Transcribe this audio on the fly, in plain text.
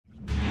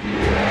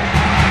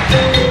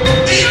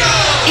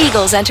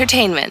Eagles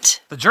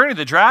Entertainment. The journey of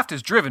the draft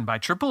is driven by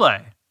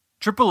AAA.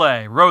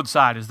 AAA,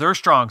 roadside is their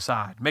strong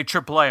side. Make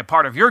AAA a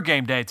part of your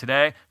game day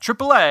today.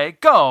 AAA,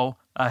 go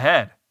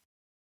ahead.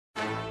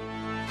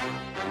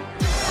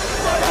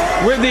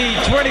 With the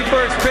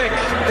 21st pick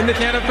in the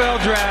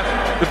NFL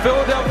Draft, the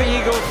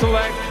Philadelphia Eagles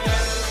select.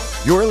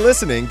 You're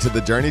listening to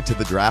the Journey to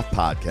the Draft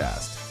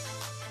podcast.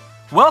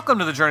 Welcome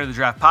to the Journey to the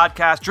Draft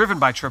podcast, driven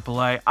by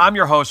AAA. I'm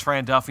your host,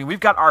 Fran Duffy.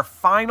 We've got our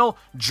final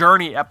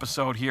Journey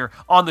episode here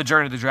on the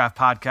Journey to the Draft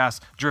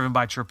podcast, driven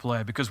by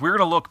AAA, because we're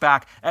going to look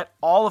back at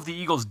all of the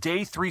Eagles'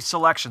 Day 3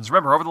 selections.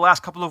 Remember, over the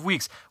last couple of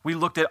weeks, we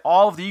looked at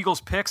all of the Eagles'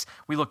 picks.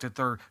 We looked at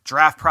their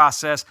draft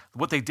process,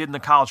 what they did in the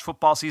college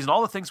football season,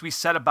 all the things we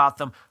said about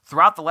them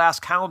throughout the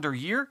last calendar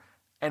year.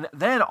 And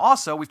then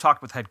also, we've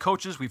talked with head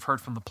coaches. We've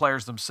heard from the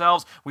players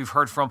themselves. We've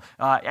heard from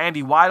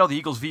Andy Weidel, the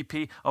Eagles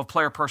VP of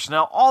Player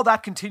Personnel. All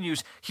that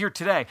continues here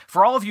today.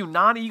 For all of you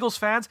non-Eagles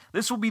fans,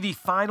 this will be the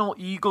final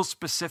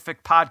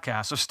Eagles-specific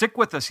podcast. So stick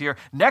with us here.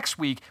 Next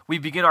week, we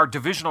begin our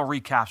divisional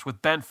recaps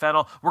with Ben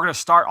Fennell. We're going to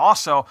start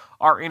also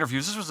our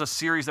interviews. This was a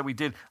series that we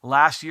did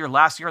last year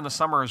in the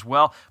summer as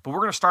well. But we're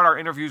going to start our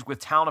interviews with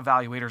talent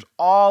evaluators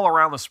all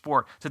around the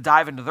sport to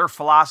dive into their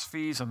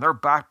philosophies and their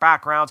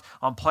backgrounds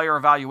on player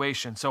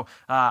evaluation. So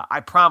I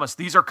promise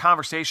these are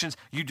conversations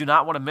you do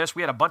not want to miss.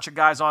 We had a bunch of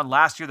guys on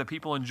last year that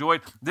people enjoyed.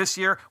 This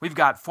year, we've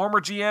got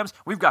former GMs,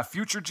 we've got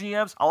future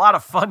GMs, a lot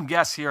of fun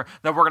guests here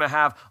that we're going to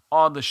have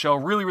on the show.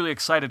 Really, really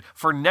excited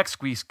for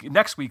next week's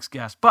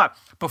guest. But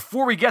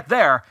before we get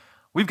there,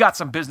 we've got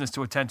some business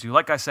to attend to.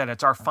 Like I said,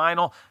 it's our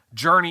final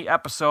Journey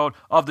episode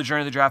of the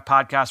Journey to the Draft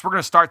podcast. We're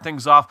going to start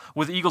things off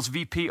with Eagles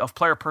VP of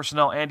Player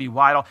Personnel, Andy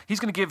Weidel. He's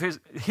going to give his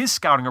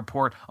scouting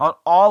report on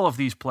all of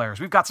these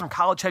players. We've got some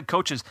college head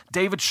coaches.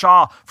 David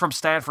Shaw from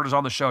Stanford is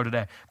on the show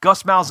today.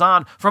 Gus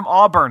Malzahn from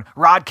Auburn.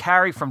 Rod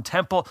Carey from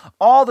Temple.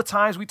 All the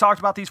times we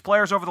talked about these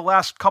players over the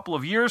last couple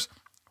of years.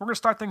 We're going to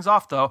start things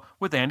off, though,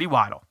 with Andy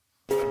Weidel.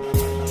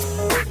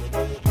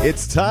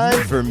 It's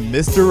time for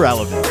Mr.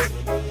 Relevant.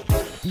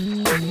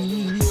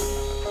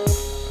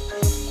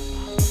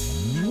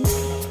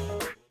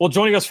 Well,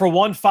 joining us for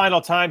one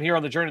final time here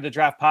on the Journey to the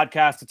Draft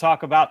podcast to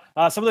talk about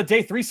some of the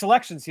Day 3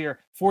 selections here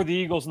for the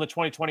Eagles in the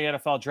 2020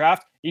 NFL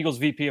Draft, Eagles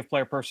VP of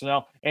Player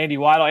Personnel, Andy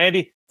Weidel.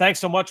 Andy, thanks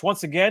so much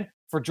once again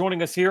for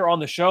joining us here on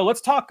the show.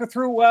 Let's talk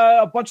through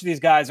a bunch of these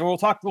guys, and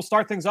we'll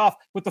start things off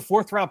with the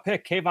 4th-round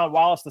pick, K'Von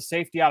Wallace, the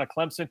safety out of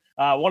Clemson,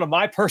 one of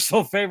my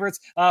personal favorites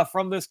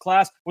from this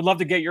class. Would love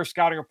to get your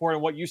scouting report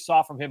and what you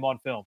saw from him on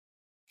film.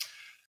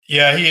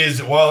 Yeah, he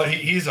is. Well,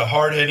 he's a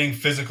hard-hitting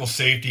physical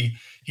safety.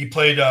 He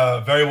played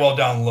very well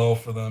down low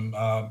for them.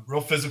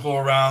 Real physical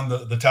around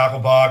the tackle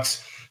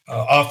box,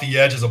 off the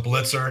edge as a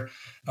blitzer.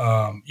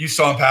 You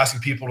saw him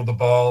passing people to the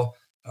ball.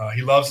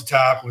 He loves the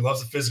tackle. He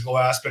loves the physical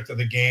aspect of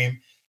the game.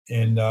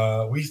 And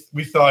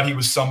we thought he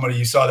was somebody.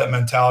 You saw that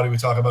mentality. We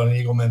talk about an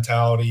Eagle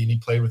mentality, and he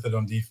played with it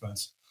on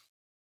defense.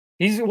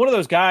 He's one of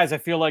those guys, I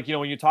feel like,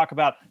 when you talk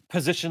about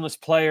positionless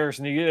players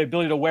and the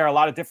ability to wear a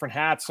lot of different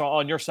hats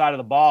on your side of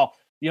the ball,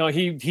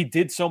 he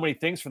did so many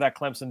things for that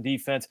Clemson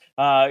defense.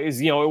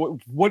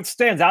 What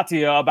stands out to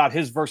you about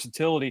his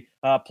versatility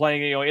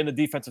playing, in the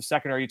defensive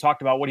secondary? You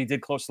talked about what he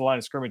did close to the line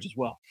of scrimmage as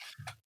well.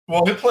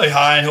 Well, he'll play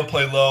high and he'll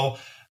play low.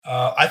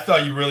 I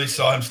thought you really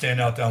saw him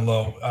stand out down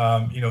low.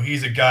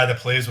 He's a guy that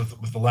plays with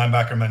the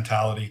linebacker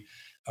mentality.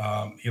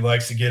 He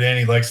likes to get in.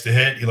 He likes to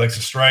hit. He likes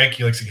to strike.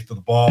 He likes to get to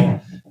the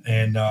ball.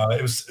 And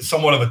it was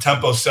somewhat of a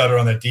tempo setter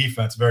on that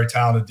defense, very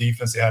talented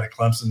defense they had at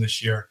Clemson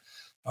this year.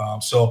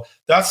 So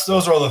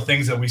those are all the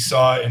things that we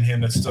saw in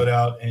him that stood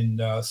out,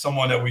 and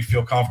someone that we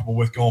feel comfortable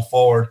with going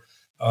forward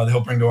that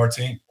he'll bring to our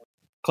team.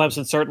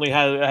 Clemson certainly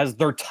has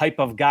their type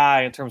of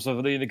guy in terms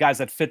of the guys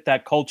that fit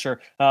that culture.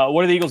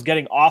 What are the Eagles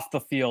getting off the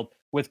field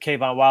with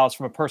K'Von Wallace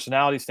from a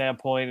personality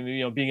standpoint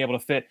and, being able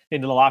to fit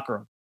into the locker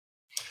room?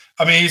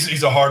 I mean,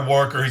 he's a hard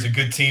worker. He's a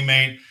good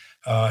teammate.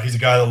 He's a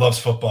guy that loves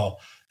football,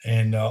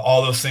 and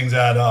all those things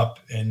add up.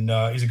 And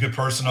he's a good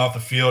person off the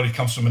field. He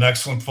comes from an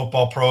excellent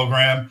football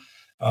program.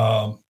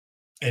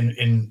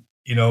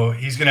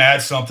 He's going to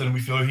add something. We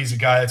feel he's a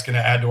guy that's going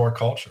to add to our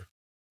culture.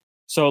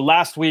 So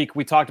last week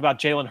we talked about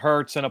Jalen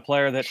Hurts and a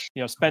player that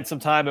spent some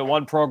time at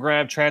one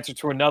program, transferred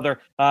to another.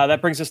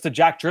 That brings us to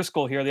Jack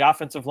Driscoll here, the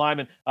offensive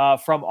lineman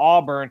from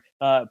Auburn.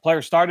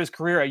 Player started his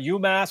career at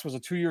UMass, was a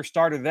 2-year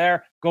starter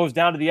there, goes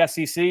down to the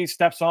SEC,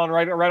 steps on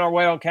right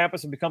away on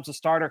campus and becomes a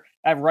starter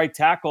at right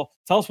tackle.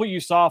 Tell us what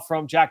you saw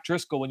from Jack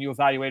Driscoll when you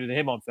evaluated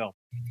him on film.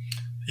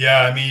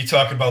 Yeah, I mean, you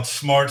talk about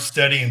smart,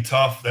 steady, and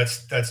tough.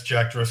 That's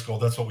Jack Driscoll.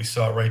 That's what we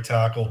saw at right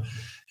tackle.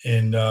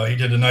 And he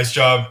did a nice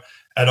job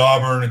at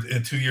Auburn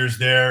in 2 years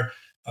there.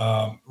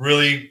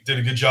 Really did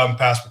a good job in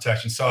pass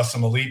protection. Saw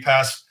some elite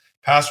pass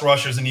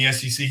rushers in the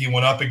SEC he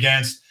went up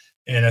against,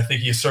 and I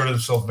think he asserted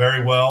himself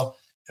very well.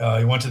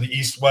 He went to the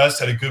East-West,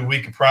 had a good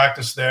week of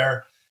practice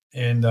there,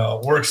 and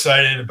we're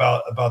excited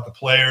about the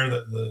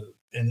player,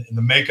 and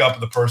the makeup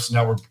of the person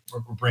that we're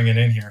bringing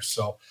in here.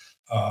 So,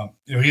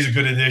 he's a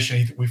good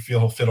addition. We feel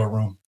he'll fit our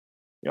room.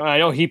 I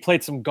know he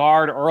played some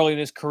guard early in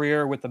his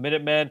career with the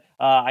Minutemen.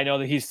 I know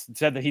that he's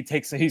said that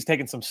he's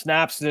taken some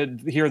snaps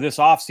here this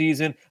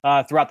offseason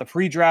throughout the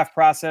pre-draft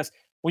process.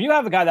 When you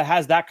have a guy that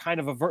has that kind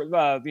of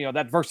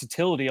that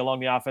versatility along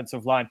the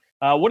offensive line,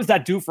 what does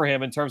that do for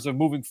him in terms of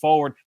moving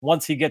forward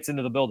once he gets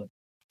into the building?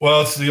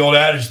 Well, it's the old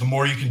adage: the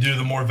more you can do,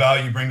 the more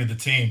value you bring to the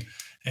team.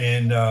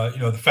 And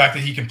the fact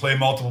that he can play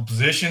multiple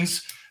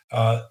positions,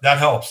 that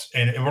helps.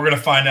 And we're going to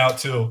find out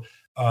too.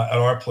 At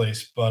our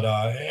place. But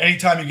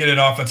anytime you get an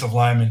offensive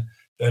lineman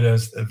that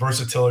has the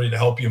versatility to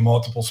help you in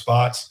multiple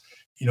spots,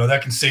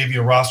 that can save you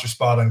a roster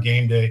spot on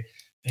game day.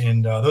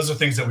 And those are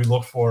things that we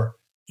look for,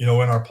 in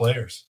our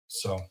players.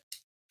 So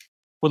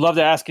would love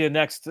to ask you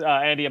next,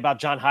 Andy, about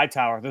John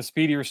Hightower, the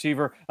speedy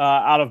receiver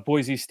out of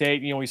Boise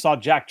State. We saw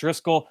Jack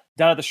Driscoll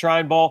down at the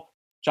Shrine Bowl.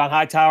 John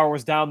Hightower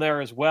was down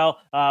there as well.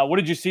 What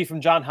did you see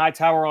from John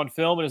Hightower on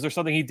film? And is there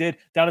something he did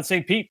down in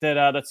St. Pete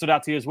that stood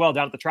out to you as well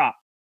down at the Trop?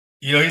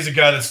 He's a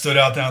guy that stood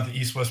out down at the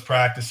East-West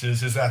practices.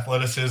 His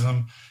athleticism,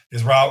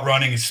 his route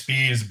running, his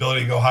speed, his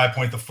ability to go high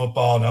point the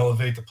football and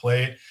elevate to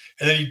play it.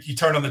 And then you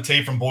turn on the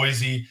tape from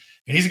Boise,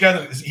 and he's a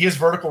guy he has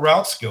vertical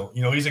route skill.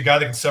 He's a guy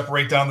that can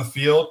separate down the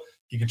field.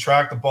 He can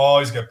track the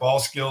ball. He's got ball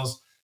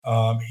skills.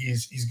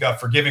 He's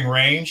got forgiving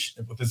range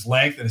with his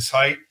length and his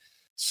height.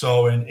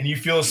 So, and you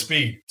feel his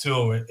speed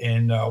too.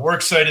 And we're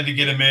excited to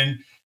get him in.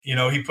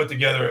 He put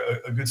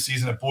together a good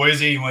season at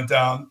Boise. He went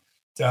down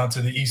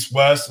to the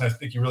East-West, and I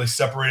think he really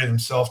separated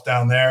himself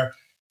down there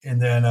and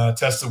then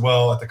tested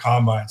well at the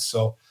Combine.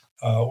 So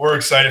we're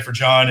excited for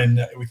John,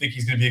 and we think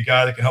he's going to be a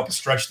guy that can help us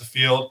stretch the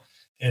field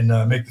and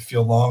make the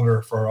field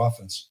longer for our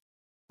offense.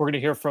 We're going to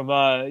hear from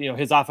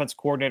his offense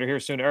coordinator here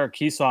soon, Eric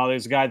Keesaw.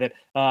 There's a guy that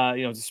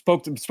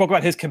spoke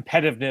about his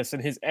competitiveness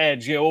and his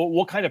edge.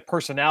 What kind of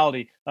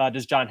personality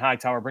does John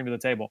Hightower bring to the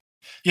table?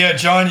 Yeah,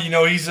 John,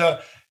 he's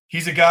a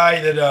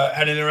guy that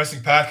had an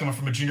interesting path coming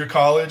from a junior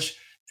college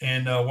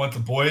and went to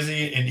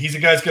Boise, and he's a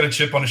guy that's got a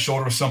chip on his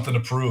shoulder with something to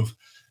prove.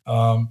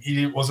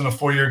 He wasn't a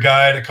 4-year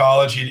guy at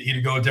college.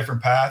 He'd go a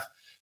different path,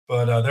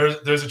 but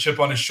there's a chip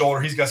on his shoulder.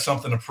 He's got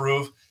something to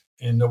prove,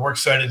 and we're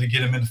excited to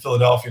get him into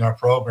Philadelphia in our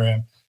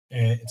program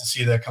and to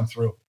see that come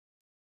through.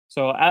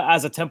 So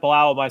as a Temple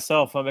Owl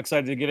myself, I'm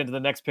excited to get into the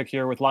next pick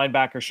here with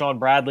linebacker Sean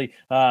Bradley,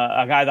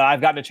 a guy that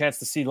I've gotten a chance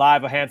to see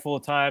live a handful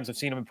of times. I've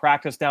seen him in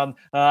practice down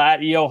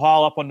at EO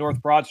Hall up on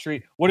North Broad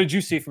Street. What did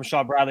you see from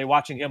Sean Bradley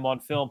watching him on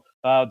film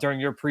during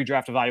your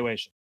pre-draft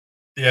evaluation?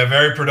 Yeah,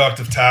 very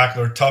productive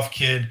tackler, tough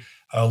kid,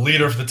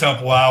 leader for the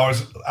Temple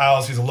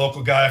Owls. He's a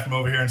local guy from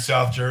over here in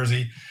South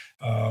Jersey.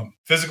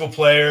 Physical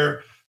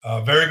player,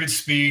 very good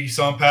speed. You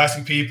saw him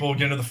passing people,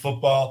 getting to the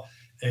football,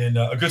 and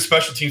a good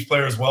special teams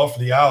player as well for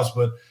the Owls.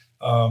 But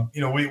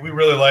we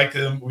really liked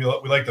him. We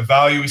liked the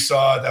value we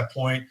saw at that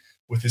point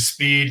with his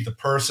speed, the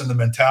person, the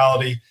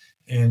mentality,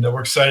 and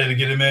we're excited to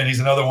get him in. He's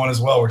another one as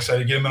well. We're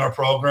excited to get him in our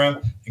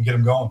program and get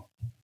him going.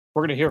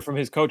 We're going to hear from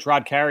his coach,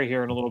 Rod Carey,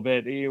 here in a little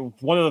bit.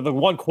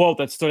 One quote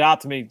that stood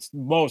out to me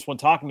most when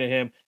talking to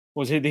him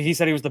was he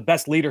said he was the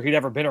best leader he'd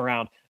ever been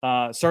around.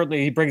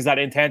 Certainly, he brings that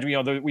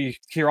intangible. We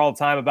hear all the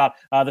time about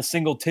the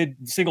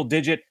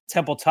single-digit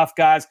Temple tough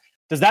guys.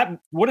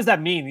 What does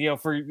that mean,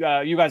 for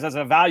you guys as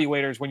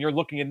evaluators when you're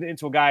looking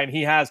into a guy and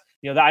he has,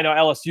 I know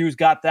LSU's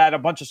got that. A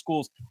bunch of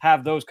schools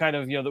have those kind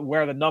of, that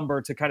wear the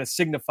number to kind of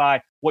signify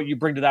what you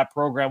bring to that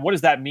program. What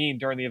does that mean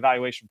during the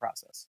evaluation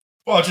process?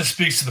 Well, it just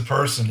speaks to the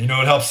person. It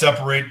helps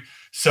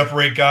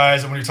separate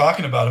guys. And when you're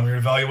talking about them, you're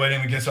evaluating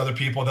them against other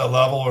people at that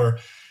level, or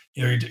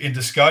in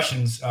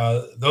discussions.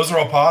 Those are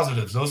all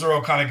positives. Those are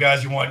all kind of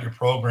guys you want in your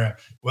program.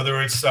 Whether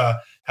it's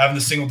having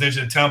the single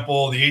digit at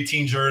Temple, the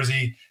 18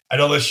 jersey at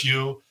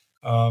LSU.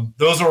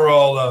 Those are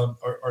all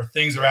are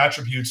things or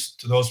attributes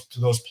to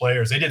those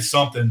players. They did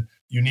something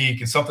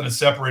unique and something that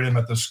separated them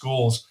at those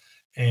schools.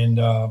 And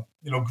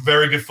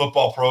very good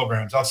football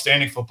programs,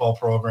 outstanding football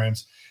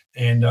programs,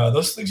 and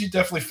those things you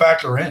definitely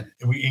factor in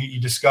and you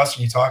discuss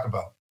and you talk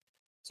about.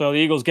 So the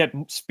Eagles get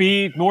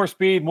more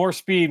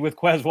speed with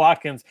Quez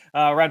Watkins.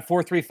 Ran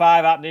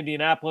 4.35 out in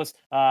Indianapolis.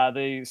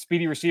 The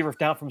speedy receiver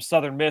down from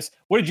Southern Miss.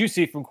 What did you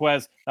see from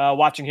Quez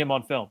watching him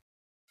on film?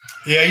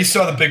 Yeah, you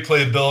saw the big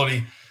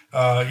playability.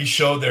 He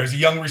showed there. He's a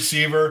young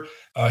receiver.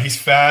 He's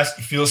fast.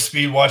 You feel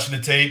speed watching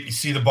the tape. You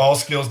see the ball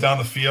skills down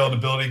the field,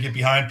 ability to get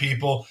behind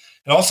people.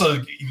 And also,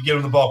 you get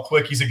him the ball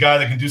quick. He's a guy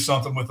that can do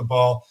something with the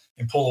ball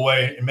and pull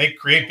away and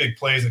create big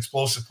plays,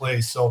 explosive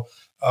plays. So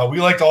we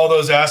liked all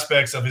those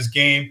aspects of his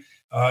game.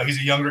 He's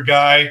a younger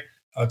guy,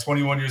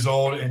 21 years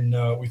old,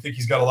 and we think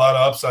he's got a lot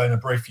of upside and a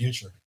bright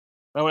future.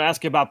 I want to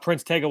ask you about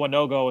Prince Tega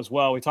Wanogho as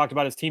well. We talked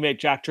about his teammate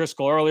Jack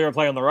Driscoll earlier,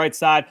 playing on the right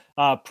side.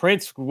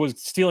 Prince was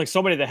stealing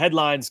so many of the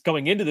headlines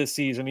going into this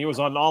season. He was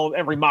on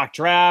every mock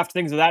draft,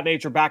 things of that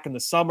nature back in the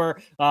summer.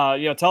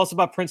 Tell us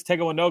about Prince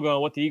Tega Wanogho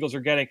and what the Eagles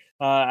are getting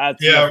from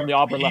the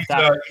Auburn left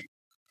tackle.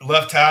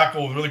 Left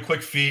tackle, really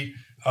quick feet,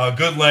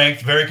 good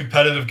length, very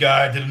competitive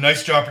guy. Did a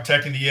nice job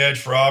protecting the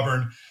edge for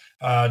Auburn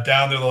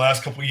down there the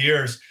last couple of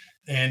years.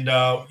 And,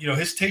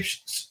 his tape,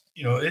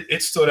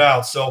 it stood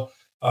out. So,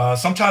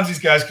 sometimes these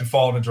guys can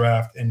fall in the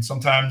draft, and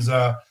sometimes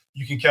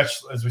you can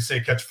catch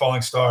a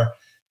falling star.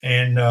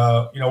 And,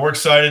 we're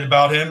excited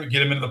about him,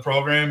 get him into the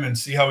program and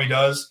see how he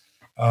does.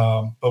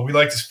 But we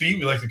like his feet.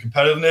 We like the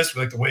competitiveness.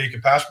 We like the way he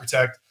can pass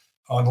protect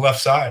on the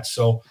left side.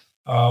 So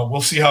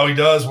we'll see how he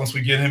does once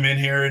we get him in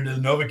here into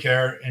the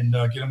NovaCare and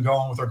get him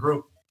going with our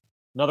group.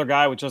 Another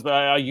guy with just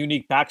a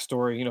unique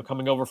backstory,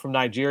 coming over from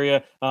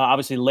Nigeria,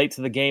 obviously late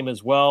to the game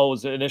as well,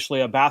 was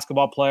initially a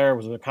basketball player,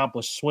 was an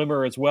accomplished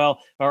swimmer as well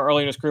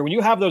early in his career. When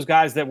you have those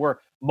guys that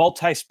were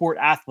multi-sport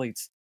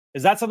athletes,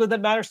 is that something that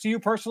matters to you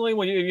personally?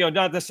 When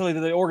not necessarily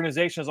the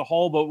organization as a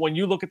whole, but when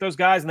you look at those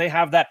guys and they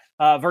have that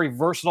very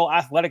versatile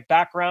athletic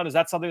background, is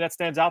that something that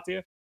stands out to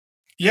you?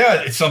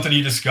 Yeah, it's something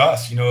you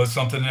discuss. It's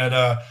something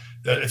that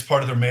it's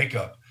part of their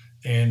makeup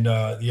and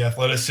the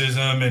athleticism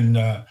and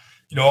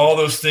all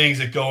those things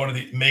that go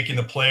into making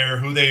the player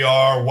who they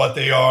are, what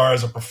they are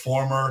as a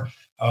performer,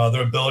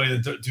 their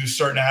ability to do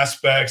certain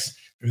aspects,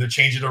 the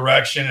change of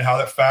direction and how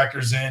that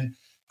factors in.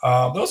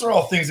 Those are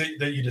all things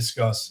that you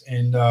discuss.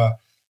 And,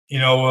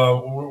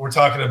 we're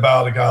talking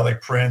about a guy like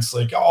Prince,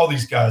 like all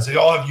these guys, they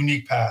all have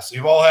unique paths.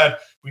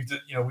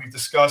 We've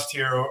discussed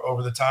here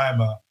over the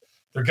time.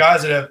 They're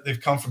guys that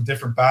they've come from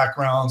different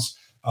backgrounds,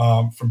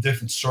 from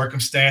different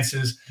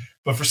circumstances,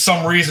 but for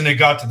some reason they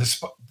got to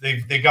this.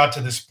 They got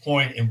to this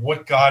point, and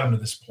what got them to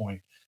this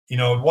point?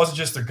 It wasn't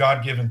just their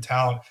God-given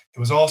talent; it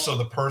was also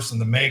the person,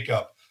 the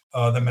makeup,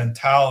 the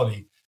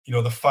mentality.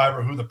 The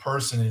fiber, who the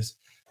person is.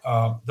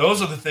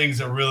 Those are the things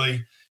that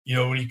really,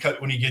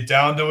 when you get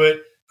down to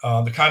it,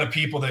 the kind of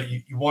people that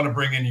you want to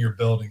bring into your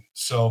building.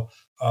 So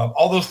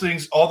all those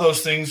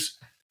things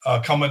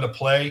come into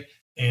play.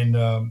 And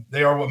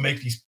they are what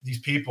make these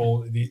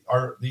people,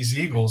 these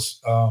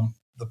Eagles,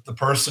 the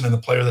person and the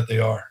player that they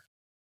are.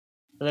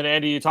 And then,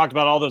 Andy, you talked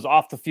about all those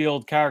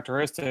off-the-field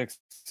characteristics.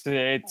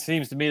 It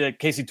seems to me that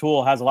Casey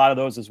Toole has a lot of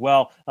those as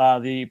well.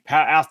 The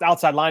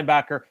outside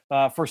linebacker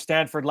for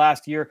Stanford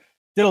last year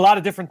did a lot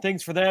of different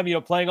things for them,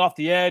 playing off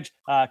the edge,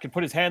 could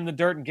put his hand in the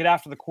dirt and get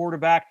after the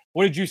quarterback.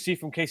 What did you see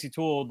from Casey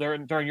Toole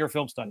during your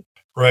film study?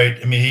 Right.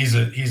 I mean,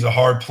 he's a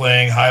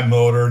hard-playing,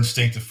 high-motor,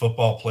 instinctive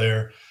football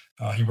player.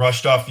 He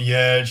rushed off the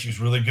edge. He was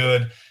really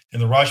good in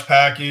the rush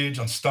package,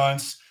 on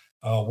stunts,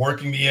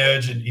 working the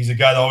edge. And he's a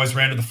guy that always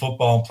ran to the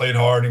football and played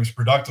hard. He was a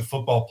productive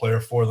football player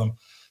for them.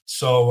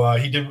 So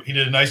he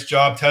did a nice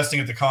job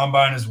testing at the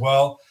combine as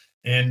well.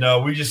 And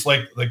we just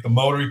like the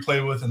motor he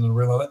played with and the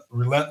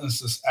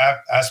relentless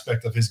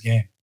aspect of his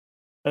game.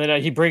 And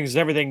then he brings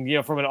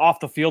everything, from an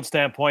off-the-field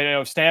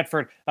standpoint.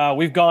 Stanford,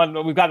 we've gotten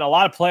a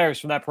lot of players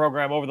from that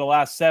program over the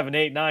last 7,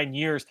 8, 9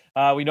 years.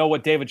 We know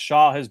what David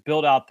Shaw has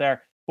built out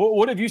there.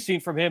 What have you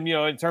seen from him,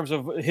 in terms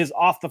of his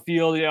off the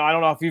field? I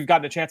don't know if you've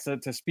gotten a chance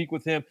to speak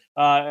with him.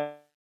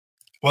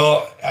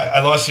 Well, I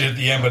lost you at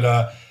the end,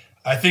 but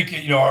I think,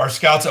 our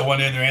scouts that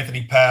went in there,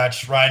 Anthony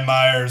Patch, Ryan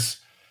Myers,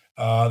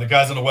 the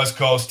guys on the West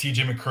Coast,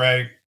 TJ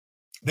McCray,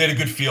 they had a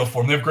good feel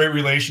for him. They have great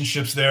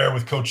relationships there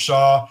with Coach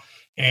Shaw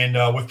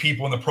and with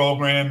people in the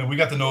program. And we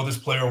got to know this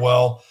player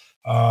well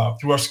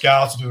through our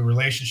scouts, through the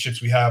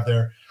relationships we have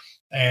there.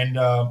 And,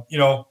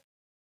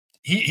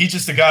 he's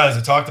just a guy, as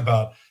I talked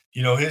about,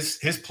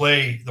 his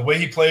play, the way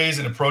he plays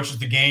and approaches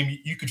the game,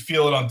 you could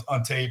feel it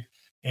on tape.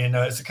 And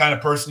it's the kind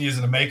of person he is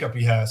and the makeup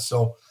he has.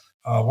 So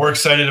we're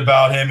excited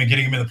about him and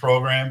getting him in the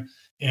program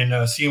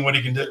and seeing what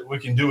we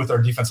can do with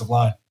our defensive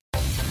line.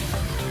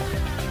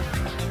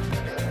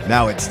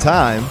 Now it's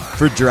time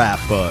for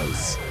Draft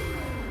Buzz.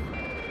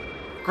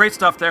 Great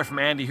stuff there from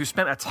Andy, who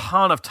spent a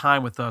ton of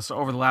time with us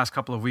over the last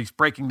couple of weeks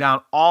breaking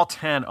down all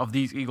 10 of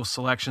these Eagles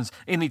selections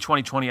in the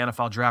 2020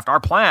 NFL Draft. Our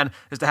plan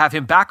is to have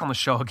him back on the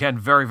show again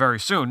very, very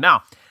soon.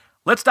 Now,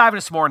 let's dive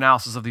into some more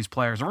analysis of these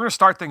players. And we're going to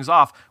start things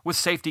off with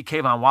safety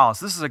K'Von Wallace.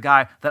 This is a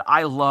guy that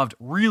I loved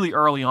really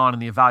early on in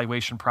the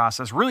evaluation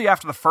process, really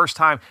after the first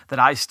time that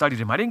I studied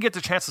him. I didn't get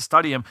the chance to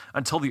study him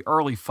until the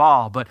early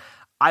fall, but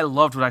I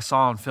loved what I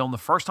saw on film. The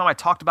first time I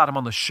talked about him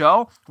on the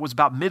show was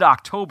about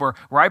mid-October,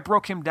 where I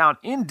broke him down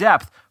in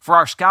depth for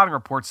our scouting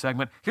report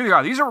segment. Here they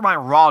are. These are my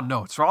raw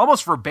notes, or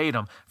almost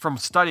verbatim, from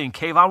studying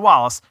K'Von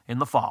Wallace in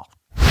the fall.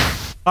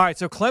 All right,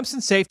 so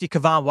Clemson safety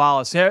K'Von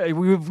Wallace.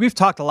 We've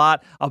talked a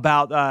lot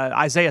about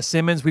Isaiah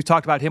Simmons. We've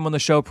talked about him on the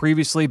show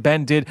previously.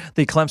 Ben did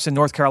the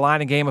Clemson-North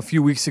Carolina game a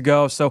few weeks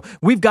ago, so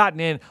we've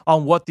gotten in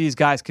on what these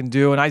guys can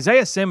do. And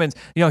Isaiah Simmons,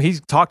 he's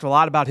talked a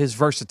lot about his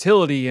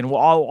versatility and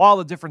all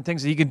the different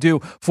things that he can do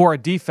for a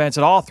defense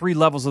at all three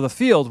levels of the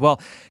field. Well,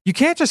 you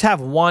can't just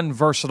have one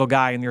versatile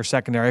guy in your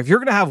secondary. If you're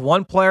going to have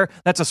one player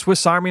that's a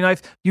Swiss Army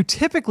knife, you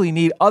typically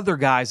need other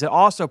guys that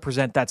also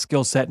present that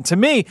skill set. And to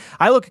me,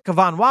 I look at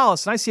K'Von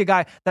Wallace, and I see a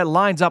guy that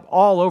lines up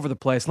all over the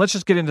place. Let's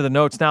just get into the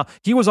notes now.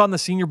 He was on the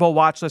Senior Bowl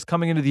watch list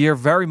coming into the year,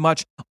 very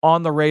much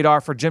on the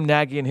radar for Jim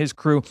Nagy and his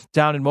crew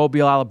down in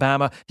Mobile,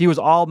 Alabama. He was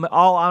all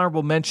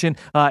honorable mention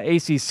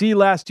ACC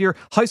last year.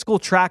 High school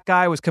track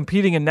guy, was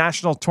competing in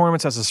national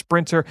tournaments as a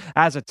sprinter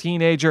as a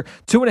teenager.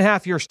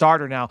 2.5-year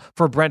starter now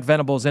for Brent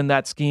Venables in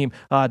that scheme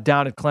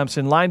down at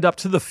Clemson. Lined up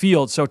to the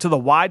field, so to the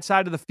wide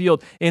side of the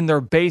field in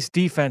their base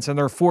defense and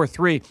their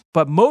 4-3.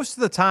 But most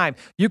of the time,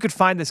 you could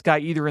find this guy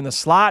either in the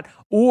slot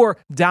or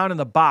down in the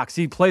the box.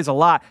 He plays a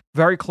lot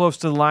very close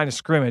to the line of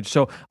scrimmage.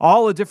 So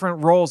all the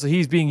different roles that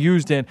he's being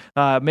used in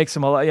makes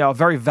him a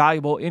very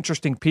valuable,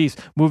 interesting piece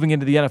moving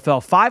into the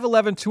NFL.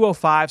 5'11",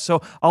 205,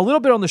 so a little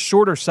bit on the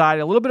shorter side,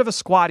 a little bit of a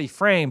squatty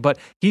frame, but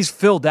he's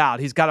filled out.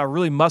 He's got a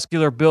really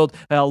muscular build,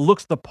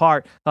 looks the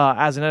part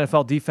as an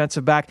NFL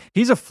defensive back.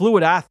 He's a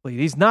fluid athlete.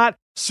 He's not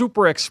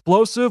super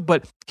explosive,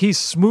 but he's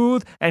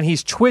smooth and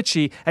he's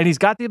twitchy, and he's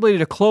got the ability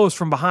to close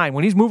from behind.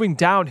 When he's moving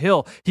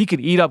downhill, he can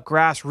eat up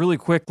grass really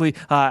quickly.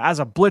 As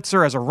a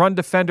blitzer, as a run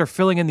defender,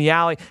 filling in the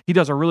alley, he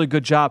does a really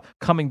good job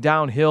coming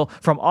downhill.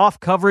 From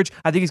off coverage,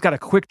 I think he's got a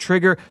quick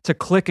trigger to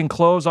click and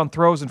close on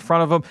throws in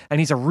front of him, and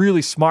he's a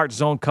really smart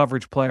zone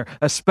coverage player,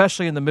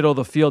 especially in the middle of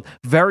the field.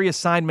 Very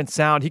assignment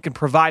sound. He can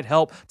provide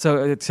help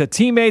to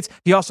teammates.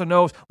 He also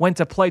knows when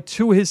to play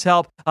to his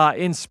help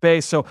in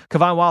space. So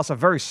K'Von Wallace, a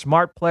very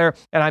smart player.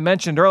 And I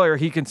mentioned earlier,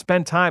 he can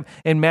spend time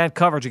in man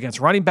coverage against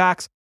running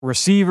backs,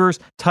 receivers,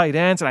 tight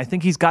ends, and I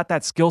think he's got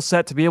that skill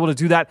set to be able to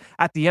do that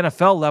at the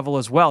NFL level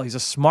as well. He's a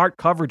smart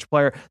coverage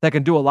player that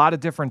can do a lot of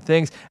different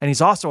things, and he's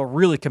also a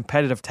really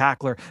competitive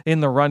tackler in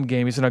the run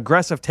game. He's an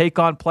aggressive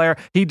take-on player.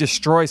 He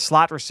destroys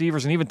slot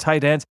receivers and even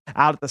tight ends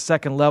out at the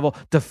second level,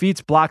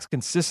 defeats blocks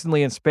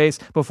consistently in space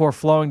before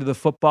flowing to the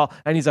football,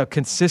 and he's a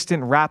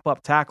consistent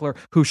wrap-up tackler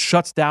who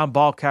shuts down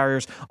ball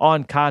carriers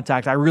on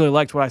contact. I really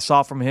liked what I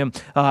saw from him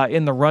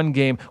in the run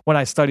game when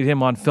I studied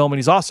him on film, and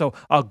he's also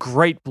a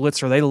great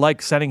blitzer. They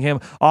like sending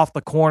him off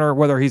the corner,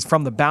 whether he's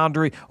from the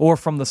boundary or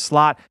from the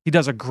slot. He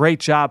does a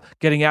great job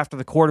getting after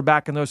the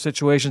quarterback in those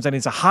situations, and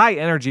he's a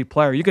high-energy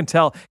player. You can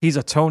tell he's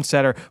a tone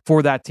setter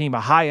for that team,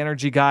 a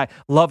high-energy guy.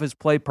 Love his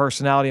play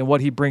personality and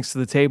what he brings to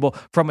the table.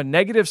 From a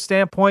negative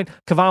standpoint,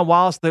 K'Von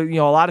Wallace, a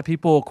lot of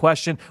people will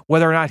question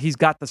whether or not he's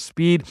got the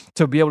speed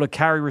to be able to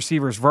carry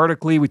receivers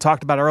vertically. We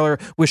talked about earlier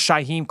with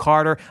Shaheem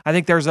Carter. I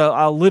think there's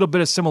a little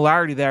bit of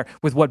similarity there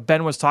with what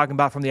Ben was talking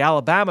about from the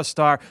Alabama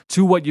star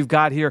to what you've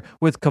got here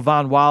with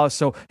K'Von Wallace.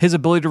 So his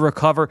ability to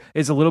recover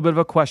is a little bit of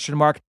a question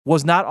mark.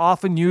 Was not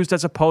often used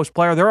as a post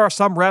player. There are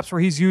some reps where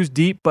he's used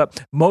deep,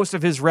 but most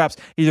of his reps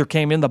either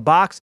came in the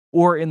box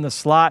or in the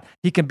slot.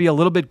 He can be a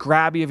little bit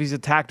grabby if he's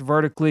attacked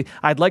vertically.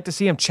 I'd like to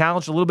see him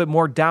challenged a little bit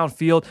more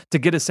downfield to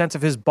get a sense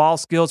of his ball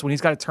skills when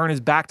he's got to turn his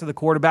back to the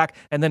quarterback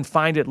and then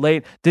find it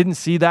late. Didn't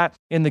see that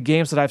in the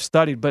games that I've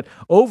studied, but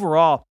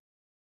overall,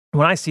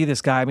 when I see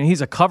this guy,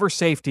 he's a cover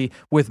safety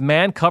with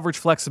man coverage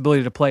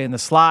flexibility to play in the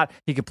slot.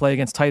 He can play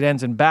against tight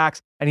ends and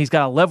backs, and he's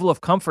got a level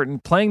of comfort in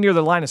playing near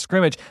the line of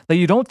scrimmage that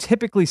you don't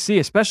typically see,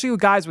 especially with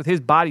guys with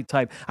his body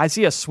type. I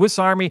see a Swiss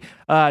Army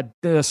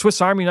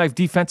knife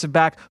defensive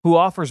back who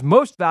offers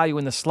most value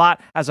in the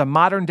slot as a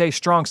modern-day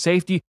strong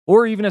safety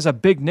or even as a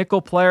big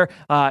nickel player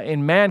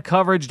in man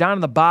coverage, down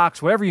in the box,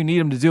 whatever you need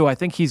him to do. I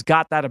think he's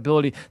got that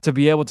ability to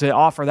be able to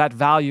offer that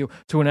value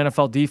to an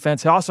NFL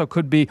defense. He also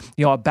could be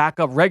a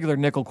backup regular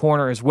nickel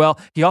corner as well.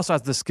 He also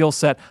has the skill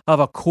set of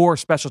a core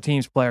special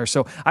teams player.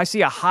 So I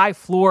see a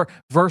high-floor,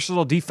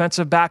 versatile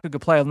defensive back who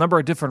could play a number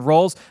of different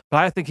roles,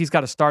 but I think he's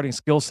got a starting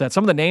skill set.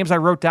 Some of the names I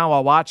wrote down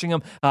while watching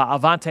him,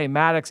 Avonte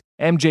Maddox,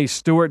 MJ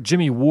Stewart,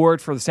 Jimmy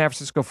Ward for the San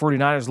Francisco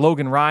 49ers,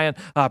 Logan Ryan,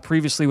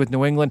 previously with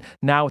New England,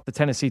 now with the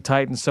Tennessee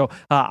Titans. So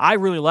I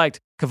really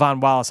liked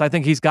K'Von Wallace. I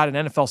think he's got an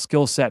NFL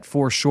skill set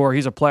for sure.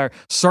 He's a player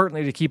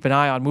certainly to keep an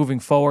eye on moving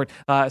forward,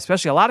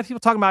 especially a lot of people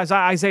talking about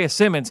Isaiah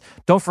Simmons.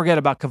 Don't forget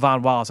about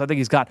K'Von Wallace. I think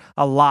he's got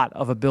a lot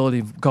of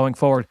ability going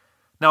forward.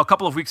 Now, a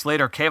couple of weeks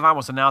later, K'Von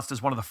was announced as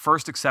one of the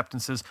first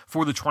acceptances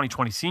for the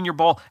 2020 Senior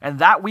Bowl, and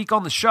that week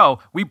on the show,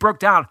 we broke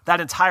down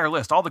that entire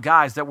list, all the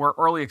guys that were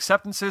early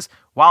acceptances.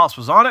 Wallace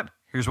was on it.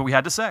 Here's what we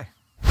had to say.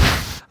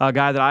 A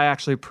guy that I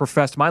actually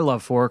professed my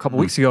love for a couple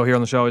weeks ago here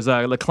on the show is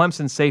the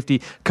Clemson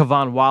safety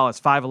K'Von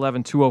Wallace,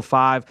 5'11",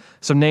 205.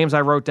 Some names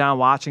I wrote down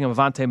watching him: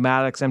 Avonte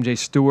Maddox, MJ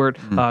Stewart,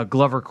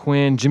 Glover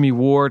Quinn, Jimmy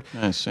Ward.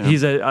 Nice, yeah.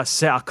 He's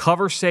a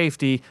cover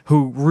safety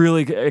who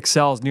really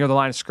excels near the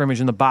line of scrimmage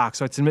in the box.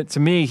 So to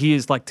me, he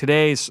is like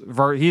today's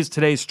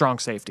strong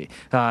safety.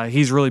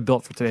 He's really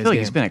built for today's I feel like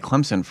game. He's been at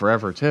Clemson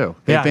forever too.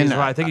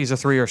 I think he's a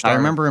 3-year starter. I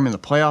remember him in the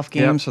playoff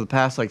games for the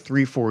past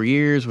 3-4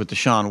 years with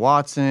Deshaun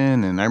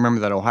Watson, and I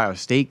remember that Ohio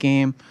State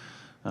game.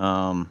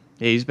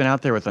 He's been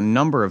out there with a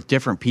number of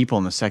different people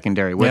in the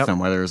secondary with him,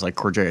 whether it was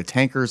Cordrea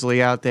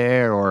Tankersley out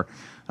there or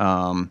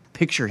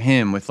picture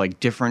him with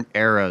different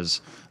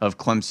eras of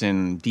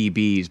Clemson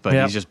DBs, but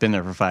he's just been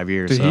there for 5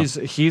 years. Dude,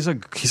 so. he's a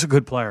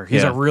good player.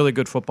 He's a really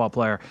good football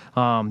player.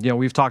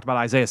 We've talked about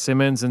Isaiah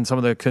Simmons and some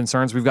of the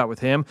concerns we've got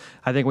with him.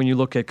 I think when you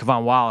look at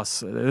K'Von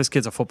Wallace, this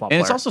kid's a football player.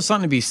 And it's also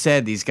something to be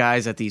said, these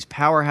guys at these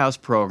powerhouse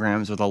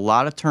programs with a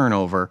lot of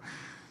turnover,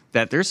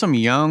 that there's some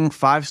young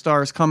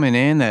 5-stars coming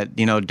in that,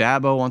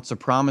 Dabo wants to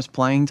promise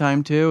playing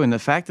time to, and the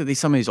fact that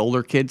some of these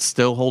older kids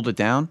still hold it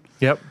down,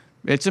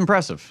 it's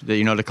impressive that,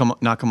 to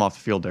not come off the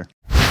field there.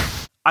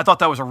 I thought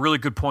that was a really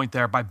good point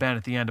there by Ben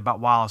at the end about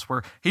Wallace,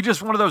 where he's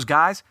just one of those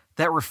guys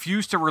that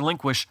refused to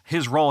relinquish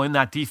his role in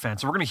that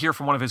defense. And we're going to hear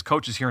from one of his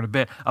coaches here in a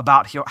bit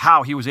about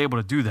how he was able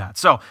to do that.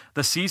 So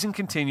the season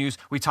continues.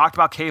 We talked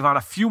about Kayvon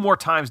a few more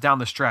times down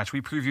the stretch.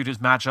 We previewed his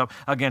matchup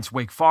against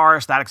Wake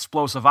Forest, that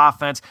explosive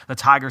offense. The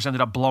Tigers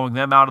ended up blowing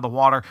them out of the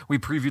water. We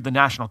previewed the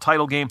national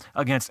title game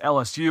against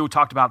LSU.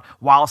 Talked about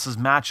Wallace's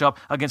matchup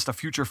against a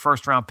future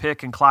first-round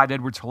pick and Clyde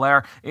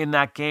Edwards-Helaire in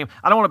that game.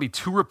 I don't want to be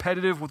too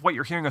repetitive with what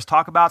you're hearing us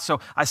talk about,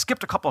 so I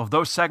skipped a couple of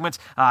those segments.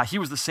 He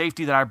was the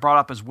safety that I brought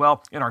up as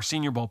well in our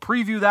Senior Bowl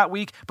preview that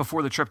week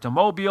before the trip to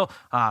Mobile,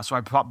 so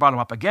I brought him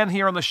up again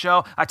here on the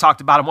show. I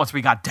talked about him once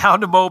we got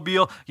down to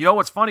Mobile. You know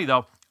what's funny,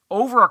 though?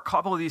 Over a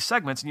couple of these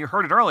segments, and you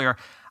heard it earlier,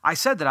 I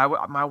said that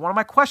one of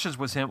my questions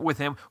with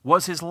him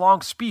was his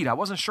long speed. I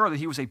wasn't sure that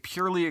he was a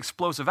purely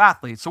explosive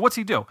athlete. So what's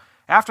he do?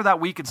 After that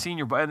week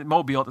in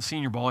Mobile at the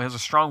Senior Bowl, he has a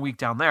strong week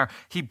down there.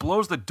 He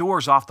blows the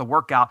doors off the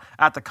workout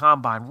at the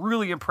Combine.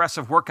 Really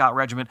impressive workout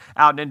regimen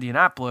out in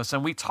Indianapolis.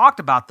 And we talked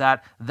about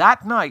that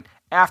night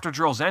after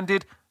drills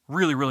ended.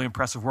 Really, really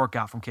impressive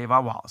workout from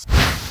Kayvon Wallace.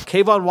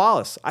 Kayvon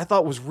Wallace, I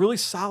thought, was really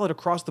solid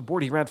across the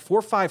board. He ran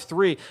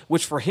 4.53,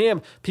 which for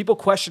him, people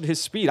questioned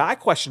his speed. I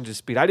questioned his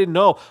speed. I didn't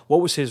know what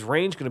was his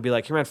range going to be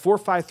like. He ran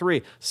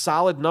 4.53,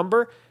 solid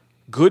number,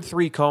 good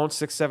 3-cone,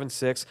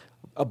 6.76.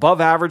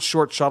 Above average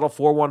short shuttle,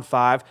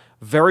 4.15.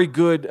 Very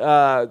good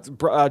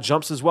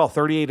jumps as well,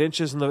 38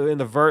 inches in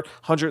the vert,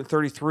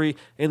 133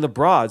 in the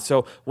broad.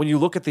 So when you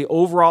look at the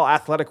overall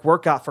athletic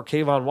workout for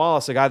Kayvon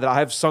Wallace, a guy that I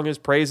have sung his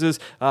praises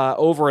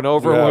over and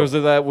over. Yeah. Was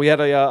it that we had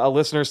a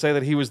listener say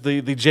that he was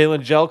the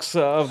Jalen Jelks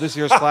of this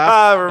year's class?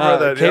 I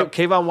remember that. Yep.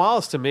 Kayvon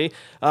Wallace, to me,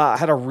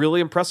 had a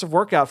really impressive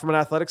workout from an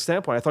athletic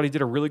standpoint. I thought he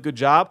did a really good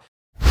job.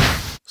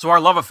 So our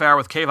love affair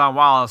with Kayvon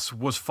Wallace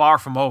was far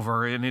from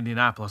over in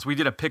Indianapolis. We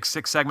did a Pick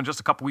 6 segment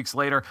just a couple weeks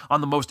later on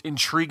the most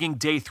intriguing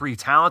Day 3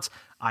 talents.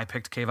 I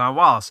picked Kayvon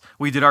Wallace.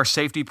 We did our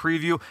safety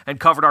preview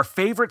and covered our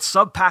favorite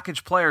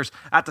sub-package players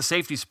at the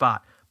safety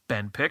spot.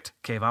 Ben picked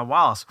Kayvon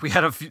Wallace. We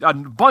had a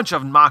bunch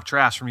of mock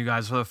drafts from you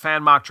guys for the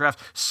fan mock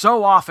draft.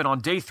 So often on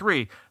Day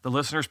 3, the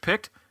listeners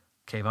picked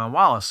Kayvon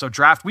Wallace. So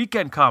draft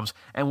weekend comes,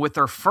 and with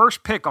their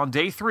first pick on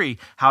Day 3,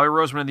 Howie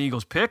Roseman and the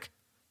Eagles pick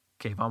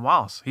Kayvon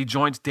Wallace. He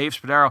joins Dave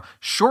Spadaro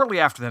shortly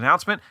after the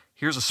announcement.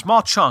 Here's a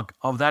small chunk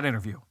of that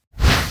interview.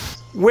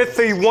 With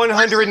the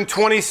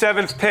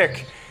 127th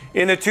pick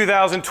in the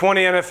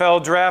 2020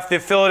 NFL Draft, the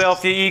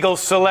Philadelphia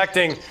Eagles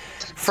selecting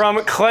from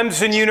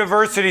Clemson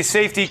University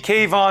safety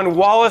Kayvon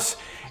Wallace,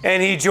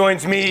 and he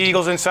joins me,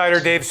 Eagles insider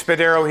Dave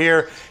Spadaro,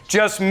 here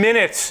just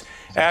minutes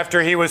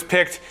after he was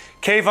picked.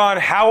 Kayvon,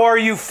 how are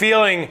you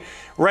feeling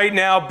right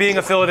now being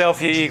a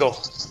Philadelphia Eagle?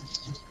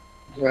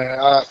 Man,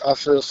 I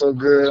feel so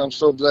good. I'm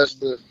so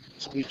blessed to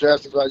be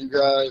drafted by you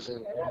guys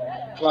and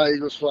fly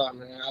Eagles fly,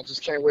 man. I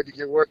just can't wait to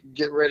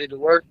get ready to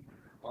work.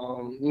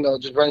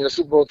 Just bring a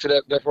Super Bowl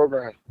to that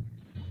program.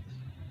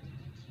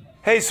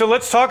 Hey, so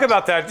let's talk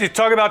about that. You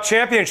talk about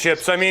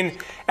championships. I mean,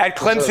 at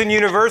Clemson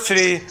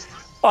University,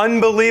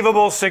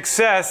 unbelievable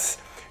success.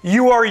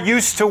 You are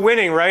used to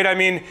winning, right? I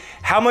mean,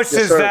 how much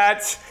does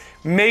that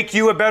make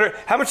you a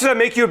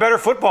better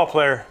football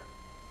player?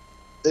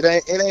 It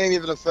ain't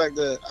even the fact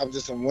that I'm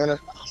just a winner.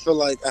 I feel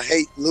like I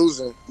hate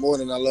losing more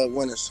than I love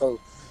winning. So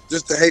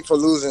just the hate for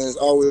losing is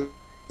always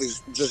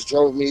just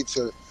drove me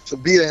to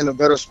be in a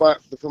better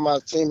spot, to put my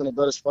team in a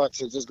better spot,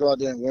 to just go out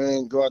there and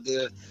win, go out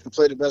there and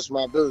play the best of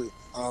my ability.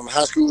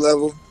 High school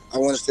level, I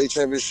won a state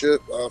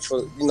championship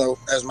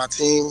as my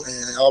team,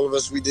 and all of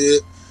us, we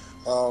did.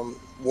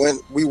 When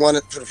we won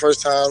it for the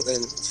first time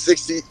in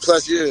 60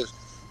 plus years,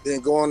 then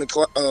going to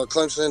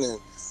Clemson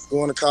and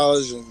going to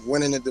college and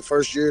winning it the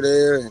first year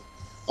there, and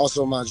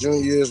also my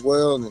junior year as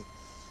well, and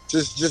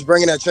just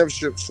bringing that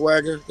championship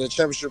swagger, that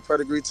championship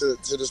pedigree to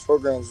this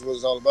program is what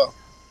it's all about.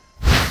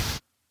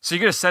 So you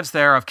get a sense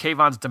there of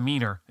Kayvon's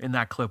demeanor in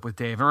that clip with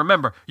Dave. And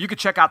remember, you can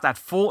check out that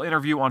full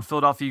interview on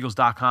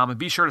PhiladelphiaEagles.com, and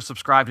be sure to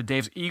subscribe to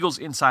Dave's Eagles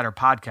Insider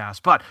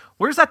podcast. But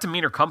where does that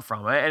demeanor come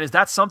from? And is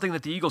that something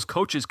that the Eagles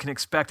coaches can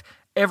expect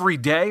every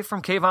day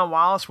from Kayvon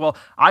Wallace? Well,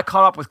 I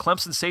caught up with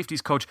Clemson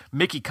safeties coach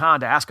Mickey Conn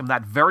to ask him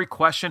that very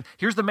question.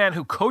 Here's the man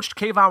who coached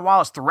Kayvon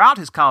Wallace throughout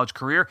his college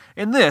career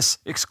in this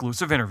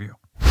exclusive interview.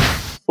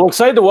 Well,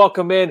 excited to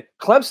welcome in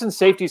Clemson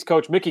safeties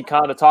coach Mickey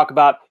Conn to talk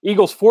about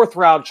Eagles'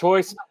 fourth-round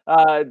choice,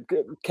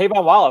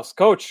 Kayvon Wallace.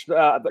 Coach,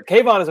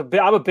 Kayvon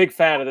I'm a big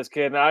fan of this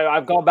kid, and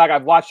I've gone back.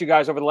 I've watched you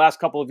guys over the last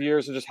couple of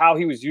years and just how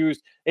he was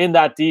used in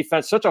that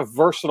defense. Such a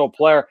versatile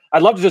player.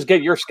 I'd love to just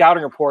get your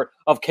scouting report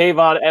of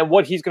Kayvon and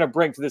what he's going to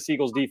bring to this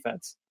Eagles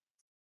defense.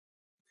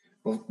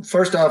 Well,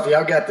 first off,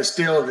 y'all got the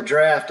steal of the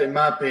draft, in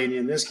my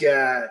opinion. This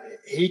guy,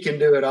 he can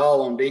do it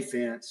all on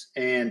defense.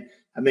 And,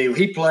 I mean,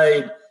 he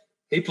played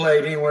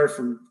anywhere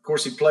from, of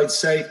course, he played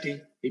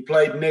safety, he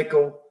played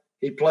nickel,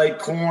 he played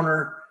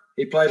corner,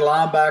 he played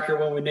linebacker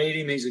when we need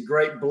him. He's a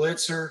great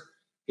blitzer.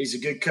 He's a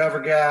good cover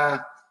guy.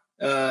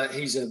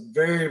 He's a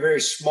very,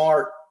 very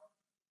smart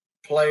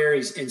player.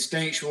 He's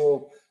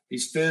instinctual.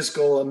 He's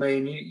physical. I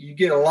mean, you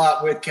get a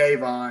lot with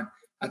Kayvon.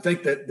 I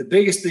think that the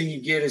biggest thing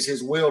you get is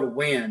his will to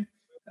win.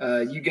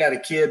 You got a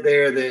kid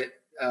there that,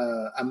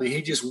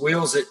 he just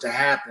wills it to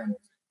happen.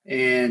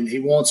 and he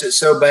wants it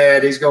so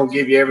bad, he's going to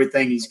give you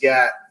everything he's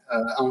got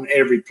on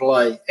every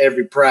play,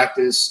 every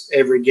practice,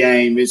 every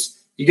game.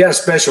 You got a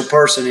special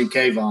person in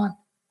Kayvon.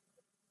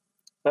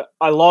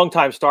 A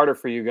longtime starter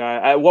for you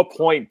guys. At what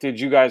point did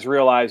you guys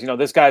realize,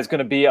 this guy's going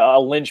to be a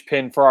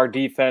linchpin for our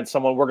defense,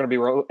 someone we're going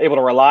to be able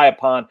to rely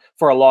upon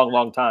for a long,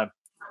 long time?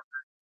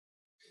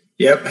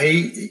 Yep.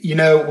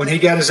 When he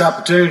got his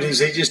opportunities,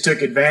 he just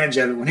took advantage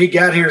of it. When he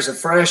got here as a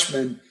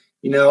freshman,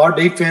 our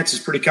defense is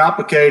pretty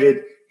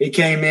complicated. He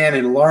came in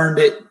and learned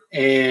it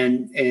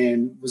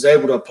and was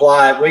able to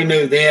apply it. We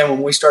knew then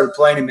when we started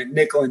playing him at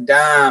nickel and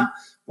dime,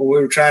 when we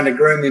were trying to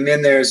groom him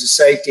in there as a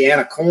safety and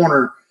a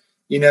corner,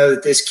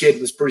 that this kid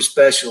was pretty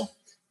special.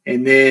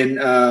 And then,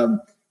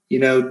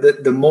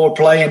 the more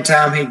playing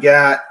time he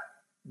got,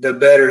 the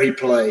better he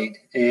played.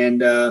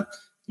 And,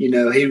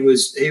 he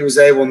was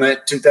able in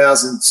that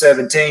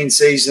 2017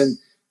 season,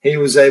 he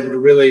was able to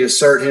really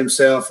assert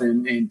himself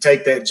and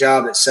take that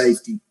job at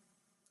safety.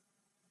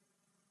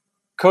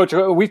 Coach,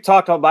 we've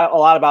talked a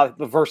lot about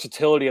the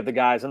versatility of the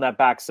guys in that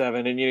back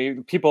seven,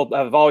 and people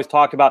have always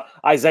talked about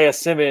Isaiah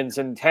Simmons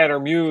and Tanner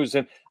Muse,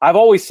 and I've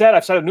said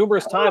it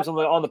numerous times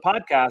on the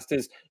podcast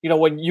is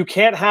when you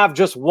can't have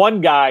just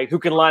one guy who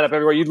can line up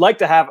everywhere, you'd like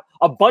to have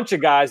a bunch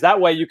of guys. That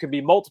way you can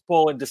be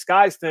multiple and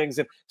disguise things,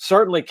 and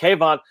certainly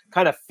Kayvon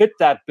kind of fit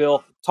that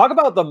bill. Talk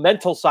about the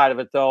mental side of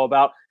it, though,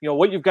 about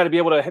what you've got to be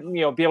able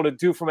to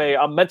do from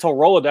a mental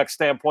Rolodex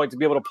standpoint to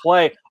be able to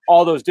play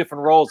all those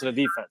different roles in a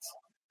defense.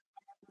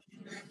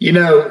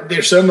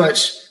 There's so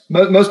much –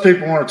 most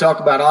people want to talk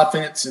about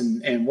offense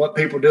and what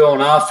people do on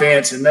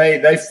offense, and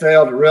they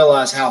fail to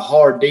realize how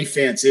hard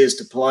defense is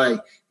to play.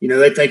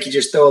 They think you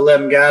just throw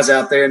 11 guys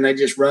out there and they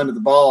just run to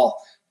the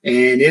ball,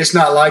 and it's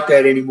not like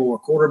that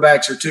anymore.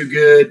 Quarterbacks are too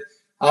good.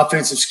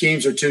 Offensive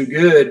schemes are too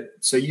good.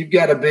 So you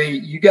got to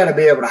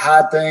be able to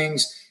hide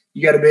things.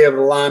 You got to be able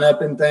to line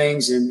up in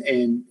things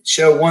and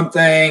show one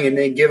thing and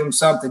then give them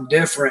something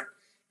different.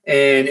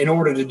 And in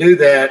order to do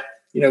that,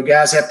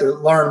 guys have to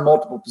learn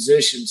multiple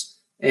positions.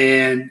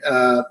 And,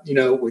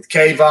 with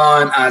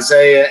Kayvon,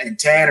 Isaiah, and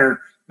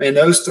Tanner, man,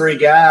 those three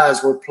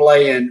guys were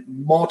playing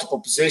multiple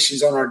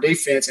positions on our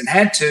defense and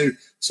had to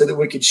so that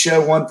we could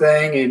show one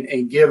thing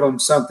and give them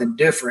something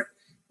different.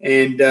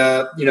 And,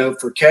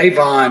 for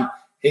Kayvon,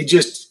 he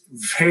just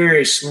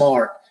very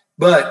smart.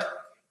 But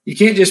you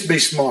can't just be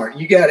smart.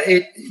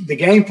 The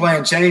game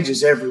plan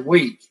changes every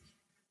week.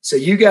 So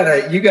you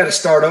gotta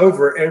start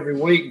over every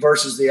week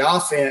versus the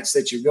offense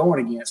that you're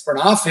going against. For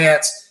an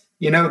offense,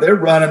 they're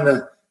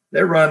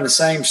running the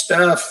same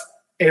stuff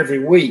every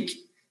week.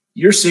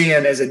 You're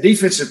seeing, as a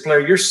defensive player,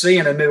 you're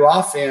seeing a new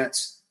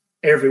offense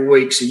every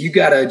week. So you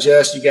got to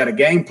adjust. You got a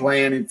game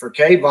plan. And for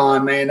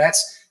Kayvon, man,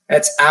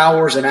 that's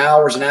hours and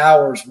hours and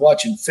hours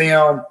watching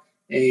film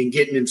and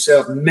getting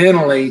himself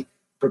mentally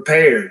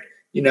prepared.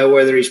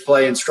 Whether he's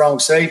playing strong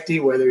safety,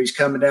 whether he's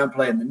coming down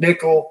playing the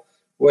nickel,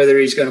 whether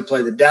he's going to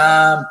play the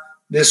dime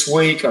this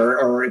week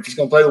or if he's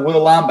going to play the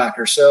wheel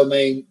linebacker. So,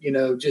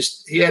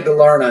 he had to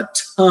learn a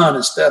ton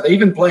of stuff.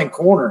 Even playing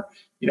corner,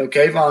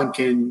 Kayvon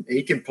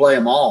can play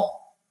them all.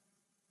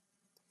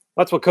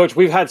 That's what, Coach,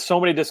 we've had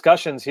so many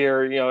discussions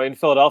here, in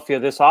Philadelphia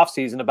this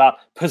offseason about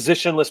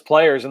positionless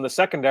players in the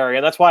secondary.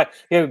 And that's why,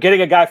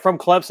 getting a guy from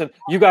Clemson,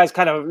 you guys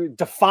kind of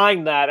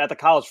define that at the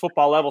college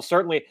football level,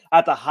 certainly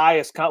at the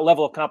highest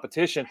level of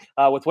competition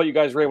with what you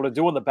guys were able to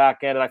do in the back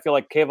end. And I feel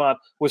like Kayvon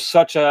was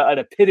such an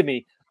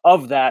epitome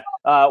of that.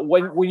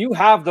 When you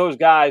have those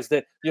guys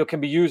that,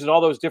 can be used in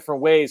all those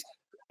different ways,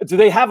 do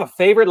they have a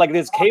favorite? Like,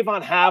 does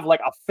Kayvon have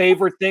like a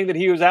favorite thing that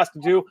he was asked to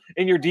do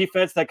in your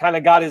defense that kind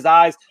of got his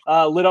eyes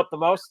lit up the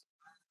most?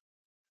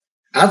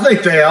 I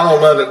think they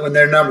all love it when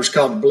their number's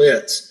called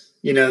blitz.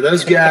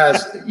 Those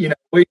guys,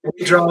 we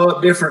draw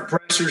up different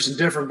pressures and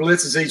different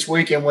blitzes each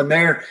week. And when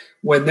they're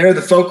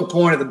the focal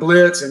point of the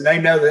blitz and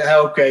they know that,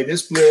 okay,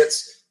 this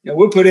blitz,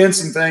 we'll put in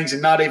some things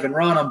and not even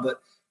run them.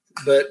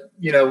 But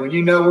when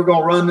we're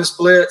going to run this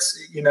blitz,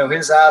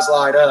 his eyes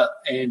light up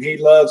and he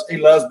loves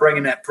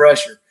bringing that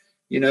pressure.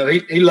 He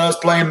loves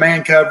playing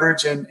man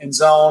coverage and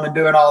zone and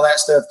doing all that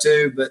stuff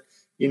too. But,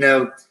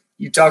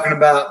 you're talking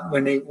about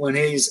when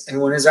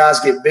his eyes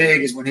get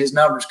big is when his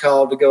number's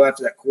called to go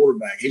after that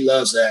quarterback. He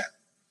loves that.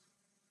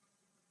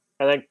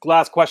 And then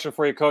last question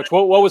for you, Coach.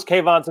 What was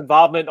Kayvon's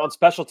involvement on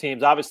special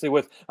teams? Obviously,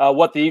 with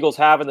what the Eagles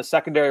have in the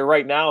secondary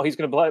right now, he's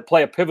going to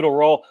play a pivotal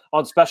role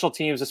on special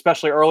teams,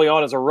 especially early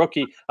on as a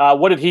rookie.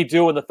 What did he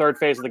do in the third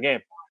phase of the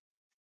game?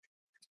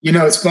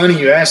 It's funny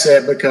you asked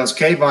that because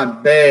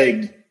Kayvon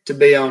begged to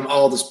be on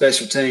all the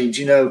special teams.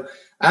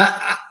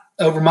 I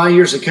over my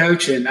years of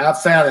coaching,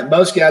 I've found that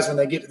most guys, when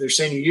they get to their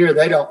senior year,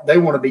 they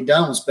want to be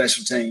done with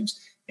special teams.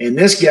 And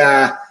this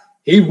guy,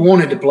 he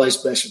wanted to play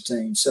special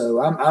teams. So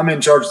I'm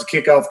in charge of the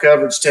kickoff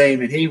coverage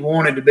team, and he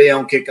wanted to be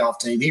on kickoff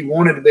team. He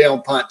wanted to be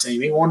on punt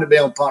team. He wanted to be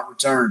on punt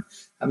return.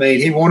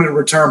 He wanted to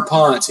return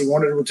punts. He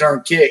wanted to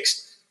return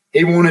kicks.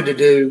 He wanted to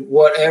do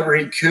whatever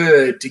he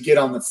could to get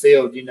on the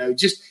field.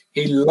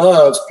 He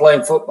loves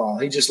playing football.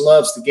 He just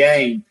loves the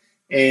game.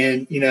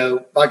 And,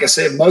 like I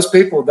said, most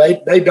people,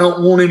 they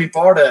don't want any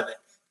part of it.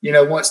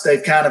 once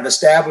they've kind of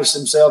established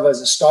themselves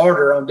as a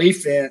starter on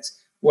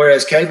defense,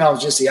 whereas Kayvon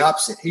was just the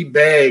opposite. He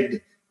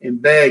begged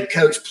and begged,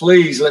 Coach,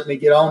 please let me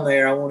get on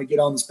there. I want to get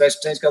on the special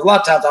teams. Because a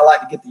lot of times I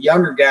like to get the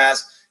younger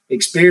guys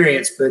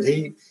experience, but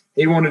he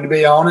wanted to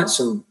be on it.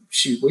 So,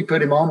 we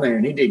put him on there,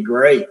 and he did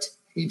great.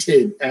 He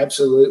did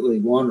absolutely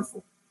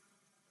wonderful.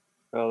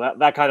 Well,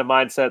 that kind of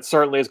mindset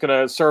certainly is going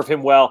to serve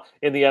him well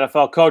in the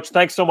NFL. Coach,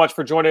 thanks so much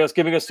for joining us,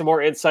 giving us some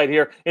more insight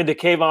here into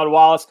Kayvon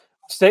Wallace.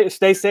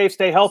 Stay safe,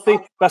 stay healthy.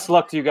 Best of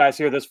luck to you guys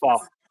here this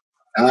fall.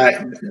 All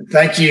right.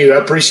 Thank you. I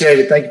appreciate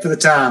it. Thank you for the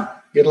time.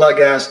 Good luck,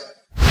 guys.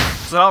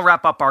 So that'll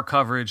wrap up our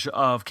coverage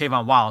of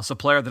Kayvon Wallace, a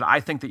player that I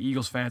think the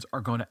Eagles fans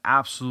are going to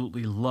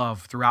absolutely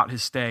love throughout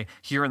his stay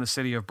here in the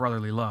city of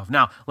brotherly love.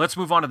 Now, let's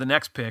move on to the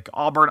next pick,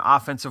 Auburn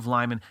offensive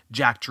lineman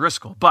Jack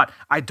Driscoll. But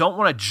I don't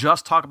want to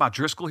just talk about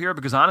Driscoll here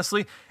because,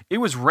 honestly, it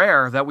was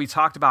rare that we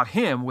talked about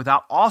him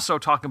without also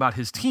talking about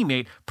his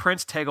teammate,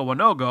 Prince Tega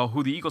Wanogho,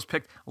 who the Eagles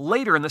picked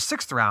later in the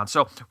 6th round.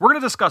 So we're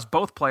going to discuss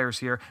both players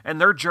here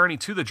and their journey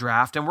to the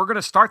draft, and we're going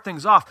to start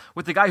things off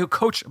with the guy who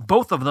coached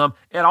both of them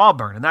at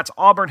Auburn, and that's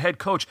Auburn head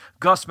coach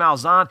Gus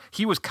Malzahn.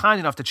 He was kind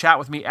enough to chat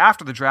with me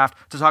after the draft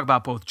to talk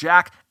about both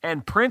Jack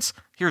and Prince.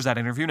 Here's that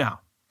interview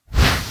now.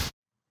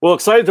 Well,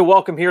 excited to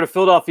welcome here to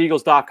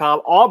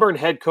PhiladelphiaEagles.com Auburn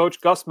head coach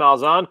Gus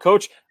Malzahn.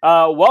 Coach,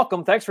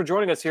 welcome. Thanks for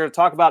joining us here to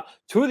talk about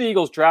two of the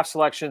Eagles draft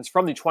selections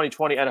from the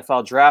 2020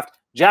 NFL Draft.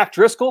 Jack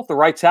Driscoll, the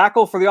right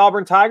tackle for the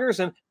Auburn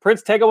Tigers, and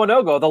Prince Tega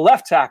Wanogho, the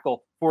left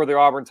tackle for the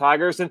Auburn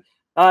Tigers. And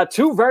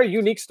two very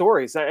unique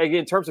stories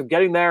in terms of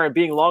getting there and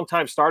being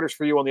longtime starters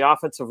for you on the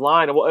offensive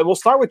line. And we'll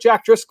start with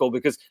Jack Driscoll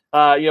because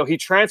he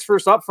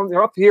transfers up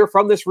here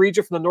from this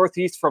region, from the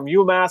Northeast, from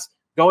UMass,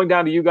 going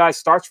down to you guys,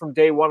 starts from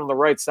day one on the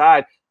right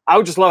side. I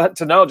would just love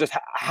to know just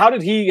how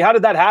did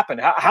that happen?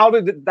 How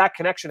did that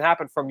connection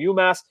happen from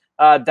UMass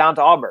down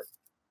to Auburn?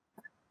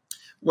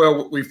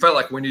 Well, we felt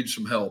like we needed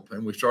some help,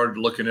 and we started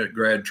looking at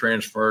grad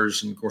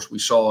transfers. And of course, we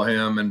saw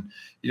him, and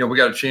we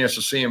got a chance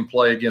to see him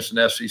play against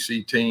an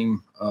SEC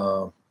team,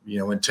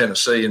 in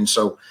Tennessee, and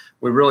so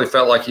we really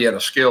felt like he had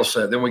a skill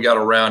set. Then we got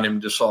around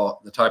him, just saw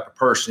the type of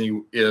person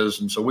he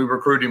is, and so we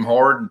recruited him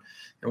hard,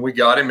 and we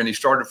got him, and he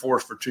started for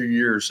us for 2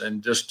 years,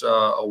 and just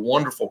a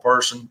wonderful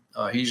person.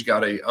 He's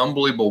got an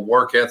unbelievable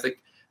work ethic.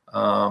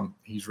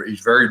 He's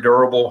very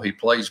durable. He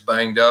plays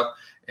banged up.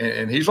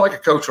 And he's like a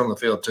coach on the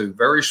field, too.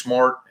 Very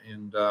smart,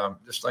 and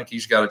just think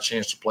he's got a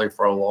chance to play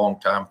for a long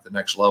time at the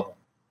next level.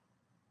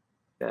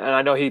 And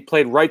I know he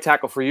played right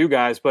tackle for you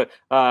guys, but,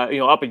 up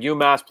at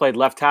UMass, played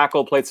left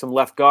tackle, played some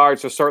left guard,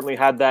 so certainly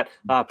had that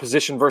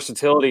position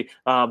versatility.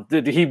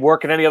 Did he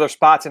work in any other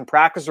spots in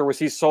practice, or was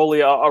he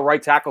solely a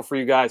right tackle for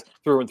you guys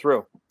through and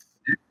through?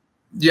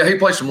 Yeah, he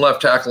played some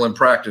left tackle in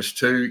practice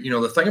too.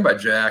 The thing about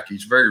Jack,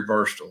 he's very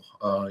versatile.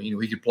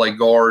 He could play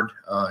guard.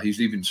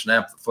 He's even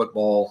snapped the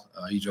football.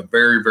 He's a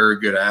very, very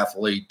good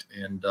athlete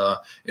and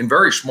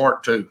very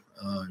smart too.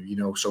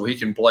 So he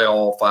can play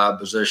all 5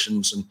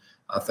 positions, and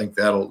I think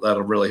that'll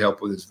really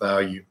help with his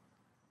value.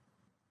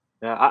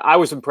 Yeah, I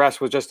was impressed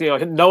with just,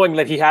 knowing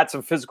that he had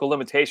some physical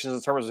limitations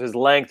in terms of his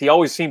length. He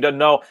always seemed to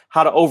know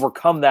how to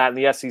overcome that in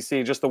the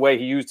SEC, just the way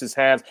he used his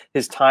hands,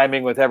 his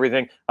timing with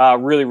everything.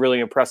 Really, really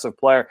impressive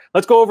player.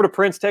 Let's go over to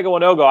Prince Tega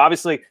Wanogho.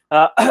 Obviously,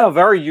 a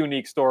very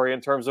unique story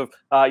in terms of,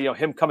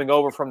 him coming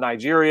over from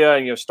Nigeria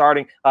and,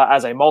 starting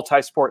as a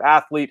multi-sport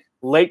athlete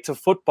late to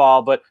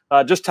football. But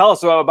just tell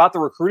us about the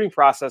recruiting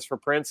process for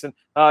Prince and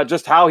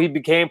just how he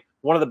became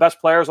one of the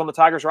best players on the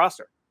Tigers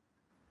roster.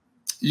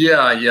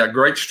 Yeah,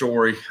 great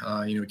story.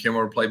 He came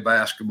over to play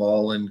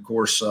basketball, and of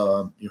course,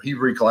 he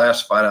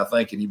reclassified, I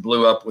think, and he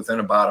blew up within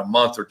about a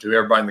month or two.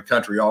 Everybody in the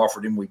country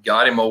offered him. We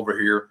got him over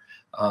here.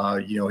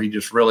 He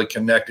just really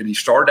connected. He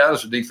started out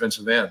as a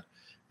defensive end,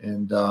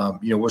 and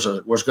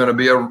was going to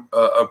be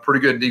a pretty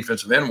good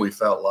defensive end, we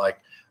felt like.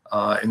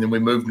 And then we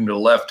moved him to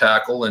left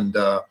tackle. And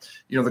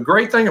the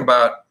great thing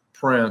about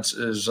Prince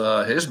is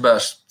his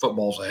best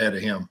football's ahead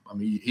of him. I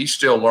mean, he's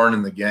still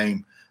learning the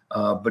game.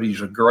 But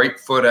he's a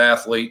great foot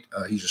athlete.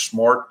 He's a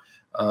smart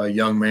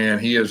young man.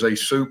 He is a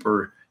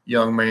super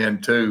young man,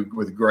 too,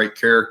 with great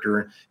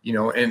character.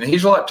 And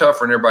he's a lot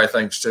tougher than everybody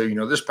thinks, too.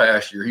 This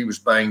past year he was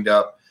banged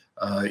up,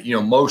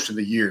 most of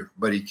the year.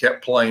 But he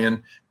kept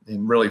playing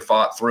and really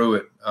fought through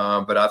it.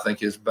 But I think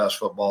his best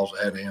football's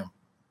ahead of him.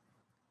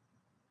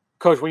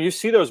 Coach, when you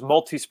see those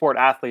multi-sport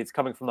athletes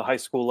coming from the high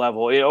school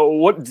level,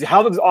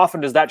 how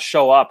often does that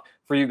show up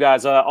for you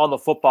guys on the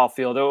football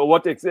field?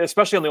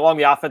 Especially along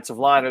the offensive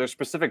line, are there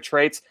specific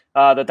traits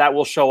that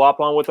will show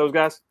up on with those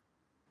guys?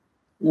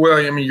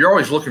 Well, I mean, you're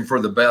always looking for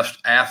the best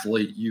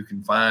athlete you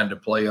can find to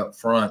play up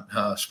front,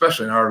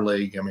 especially in our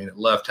league. I mean, at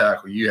left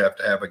tackle, you have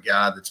to have a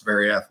guy that's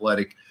very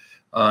athletic.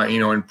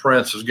 And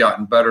Prince has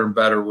gotten better and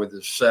better with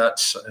his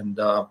sets and,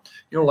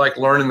 like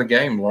learning the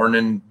game,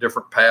 learning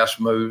different pass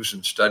moves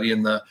and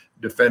studying the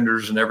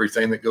defenders and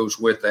everything that goes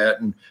with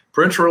that. And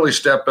Prince really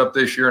stepped up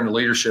this year in the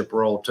leadership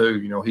role too.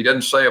 He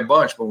doesn't say a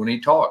bunch, but when he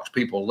talks,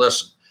 people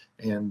listen.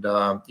 And,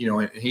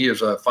 he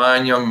is a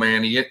fine young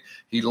man.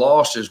 He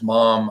lost his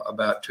mom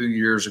about 2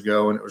 years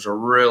ago, and it was a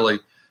really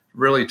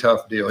really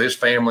tough deal. His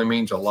family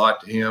means a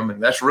lot to him,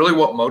 and that's really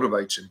what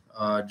motivates him,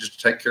 just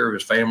to take care of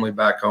his family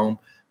back home.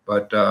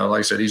 But like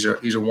I said, he's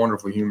a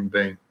wonderful human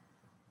being.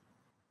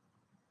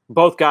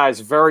 Both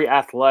guys very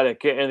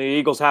athletic, and the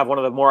Eagles have one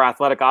of the more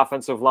athletic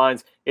offensive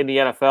lines in the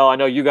NFL. I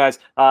know you guys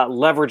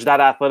leverage that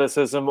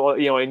athleticism,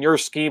 in your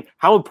scheme.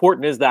 How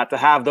important is that to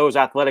have those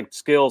athletic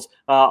skills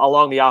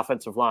along the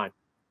offensive line?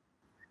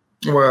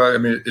 Well, I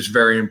mean, it's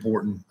very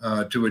important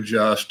to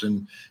adjust.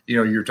 And,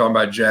 you're talking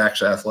about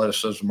Jack's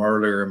athleticism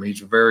earlier. I mean,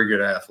 he's a very good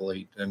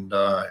athlete. And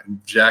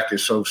Jack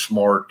is so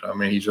smart. I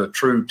mean, he's a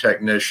true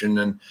technician.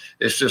 And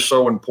it's just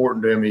so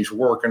important to him. He's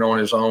working on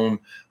his own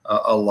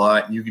a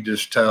lot. And you could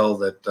just tell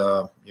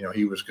that,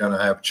 he was going to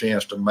have a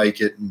chance to make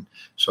it. And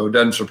so it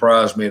doesn't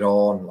surprise me at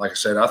all. And like I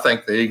said, I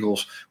think the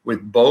Eagles, with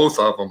both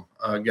of them,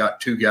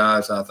 got two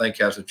guys I think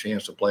has a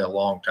chance to play a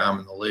long time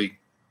in the league.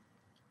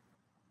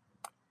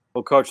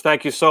 Well, Coach,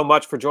 thank you so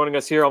much for joining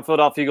us here on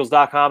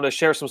PhiladelphiaEagles.com to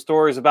share some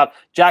stories about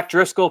Jack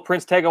Driscoll,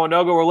 Prince Tega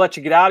Wanogho. We'll let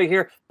you get out of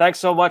here. Thanks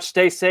so much.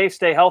 Stay safe,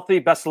 stay healthy.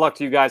 Best of luck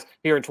to you guys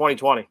here in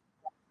 2020.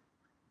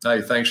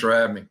 Hey, thanks for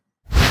having me.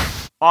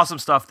 Awesome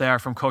stuff there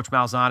from Coach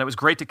Malzahn. It was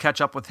great to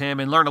catch up with him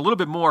and learn a little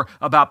bit more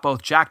about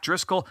both Jack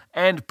Driscoll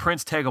and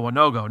Prince Tega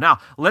Wanogho. Now,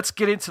 let's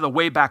get into the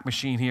Wayback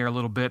Machine here a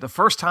little bit. The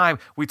first time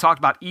we talked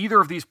about either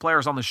of these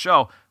players on the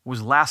show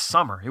was last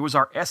summer. It was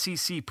our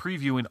SEC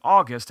preview in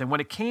August, and when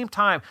it came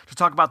time to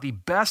talk about the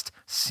best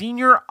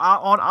senior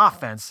on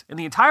offense in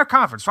the entire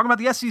conference, talking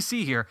about the SEC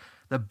here,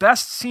 the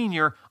best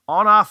senior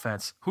on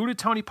offense, who did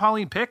Tony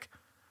Pauline pick?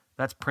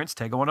 That's Prince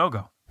Tega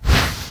Wanogho.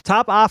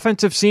 Top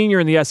offensive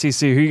senior in the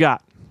SEC. Who you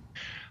got?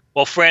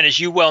 Well, Fran, as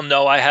you well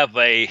know, I have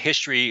a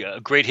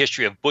great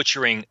history of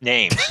butchering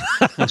names.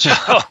 So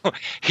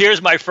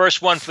here's my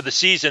first one for the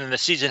season, and the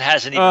season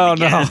hasn't even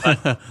begun.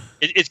 No.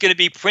 It's going to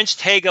be Prince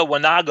Tega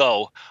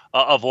Wanogho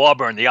of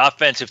Auburn, the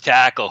offensive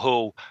tackle,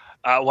 who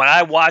when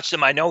I watched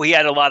him, I know he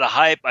had a lot of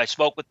hype. I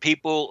spoke with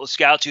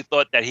scouts who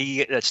thought that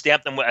he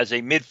stamped him as a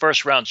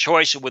mid-first round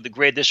choice with the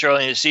grade this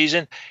early in the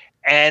season.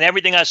 And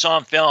everything I saw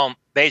on film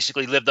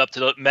basically lived up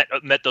to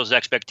met those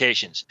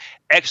expectations.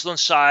 Excellent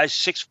size,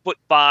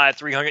 6'5",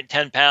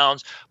 310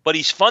 pounds, but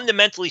he's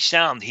fundamentally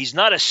sound. He's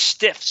not a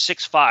stiff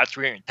 6'5",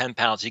 310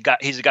 pounds.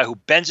 He's a guy who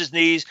bends his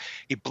knees,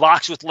 he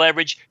blocks with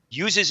leverage,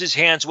 uses his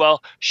hands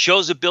well,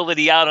 shows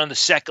ability out on the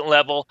second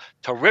level,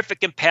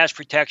 terrific in pass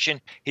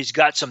protection. He's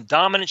got some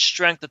dominant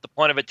strength at the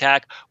point of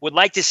attack. Would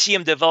like to see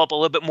him develop a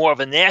little bit more of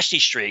a nasty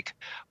streak,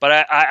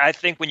 but I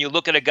think when you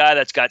look at a guy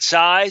that's got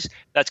size,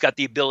 that's got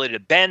the ability to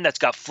bend, that's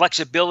got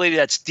flexibility,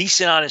 that's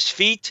decent on his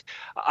feet,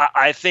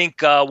 I think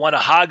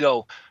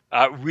Wanogho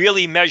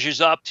really measures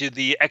up to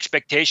the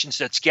expectations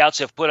that scouts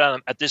have put on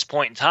him at this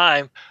point in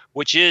time,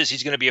 which is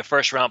he's going to be a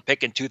first-round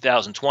pick in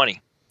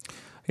 2020.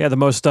 Yeah, the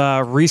most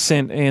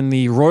recent in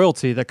the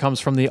royalty that comes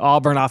from the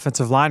Auburn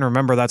offensive line.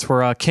 Remember, that's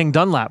where King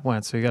Dunlap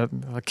went. So you got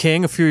a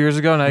King a few years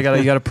ago, now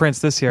you got a Prince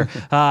this year.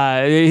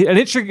 An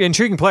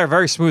intriguing player,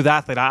 very smooth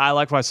athlete. I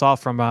like what I saw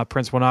from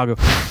Prince Wanogho.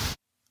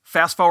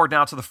 Fast forward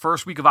now to the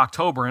first week of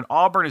October, and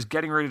Auburn is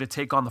getting ready to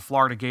take on the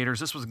Florida Gators.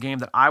 This was a game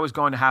that I was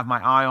going to have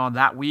my eye on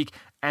that week,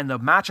 and the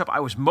matchup I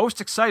was most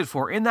excited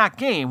for in that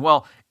game,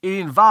 well, it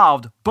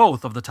involved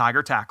both of the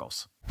Tiger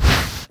tackles.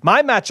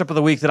 My matchup of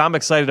the week that I'm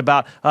excited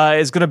about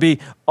is going to be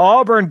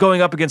Auburn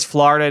going up against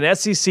Florida, an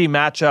SEC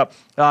matchup.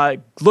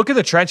 Look at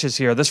the trenches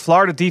here. This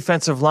Florida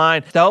defensive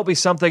line, that will be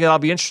something that I'll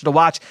be interested to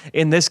watch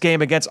in this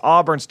game against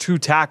Auburn's two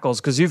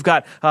tackles, because you've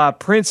got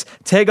Prince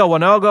Tega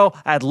Wanogho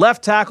at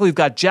left tackle. You've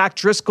got Jack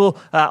Driscoll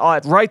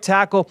at right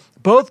tackle.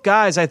 Both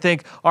guys, I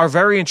think, are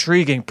very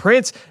intriguing.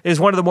 Prince is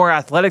one of the more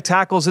athletic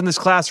tackles in this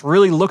class,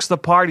 really looks the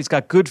part. He's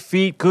got good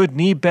feet, good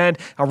knee bend,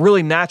 a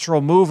really natural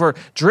mover.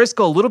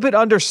 Driscoll, a little bit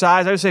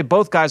undersized. I would say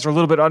both guys are a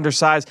little bit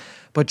undersized.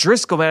 But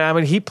Driscoll, man, I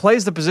mean, he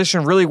plays the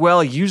position really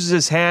well. He uses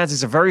his hands.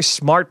 He's a very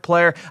smart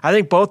player. I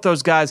think both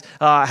those guys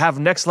have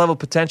next-level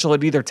potential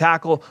at either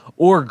tackle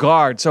or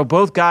guard. So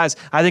both guys,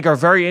 I think, are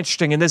very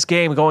interesting in this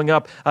game going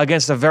up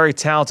against a very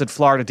talented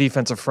Florida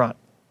defensive front.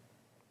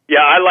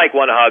 Yeah, I like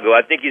Wanogho.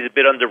 I think he's a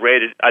bit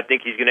underrated. I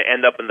think he's going to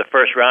end up in the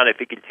first round if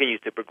he continues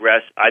to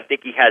progress. I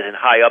think he has a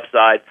high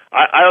upside.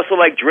 I also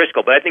like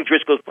Driscoll, but I think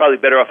Driscoll's probably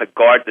better off at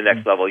guard the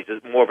next level. He's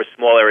more of a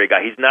small area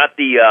guy. He's not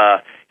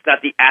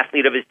the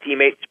athlete of his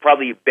teammates. He's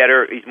probably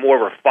better. He's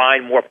more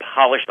refined, more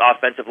polished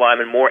offensive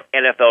lineman, more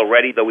NFL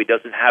ready, though he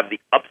doesn't have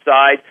the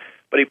upside.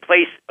 But he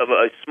plays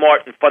a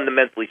smart and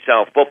fundamentally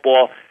sound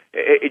football.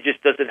 It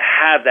just doesn't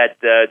have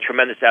that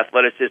tremendous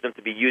athleticism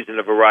to be used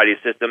in a variety of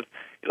systems.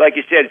 Like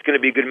you said, it's going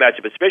to be a good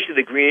matchup, especially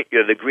the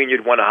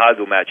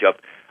Greenyard-Wanogho matchup,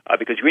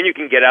 because Greenyard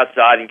can get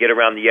outside and get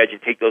around the edge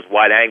and take those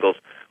wide angles.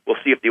 We'll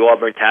see if the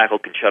Auburn tackle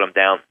can shut him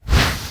down.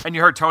 And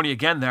you heard Tony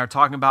again there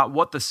talking about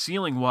what the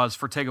ceiling was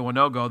for Tega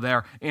Wanogho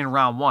there in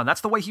round one.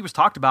 That's the way he was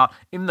talked about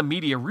in the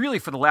media really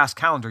for the last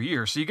calendar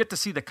year. So you get to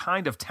see the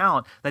kind of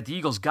talent that the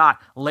Eagles got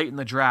late in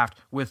the draft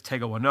with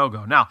Tega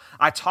Wanogho. Now,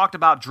 I talked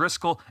about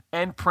Driscoll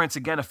and Prince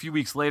again a few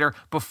weeks later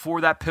before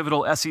that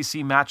pivotal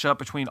SEC matchup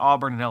between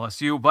Auburn and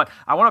LSU, but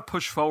I want to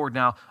push forward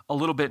now a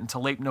little bit into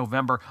late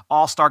November.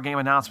 All-Star game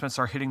announcements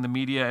are hitting the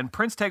media, and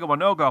Prince Tega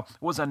Wanogho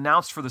was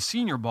announced for the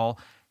Senior Bowl.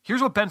 Here's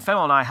what Ben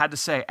Fennell and I had to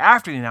say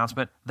after the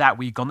announcement that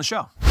week on the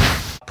show.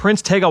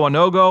 Prince Tega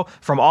Wanogho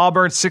from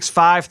Auburn,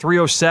 6'5",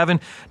 307.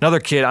 Another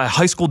kid, a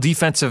high school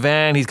defensive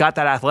end. He's got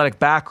that athletic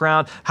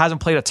background.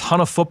 Hasn't played a ton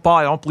of football.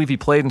 I don't believe he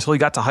played until he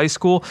got to high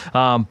school,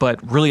 but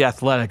really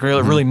athletic,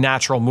 really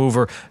natural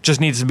mover.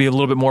 Just needs to be a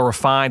little bit more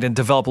refined and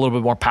develop a little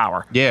bit more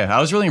power. Yeah, I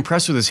was really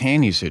impressed with his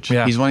hand usage.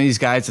 Yeah. He's one of these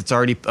guys that's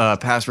already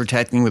pass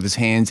protecting with his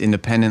hands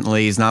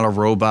independently. He's not a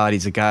robot.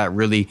 He's a guy that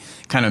really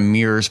kind of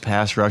mirrors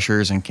pass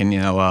rushers and can,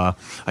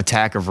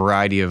 attack a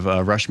variety of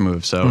rush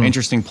moves. So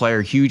interesting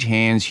player, huge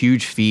hands,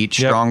 huge feet.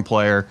 Strong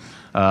player,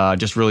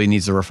 just really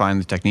needs to refine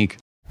the technique.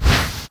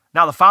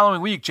 Now, the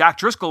following week, Jack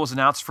Driscoll was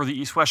announced for the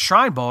East-West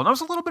Shrine Bowl, and that was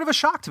a little bit of a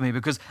shock to me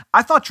because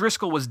I thought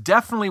Driscoll was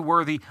definitely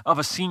worthy of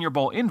a Senior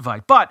Bowl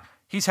invite, but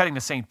he's heading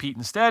to St. Pete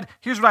instead.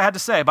 Here's what I had to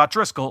say about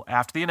Driscoll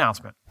after the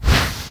announcement.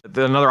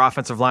 Another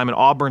offensive lineman,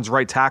 Auburn's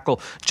right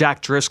tackle,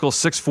 Jack Driscoll,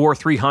 6'4",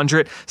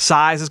 300.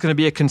 Size is going to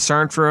be a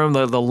concern for him.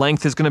 The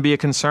length is going to be a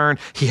concern.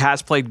 He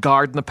has played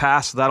guard in the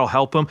past, so that'll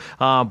help him.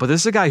 But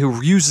this is a guy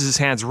who uses his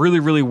hands really,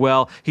 really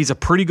well. He's a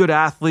pretty good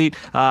athlete.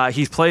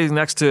 He's playing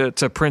next to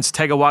Prince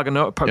Tega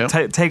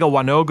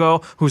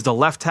Wanogho, who's the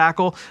left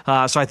tackle.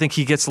 So I think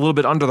he gets a little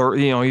bit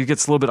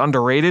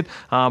underrated.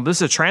 This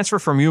is a transfer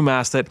from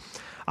UMass that,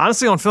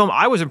 honestly, on film,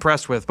 I was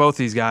impressed with both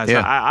these guys.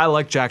 Yeah. I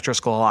like Jack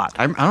Driscoll a lot.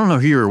 I don't know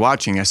who you were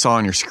watching. I saw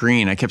on your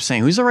screen. I kept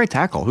saying, who's the right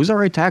tackle? Who's the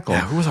right tackle?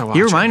 Yeah, who was I watching?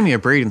 He reminded me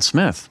of Braden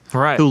Smith,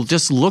 right, who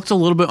just looked a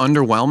little bit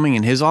underwhelming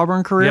in his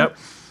Auburn career. Yep.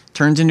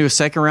 Turns into a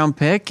second-round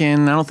pick,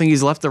 and I don't think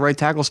he's left the right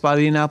tackle spot at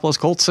the Indianapolis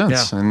Colts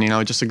since. Yeah.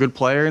 And, just a good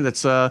player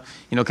that's, kind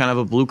of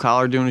a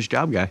blue-collar doing his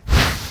job guy.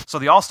 So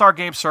the All-Star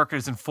game circuit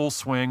is in full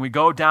swing. We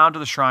go down to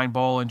the Shrine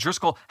Bowl, and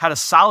Driscoll had a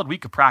solid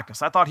week of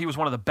practice. I thought he was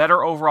one of the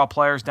better overall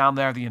players down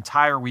there the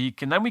entire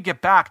week. And then we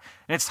get back,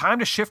 and it's time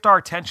to shift our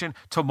attention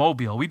to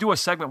Mobile. We do a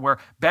segment where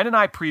Ben and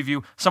I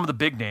preview some of the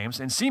big names,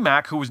 and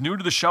C-Mac, who was new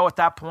to the show at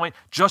that point,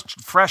 just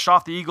fresh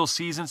off the Eagles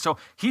season, so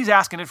he's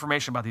asking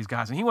information about these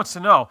guys, and he wants to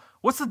know,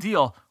 what's the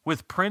deal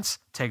with Prince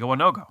Tega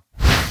Wanogho?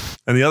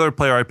 And the other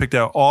player I picked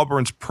out,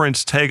 Auburn's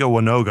Prince Tega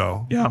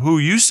Wanogho, who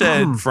you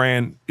said,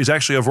 Fran, is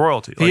actually of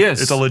royalty. He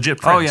is. It's a legit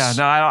prince. Oh, yeah.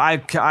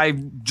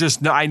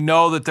 No, I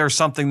know that there's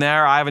something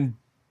there. I haven't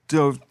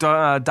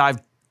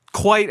dived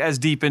quite as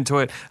deep into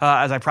it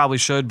as I probably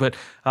should, but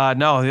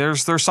no,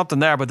 there's something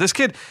there. But this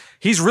kid,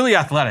 he's really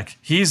athletic.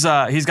 He's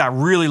got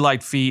really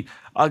light feet.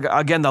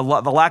 Again, the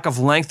lack of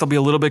length will be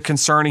a little bit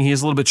concerning. He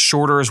is a little bit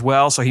shorter as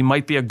well, so he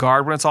might be a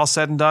guard when it's all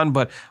said and done,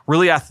 but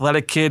really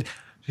athletic kid.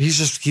 He's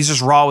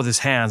just raw with his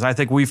hands. I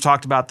think we've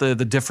talked about the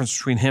difference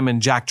between him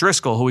and Jack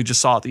Driscoll, who we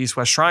just saw at the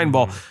East-West Shrine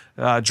Bowl.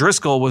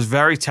 Driscoll was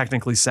very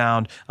technically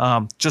sound,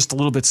 just a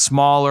little bit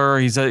smaller.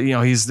 He's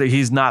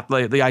not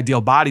the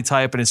ideal body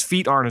type, and his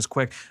feet aren't as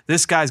quick.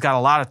 This guy's got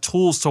a lot of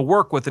tools to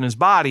work with in his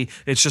body.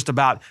 It's just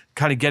about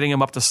kind of getting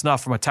him up to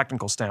snuff from a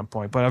technical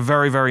standpoint, but a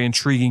very, very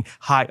intriguing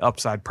high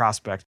upside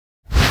prospect.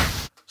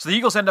 So the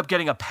Eagles end up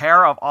getting a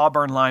pair of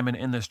Auburn linemen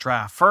in this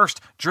draft.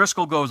 First,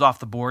 Driscoll goes off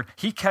the board.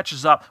 He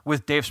catches up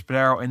with Dave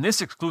Spadaro in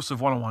this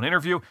exclusive one-on-one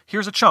interview.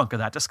 Here's a chunk of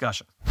that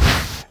discussion.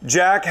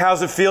 Jack,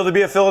 how's it feel to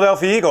be a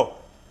Philadelphia Eagle?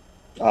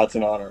 It's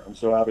an honor. I'm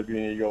so happy to be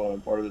an Eagle and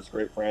I'm part of this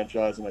great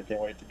franchise, and I can't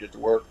wait to get to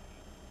work.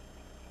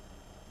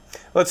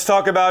 Let's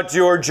talk about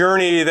your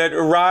journey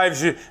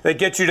that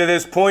gets you to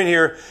this point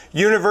here.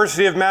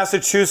 University of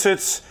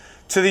Massachusetts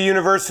to the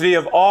University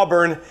of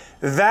Auburn.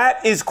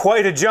 That is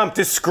quite a jump.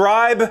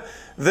 Describe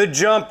the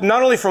jump,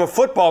 not only from a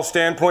football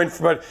standpoint,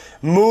 but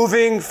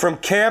moving from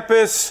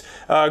campus,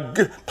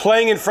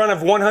 playing in front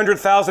of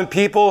 100,000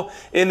 people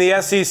in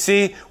the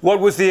SEC. What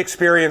was the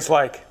experience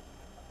like?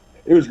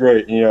 It was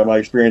great. My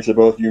experience at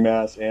both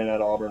UMass and at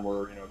Auburn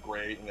were,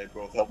 great, and they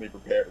both helped me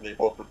prepare. They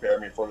both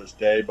prepared me for this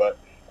day. But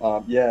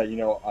I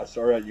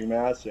started at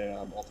UMass,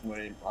 and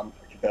ultimately I'm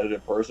a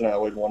competitive person. I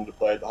always wanted to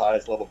play at the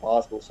highest level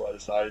possible, so I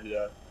decided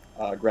to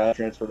grad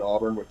transfer to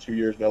Auburn with 2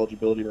 years of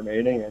eligibility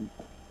remaining. And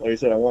like I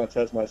said, I want to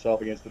test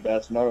myself against the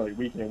best, not only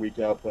week in and week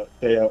out, but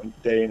day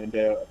in and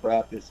day out at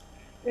practice.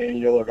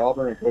 And,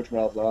 Auburn and Coach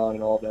Malzahn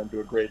and all of them do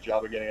a great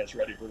job of getting us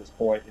ready for this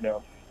point.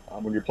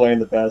 When you're playing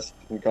the best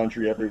in the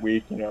country every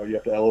week, you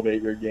have to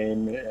elevate your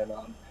game. And,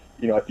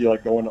 I feel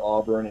like going to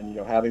Auburn and,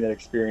 having that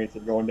experience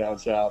of going down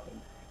south.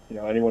 And,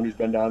 anyone who's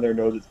been down there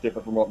knows it's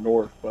different from up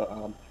north. But,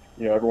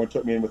 everyone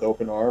took me in with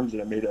open arms,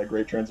 and it made a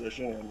great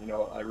transition. And,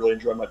 I really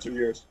enjoyed my 2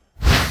 years.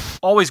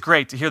 Always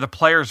great to hear the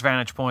player's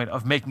vantage point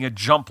of making a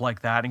jump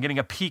like that and getting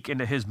a peek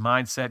into his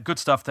mindset. Good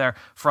stuff there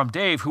from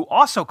Dave, who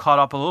also caught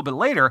up a little bit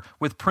later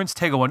with Prince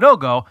Tega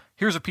Wanogho.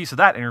 Here's a piece of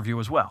that interview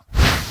as well.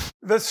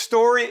 The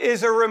story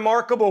is a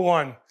remarkable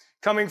one.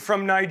 coming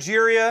from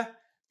Nigeria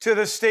to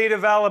the state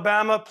of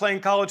Alabama,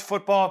 playing college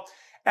football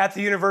at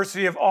the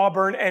University of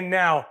Auburn, and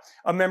now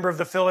a member of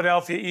the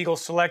Philadelphia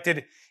Eagles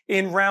selected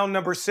in round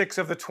number 6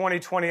 of the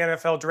 2020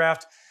 NFL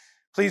Draft.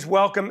 Please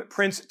welcome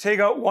Prince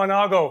Tega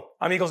Wanogho.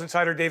 I'm Eagles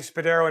insider Dave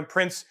Spadaro. And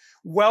Prince,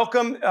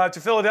 welcome to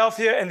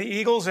Philadelphia and the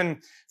Eagles.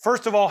 And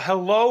first of all,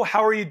 hello.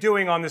 How are you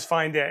doing on this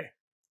fine day?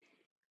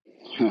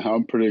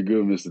 I'm pretty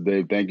good, Mr.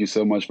 Dave. Thank you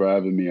so much for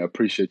having me. I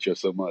appreciate you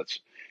so much.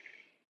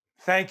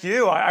 Thank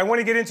you. I want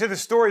to get into the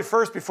story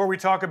first before we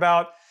talk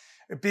about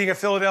being a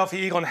Philadelphia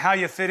Eagle and how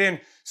you fit in.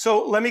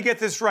 So let me get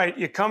this right.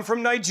 You come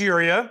from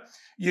Nigeria.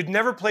 You'd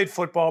never played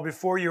football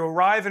before. You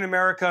arrive in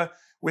America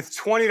with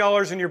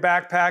 $20 in your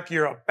backpack.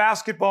 You're a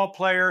basketball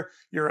player.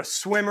 You're a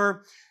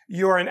swimmer.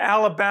 You're in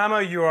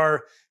Alabama. You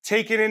are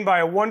taken in by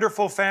a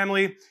wonderful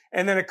family.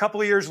 And then a couple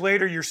of years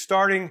later, you're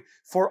starting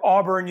for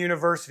Auburn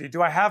University.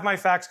 Do I have my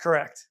facts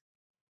correct?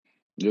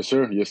 Yes,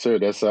 sir. Yes, sir.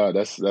 That's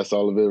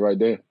all of it right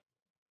there.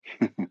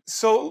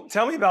 So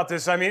tell me about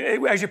this. I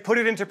mean, as you put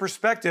it into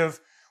perspective,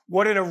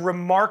 what a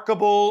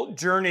remarkable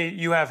journey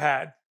you have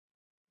had.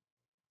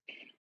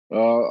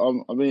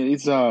 I mean,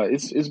 it's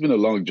been a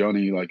long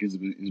journey. Like it's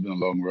been a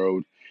long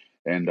road,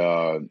 and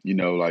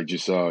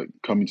just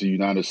coming to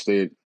United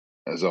States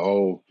as a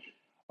whole,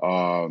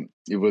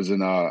 it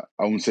wasn't. I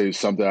wouldn't say it's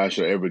something I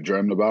should ever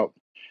dreamed about,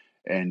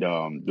 and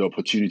the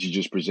opportunity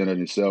just presented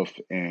itself,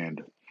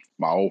 and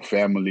my whole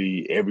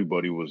family,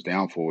 everybody was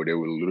down for it. They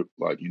were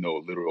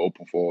literally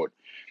open for it,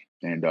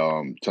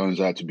 and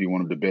turns out to be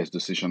one of the best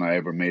decisions I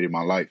ever made in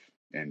my life,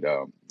 and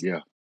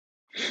yeah.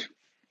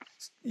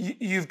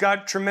 You've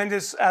got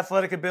tremendous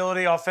athletic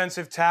ability,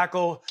 offensive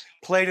tackle,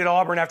 played at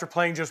Auburn after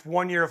playing just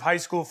 1 year of high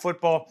school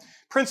football.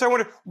 Prince, I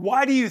wonder,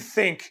 why do you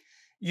think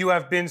you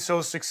have been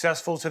so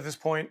successful to this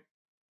point?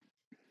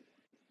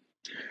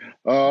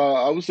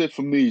 I would say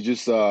for me,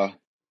 just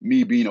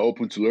me being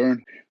open to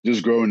learn.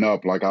 Just growing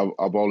up, like I've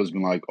always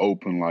been like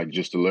open, like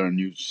just to learn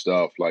new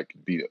stuff, like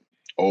be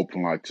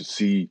open, like to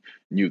see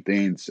new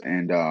things.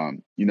 And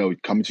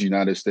coming to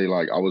United States,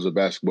 like I was a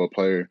basketball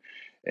player.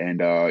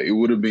 And it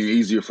would have been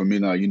easier for me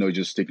now,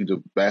 just sticking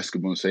to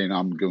basketball and saying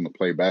I'm going to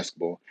play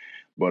basketball.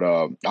 But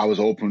I was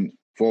open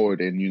forward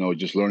and,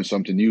 just learning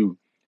something new.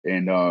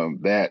 And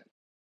that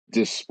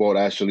this sport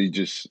actually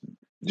just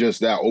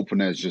that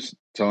openness just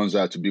turns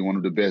out to be one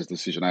of the best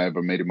decisions I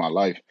ever made in my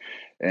life.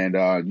 And,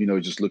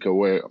 just look at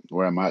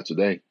where I'm at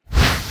today.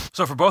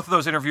 So for both of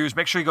those interviews,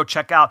 make sure you go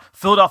check out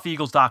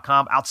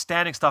PhiladelphiaEagles.com.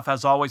 Outstanding stuff,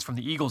 as always, from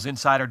the Eagles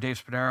Insider,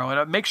 Dave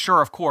Spadaro. And make sure,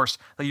 of course,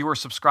 that you are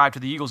subscribed to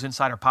the Eagles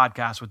Insider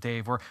podcast with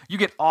Dave, where you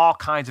get all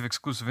kinds of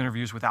exclusive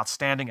interviews with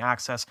outstanding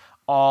access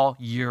all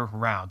year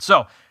round.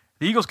 So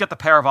the Eagles get the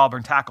pair of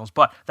Auburn tackles,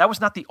 but that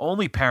was not the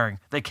only pairing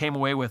they came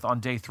away with on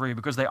day 3,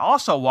 because they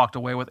also walked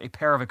away with a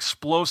pair of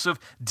explosive,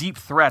 deep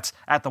threats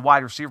at the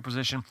wide receiver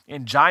position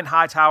in John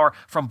Hightower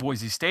from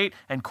Boise State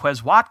and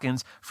Quez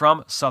Watkins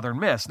from Southern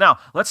Miss. Now,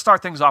 let's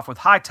start things off with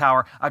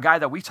Hightower, a guy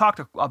that we talked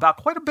about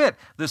quite a bit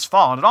this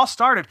fall, and it all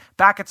started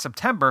back in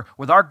September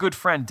with our good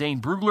friend Dane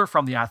Brugler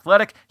from The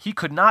Athletic. He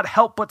could not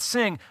help but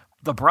sing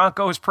the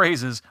Broncos'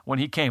 praises when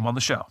he came on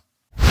the show.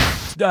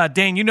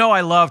 Dane,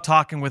 I love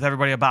talking with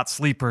everybody about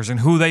sleepers and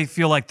who they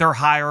feel like they're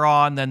higher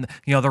on than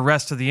the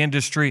rest of the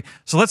industry.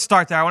 So let's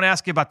start there. I want to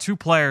ask you about two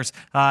players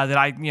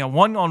that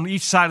one on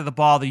each side of the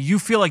ball that you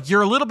feel like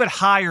you're a little bit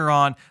higher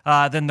on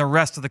than the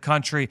rest of the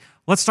country.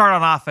 Let's start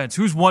on offense.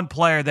 Who's one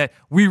player that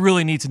we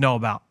really need to know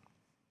about?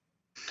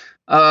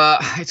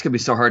 It's gonna be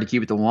so hard to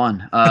keep it to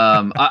one.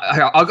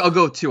 I'll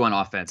go 2 on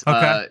offense.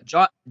 Okay.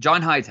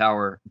 John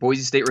Hightower,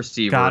 Boise State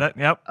receiver. Got it.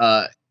 Yep.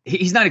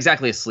 He's not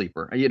exactly a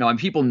sleeper, and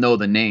people know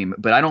the name,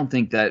 but I don't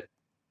think that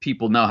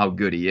people know how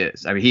good he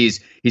is. I mean, he's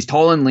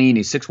tall and lean.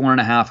 He's 6'1.5",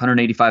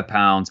 185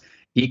 pounds.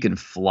 He can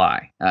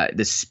fly.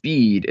 The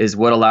speed is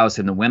what allows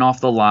him to win off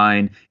the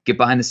line, get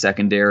behind the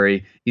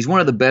secondary. He's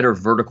one of the better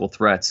vertical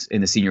threats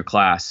in the senior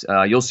class.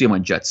 You'll see him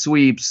on jet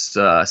sweeps,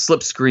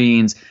 slip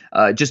screens,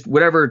 just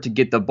whatever to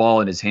get the ball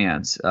in his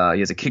hands. He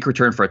has a kick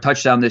return for a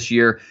touchdown this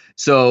year.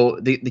 So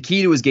the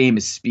key to his game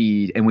is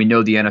speed, and we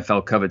know the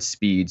NFL covets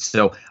speed.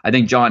 So I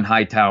think John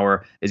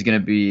Hightower is going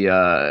to be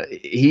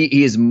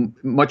he is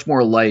much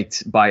more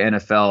liked by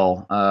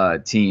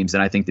NFL teams than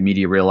I think the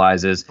media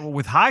realizes.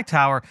 With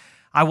Hightower,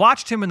 I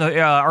watched him in the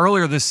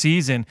earlier this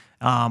season.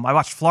 I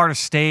watched Florida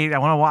State.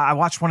 I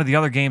watched one of the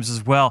other games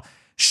as well.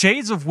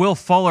 Shades of Will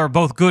Fuller,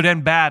 both good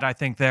and bad, I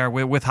think, there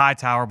with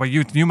Hightower. But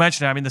you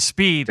mentioned it. I mean, the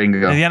speed.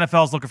 Bingo. The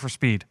NFL is looking for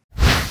speed.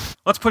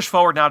 Let's push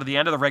forward now to the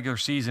end of the regular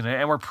season,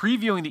 and we're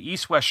previewing the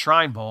East-West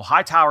Shrine Bowl.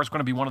 Hightower is going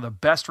to be one of the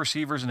best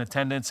receivers in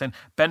attendance, and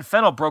Ben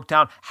Fennell broke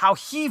down how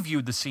he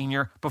viewed the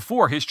senior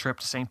before his trip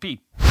to St. Pete.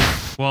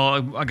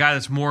 Well, a guy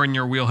that's more in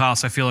your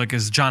wheelhouse, I feel like,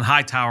 is John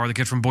Hightower, the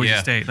kid from Boise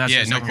State.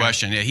 No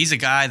question. Yeah, he's a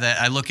guy that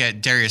I look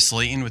at Darius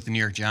Slayton with the New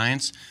York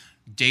Giants.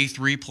 Day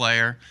 3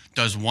 player,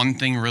 does one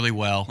thing really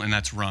well, and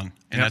that's run.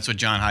 And that's what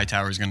John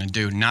Hightower is going to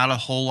do. Not a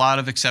whole lot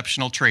of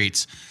exceptional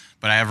traits,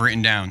 but I have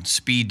written down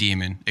speed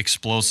demon,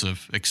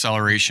 explosive,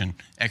 acceleration,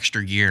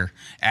 extra gear,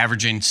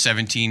 averaging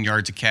 17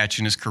 yards a catch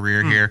in his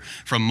career here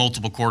from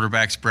multiple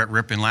quarterbacks. Brett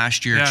Rippon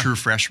last year, true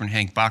freshman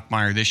Hank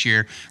Bachmeier this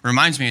year.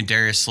 Reminds me of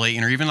Darius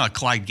Slayton or even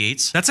Clyde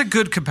Gates. That's a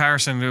good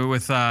comparison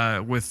with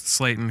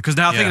Slayton, because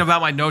now thinking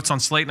about my notes on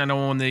Slayton, I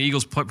know when the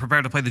Eagles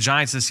prepared to play the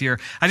Giants this year,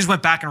 I just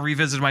went back and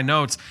revisited my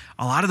notes.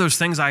 A lot of those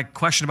things I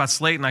questioned about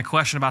Slayton, I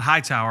questioned about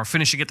Hightower,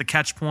 finishing at the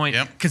catch point,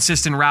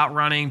 consistent route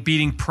running,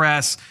 beating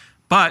press.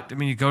 But I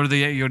mean, you go to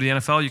the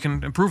NFL, you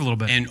can improve a little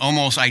bit. And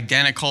almost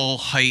identical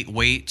height,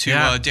 weight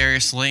to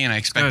Darius Slayton. I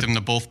expect them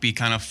to both be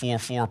kind of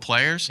 4-4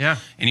 players. Yeah.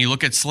 And you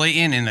look at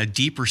Slayton in a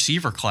deep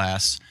receiver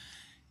class,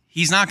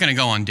 he's not going to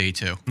go on day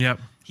 2.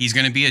 Yep. He's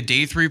going to be a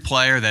day 3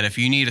 player that if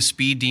you need a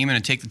speed demon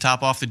to take the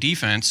top off the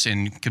defense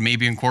and can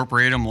maybe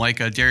incorporate him like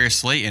a Darius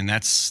Slayton,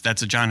 that's a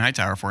John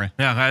Hightower for you.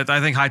 Yeah, I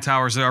think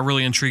Hightower's a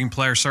really intriguing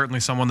player, certainly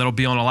someone that'll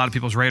be on a lot of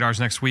people's radars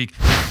next week.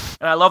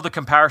 And I love the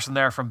comparison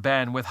there from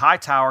Ben with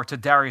Hightower to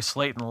Darius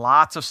Slayton.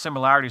 Lots of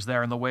similarities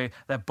there in the way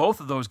that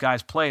both of those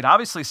guys played.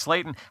 Obviously,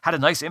 Slayton had a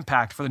nice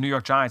impact for the New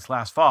York Giants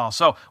last fall.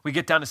 So we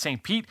get down to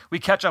St. Pete. We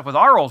catch up with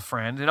our old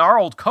friend and our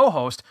old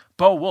co-host,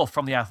 Bo Wolf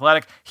from The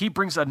Athletic. He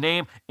brings a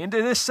name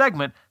into this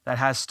segment that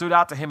has stood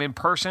out to him in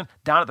person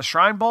down at the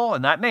Shrine Bowl,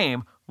 and that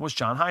name was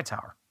John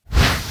Hightower.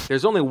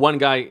 There's only one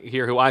guy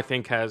here who I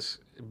think has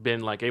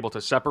been able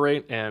to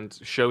separate and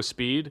show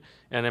speed.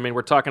 And I mean,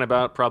 we're talking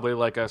about probably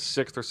like a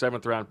 6th or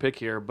 7th round pick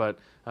here, but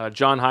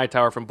John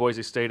Hightower from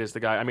Boise State is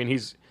the guy. I mean,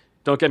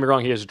 don't get me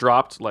wrong, he has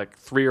dropped like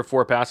 3 or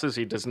 4 passes.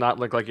 He does not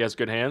look like he has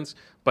good hands,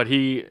 but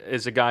he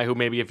is a guy who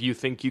maybe if you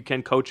think you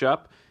can coach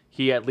up,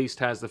 he at least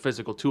has the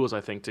physical tools,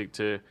 I think,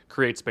 to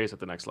create space at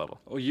the next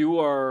level. Well, you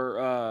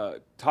are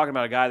talking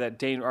about a guy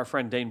that our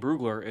friend Dane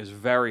Brugler is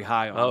very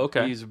high on. Oh,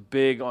 okay. He's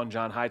big on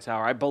John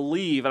Hightower. I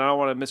believe, and I don't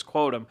want to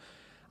misquote him,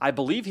 I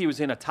believe he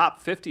was in a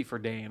top 50 for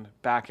Dane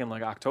back in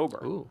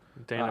October. Ooh,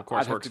 Dane, of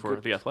course, works for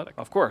The Athletic.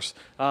 Of course.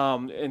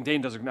 And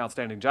Dane does an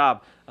outstanding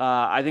job.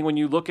 I think when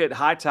you look at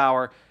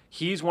Hightower,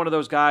 he's one of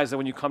those guys that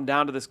when you come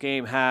down to this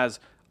game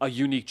has a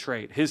unique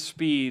trait. His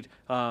speed,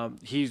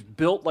 he's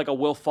built like a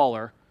Will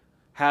Fuller,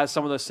 has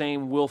some of the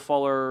same Will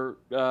Fuller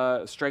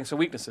strengths and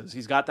weaknesses.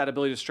 He's got that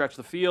ability to stretch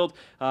the field,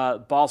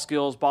 ball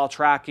skills, ball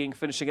tracking,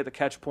 finishing at the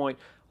catch point,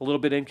 a little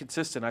bit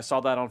inconsistent. I saw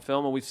that on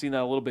film, and we've seen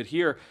that a little bit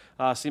here.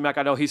 C-Mac,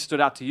 I know he stood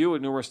out to you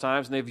at numerous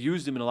times, and they've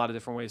used him in a lot of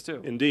different ways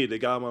too. Indeed. They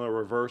got him on a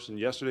reverse in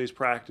yesterday's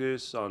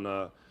practice,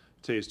 on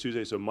today's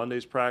Tuesday, so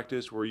Monday's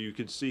practice, where you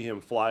could see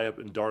him fly up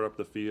and dart up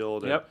the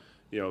field and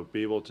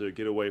be able to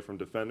get away from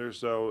defenders.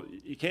 So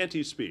you can't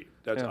teach speed.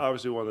 That's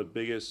obviously one of the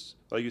biggest,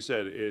 like you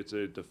said, it's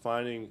a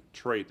defining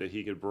trait that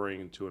he could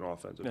bring to an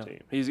offensive team.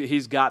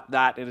 He's got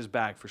that in his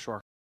bag for sure.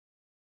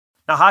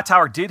 Now,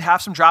 Hightower did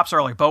have some drops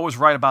early. Bo was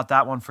right about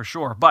that one for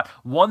sure. But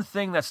one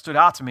thing that stood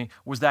out to me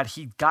was that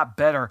he got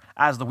better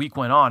as the week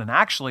went on. And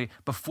actually,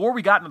 before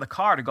we got into the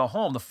car to go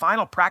home, the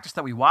final practice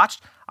that we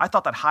watched, I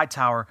thought that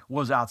Hightower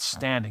was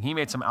outstanding. He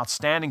made some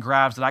outstanding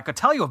grabs that I could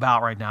tell you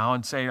about right now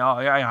and say, oh,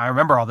 yeah, I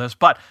remember all this.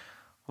 But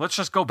let's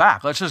just go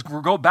back. Let's just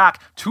go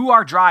back to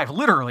our drive,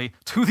 literally,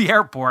 to the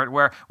airport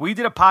where we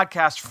did a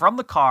podcast from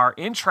the car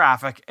in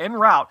traffic en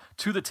route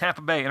to the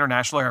Tampa Bay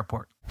International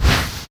Airport.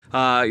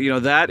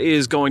 That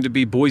is going to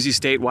be Boise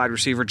State wide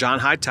receiver John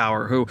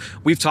Hightower, who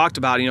we've talked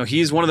about.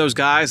 He's one of those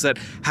guys that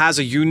has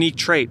a unique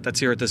trait that's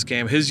here at this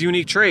game. His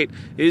unique trait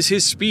is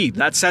his speed.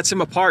 That sets him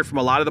apart from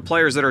a lot of the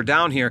players that are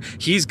down here.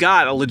 He's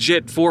got a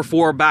legit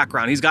 4.4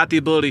 background. He's got the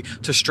ability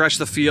to stretch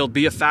the field,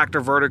 be a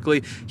factor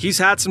vertically. He's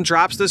had some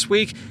drops this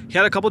week. He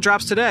had a couple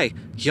drops today.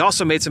 He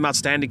also made some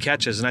outstanding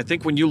catches. And I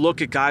think when you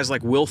look at guys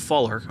like Will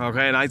Fuller,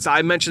 okay, and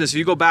I mentioned this, if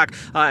you go back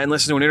and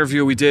listen to an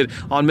interview we did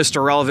on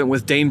Mr. Relevant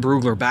with Dane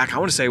Brugler back, I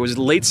want to say it was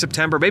late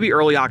September, maybe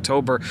early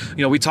October.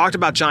 We talked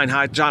about John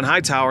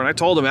Hightower, and I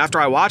told him after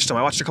I watched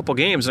a couple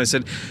games, and I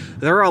said,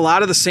 there are a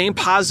lot of the same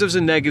positives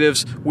and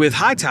negatives with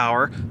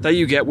Hightower that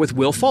you get with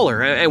Will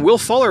Fuller. And Will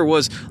Fuller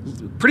was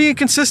pretty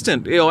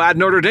inconsistent, at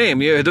Notre Dame.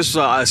 This is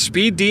a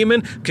speed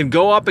demon, can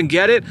go up and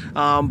get it,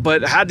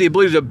 but had the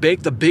ability to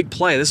make the big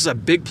play. This is a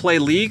big play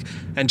league,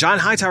 and John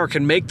Hightower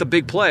can make the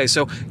big play.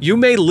 So you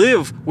may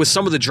live with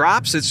some of the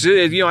drops. It's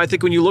I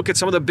think when you look at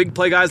some of the big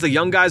play guys, the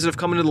young guys that have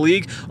come into the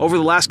league over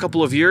the last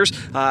couple of years,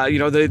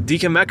 the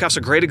DK Metcalf's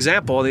a great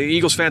example. The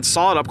Eagles fans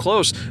saw it up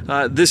close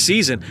this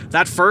season.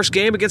 That first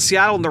game against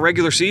Seattle in the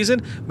regular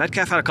season,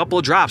 Metcalf had a couple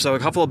of drops, a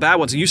couple of bad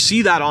ones, and you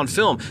see that on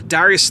film.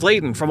 Darius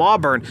Slayton from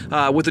Auburn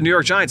with the New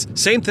York Giants,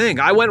 same thing.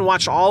 I went and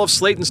watched all of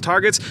Slayton's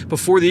targets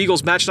before the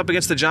Eagles matched up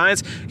against the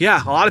Giants.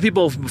 Yeah, a lot of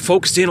people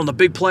focused in on the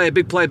big play,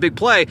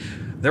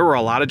 there were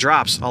a lot of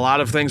drops, a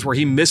lot of things where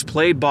he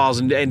misplayed balls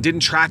and didn't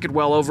track it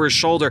well over his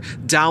shoulder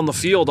down the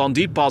field on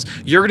deep balls.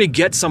 You're going to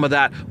get some of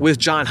that with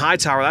John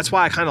Hightower. That's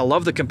why I kind of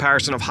love the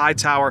comparison of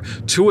Hightower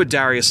to a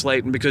Darius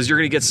Slayton, because you're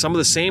going to get some of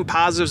the same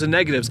positives and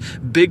negatives.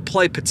 Big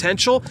play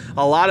potential,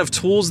 a lot of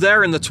tools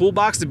there in the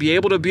toolbox to be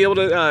able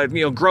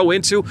to grow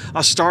into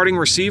a starting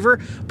receiver,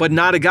 but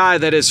not a guy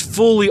that is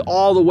fully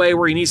all the way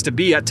where he needs to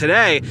be at.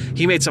 Today,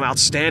 he made some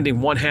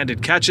outstanding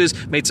one-handed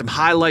catches, made some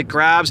highlight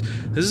grabs.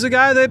 This is a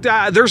guy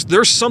that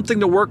there's something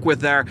to work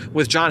with there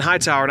with John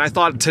Hightower, and I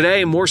thought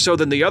today, more so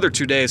than the other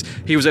 2 days,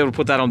 he was able to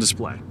put that on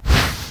display.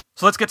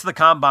 So let's get to the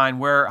combine,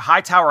 where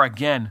Hightower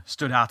again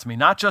stood out to me,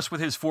 not just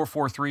with his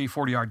 4.43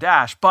 40-yard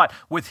dash, but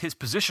with his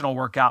positional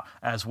workout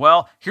as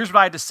well. Here's what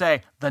I had to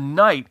say the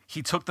night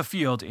he took the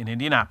field in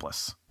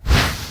Indianapolis.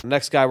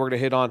 Next guy we're going to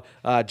hit on,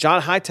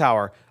 John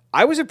Hightower.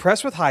 I was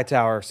impressed with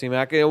Hightower,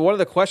 C-Mac. One of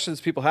the questions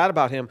people had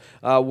about him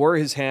were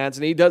his hands,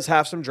 and he does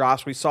have some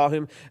drops. We saw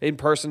him in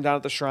person down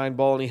at the Shrine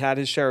Bowl, and he had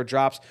his share of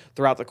drops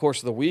throughout the course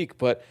of the week,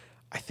 but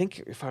I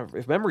think,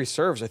 if memory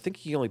serves, I think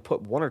he only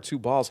put 1 or 2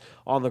 balls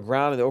on the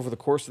ground over the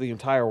course of the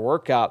entire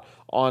workout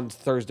on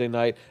Thursday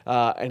night,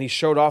 and he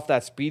showed off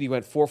that speed. He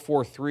went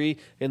 4.43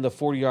 in the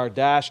 40-yard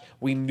dash.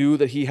 We knew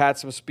that he had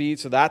some speed,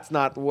 so that's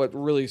not what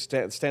really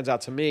stands out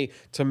to me.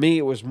 To me,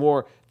 it was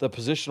more the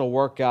positional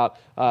workout,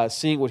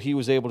 seeing what he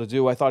was able to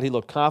do. I thought he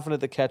looked confident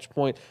at the catch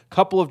point.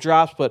 Couple of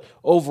drops, but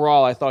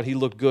overall, I thought he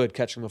looked good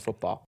catching the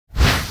football.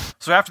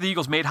 So after the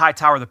Eagles made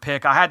Hightower the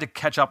pick, I had to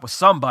catch up with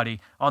somebody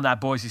on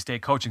that Boise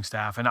State coaching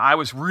staff, and I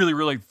was really,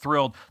 really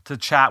thrilled to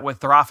chat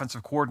with their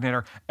offensive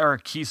coordinator,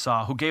 Eric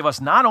Keesaw, who gave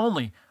us not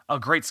only a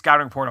great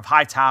scouting report of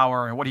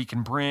Hightower and what he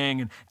can bring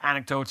and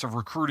anecdotes of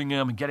recruiting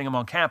him and getting him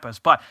on campus,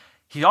 but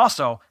he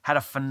also had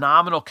a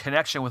phenomenal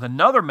connection with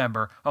another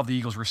member of the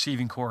Eagles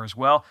receiving corps as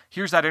well.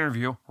 Here's that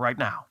interview right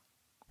now.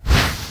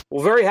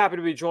 Well, very happy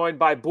to be joined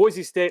by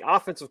Boise State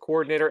offensive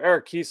coordinator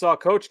Eric Keesaw.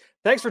 Coach,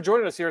 thanks for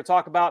joining us here to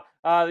talk about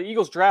the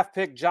Eagles draft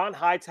pick, John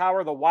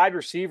Hightower, the wide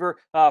receiver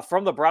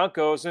from the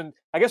Broncos. And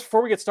I guess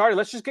before we get started,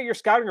 let's just get your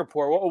scouting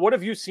report. What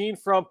have you seen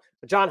from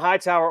John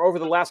Hightower over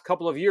the last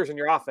couple of years in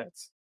your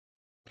offense?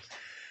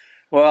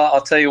 Well, I'll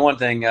tell you one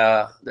thing.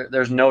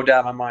 There's no doubt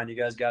in my mind you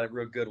guys got a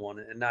real good one,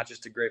 and not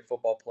just a great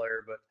football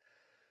player, but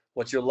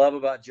what you'll love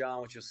about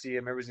John, what you'll see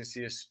him, everybody's going to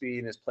see his speed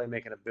and his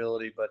playmaking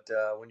ability. But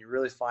when you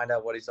really find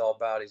out what he's all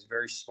about, he's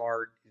very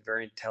smart, he's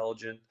very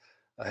intelligent.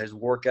 His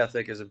work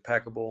ethic is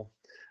impeccable.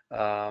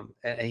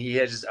 And he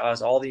has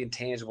all the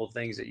intangible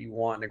things that you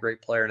want in a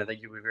great player. And I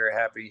think you'll be very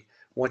happy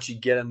once you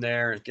get him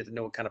there and get to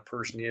know what kind of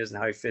person he is and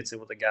how he fits in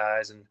with the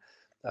guys. And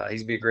he's going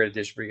to be a great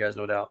addition for you guys,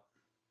 no doubt.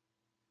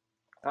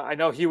 I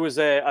know he was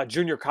a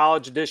junior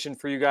college addition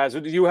for you guys.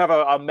 Do you have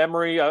a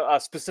memory, a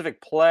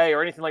specific play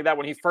or anything like that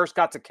when he first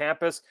got to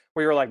campus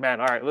where you were like, man,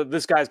 all right,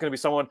 this guy's going to be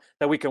someone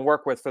that we can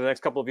work with for the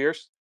next couple of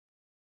years?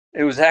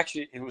 It was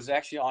actually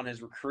on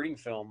his recruiting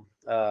film.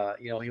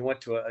 He went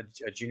to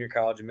a junior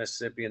college in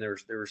Mississippi, and there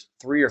was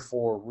 3 or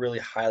 4 really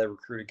highly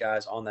recruited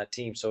guys on that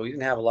team. So he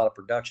didn't have a lot of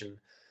production,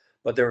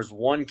 but there was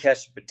one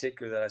catch in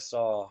particular that I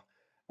saw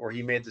where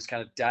he made this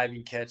kind of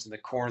diving catch in the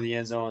corner of the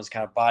end zone. His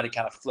kind of body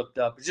kind of flipped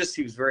up. It's just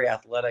he was very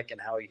athletic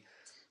and how he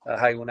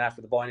went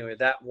after the ball. Anyway,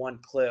 that one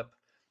clip,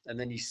 and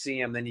then you see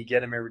him, then you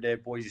get him every day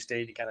at Boise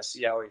State. You kind of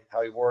see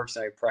how he works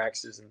and how he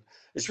practices, and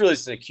it's really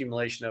just an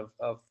accumulation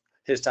of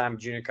his time in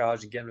junior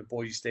college and getting to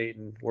Boise State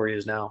and where he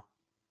is now.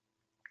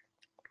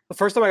 The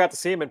first time I got to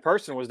see him in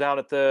person was down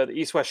at the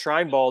East-West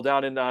Shrine Bowl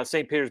down in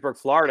St. Petersburg,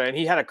 Florida, and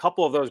he had a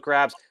couple of those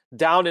grabs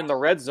down in the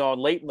red zone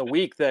late in the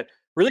week that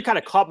really kind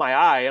of caught my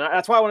eye. And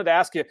that's why I wanted to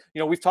ask you,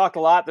 we've talked a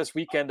lot this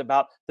weekend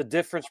about the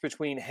difference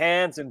between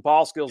hands and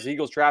ball skills. The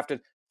Eagles drafted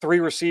 3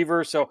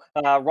 receivers. So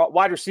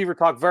wide receiver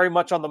talk very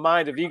much on the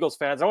mind of Eagles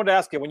fans. I wanted to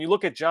ask you, when you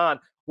look at John,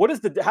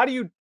 how do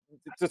you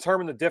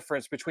determine the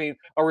difference between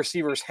a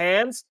receiver's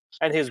hands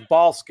and his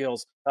ball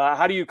skills?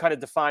 How do you kind of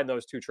define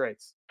those 2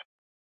 traits?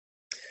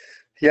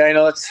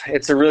 Yeah,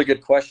 it's a really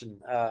good question.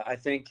 I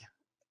think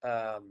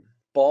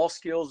ball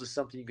skills is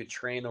something you could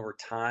train over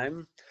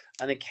time.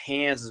 I think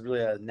hands is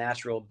really a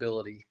natural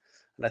ability,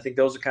 and I think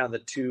those are kind of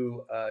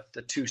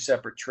the two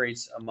separate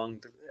traits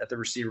at the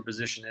receiver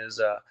position.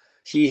 Is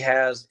he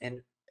has, and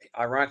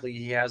ironically,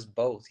 he has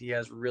both. He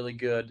has really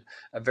good,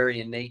 a very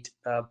innate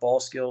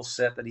ball skill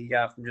set that he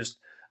got from just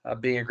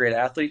being a great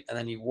athlete, and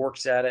then he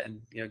works at it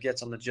and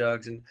gets on the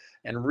jugs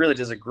and really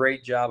does a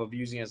great job of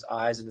using his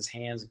eyes and his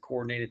hands and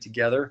coordinated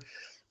together.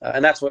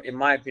 And that's what, in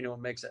my opinion, what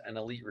makes an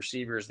elite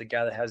receiver is the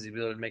guy that has the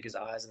ability to make his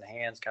eyes and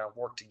hands kind of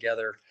work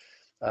together.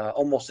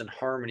 Almost in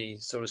harmony,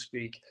 so to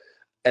speak,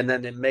 and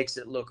then it makes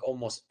it look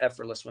almost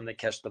effortless when they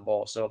catch the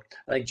ball. So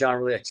I think John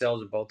really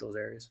excels in both those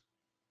areas.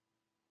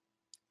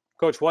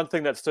 Coach, one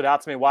thing that stood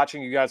out to me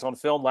watching you guys on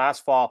film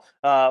last fall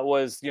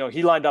was,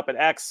 he lined up at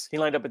X, he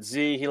lined up at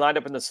Z, he lined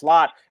up in the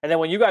slot. And then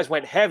when you guys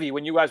went heavy,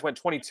 when you guys went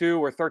 22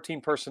 or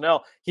 13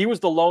 personnel, he was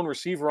the lone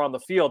receiver on the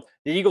field.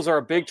 The Eagles are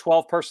a big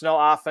 12 personnel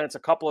offense, a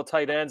couple of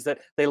tight ends that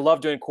they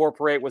love to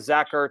incorporate with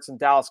Zach Ertz and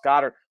Dallas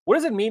Goedert. What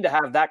does it mean to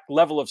have that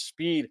level of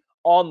speed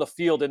on the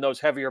field in those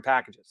heavier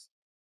packages?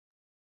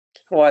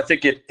 Well, I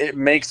think it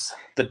makes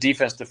the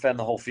defense defend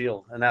the whole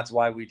field, and that's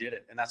why we did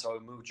it. And that's why we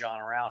moved John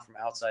around from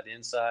outside to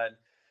inside.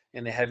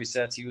 In the heavy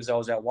sets, he was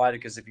always out wide,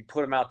 because if you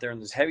put him out there in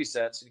those heavy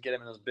sets, you get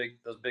him in those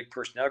big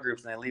personnel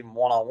groups, and they leave him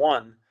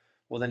one-on-one,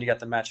 well, then you got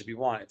the matchup you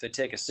want. If they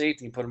take a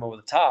safety and put him over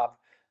the top,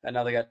 and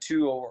now they got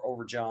two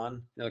over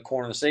John, the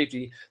corner of the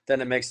safety,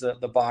 then it makes the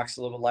box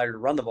a little bit lighter to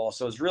run the ball.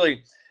 So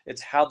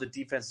it's how the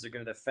defenses are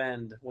going to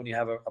defend when you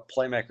have a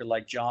playmaker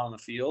like John on the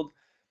field.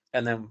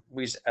 And then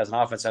we, as an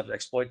offense, have to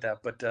exploit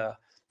that. But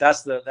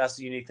that's the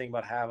unique thing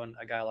about having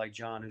a guy like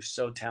John, who's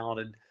so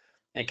talented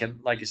and can,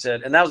 like you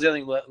said, and that was the other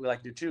thing we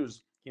like to do too,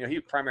 is, he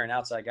was primarily an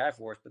outside guy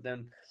for us, but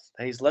then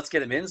let's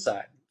get him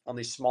inside on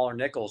these smaller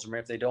nickels. Or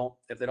if they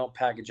don't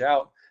package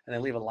out and they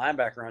leave a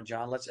linebacker on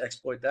John, let's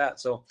exploit that.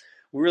 So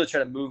we really try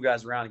to move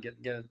guys around and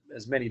get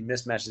as many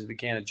mismatches as we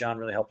can, and John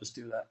really helped us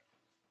do that.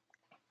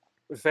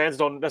 Fans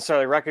don't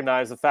necessarily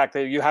recognize the fact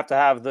that you have to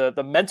have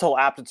the mental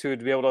aptitude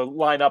to be able to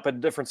line up in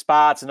different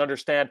spots and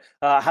understand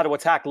how to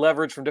attack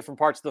leverage from different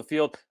parts of the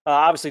field.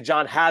 Obviously,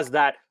 John has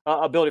that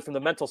ability from the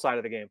mental side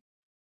of the game.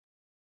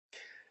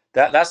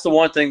 That's the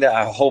one thing that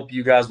I hope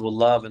you guys will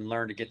love and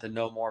learn to get to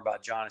know more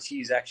about John, is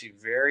he's actually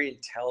very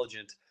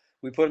intelligent.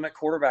 We put him at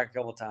quarterback a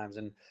couple of times,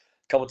 and a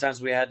couple of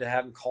times we had to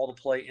have him call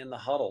the play in the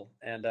huddle.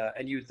 And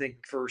you'd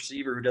think for a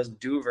receiver who doesn't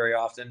do it very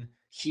often,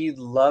 he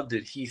loved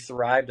it. He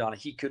thrived on it.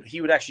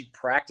 He would actually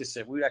practice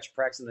it. We would actually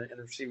practice in the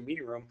receiving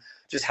meeting room,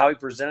 just how he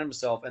presented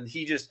himself. And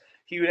he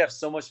would have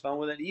so much fun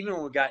with it. Even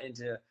when we got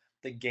into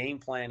the game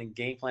planning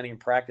in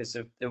practice,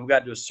 if we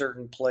got to a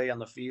certain play on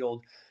the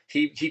field,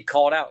 he'd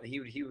call it out. He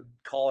would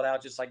call it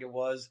out just like it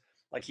was,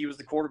 like he was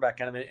the quarterback,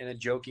 kind of in a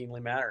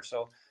jokingly manner.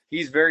 So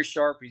he's very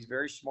sharp. He's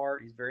very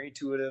smart. He's very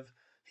intuitive.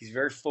 He's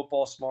very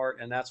football smart.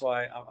 And that's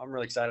why I'm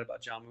really excited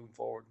about John moving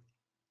forward.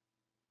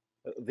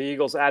 The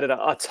Eagles added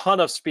a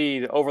ton of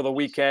speed over the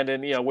weekend.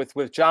 And,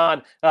 with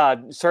John,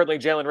 certainly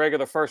Jalen Reagor,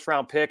 the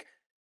first-round pick,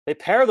 they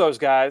pair those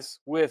guys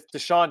with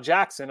DeSean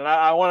Jackson. And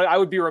I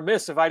would be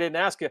remiss if I didn't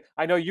ask you.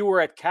 I know you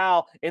were at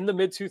Cal in the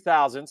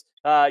mid-2000s.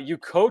 You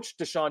coached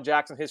DeSean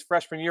Jackson his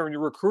freshman year, and you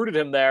recruited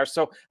him there.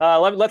 So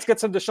let's get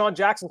some DeSean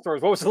Jackson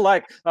stories. What was it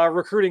like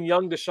recruiting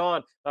young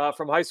DeSean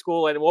from high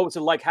school, and what was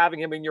it like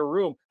having him in your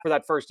room for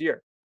that first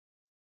year?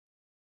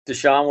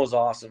 DeSean was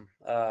awesome,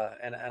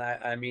 and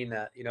I mean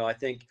that. I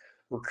think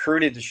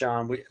recruited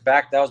DeSean,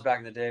 that was back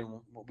in the day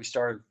when we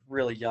started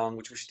really young,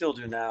 which we still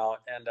do now.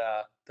 And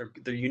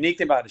the unique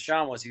thing about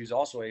DeSean was he was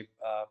also a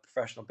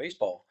professional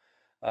baseball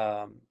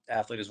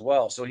athlete as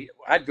well. So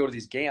I'd go to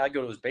these games, I'd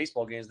go to his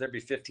baseball games. There'd be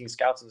 15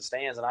 scouts in the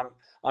stands, and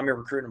I'm here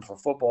recruiting him for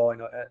football,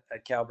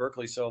 at Cal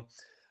Berkeley. So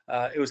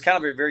it was kind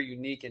of a very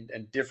unique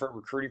and different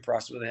recruiting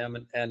process with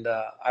him. And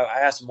I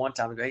asked him one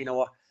time, I go, hey, you know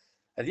what?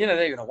 At the end of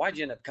the day, why'd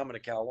you end up coming to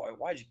Cal?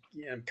 Why'd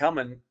you end up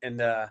coming? And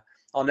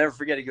I'll never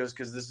forget, he goes,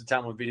 because this is the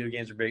time when video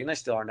games are big, and they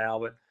still are now.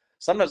 But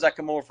sometimes I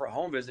come over for a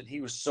home visit, and he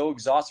was so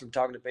exhausted from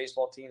talking to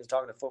baseball teams,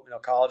 talking to football,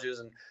 colleges,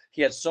 and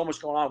he had so much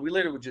going on. We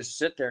literally would just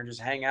sit there and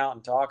just hang out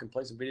and talk and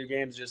play some video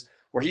games, just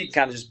where he'd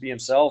kind of just be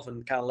himself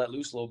and kind of let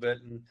loose a little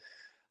bit. And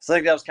so I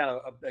think that was kind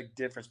of a big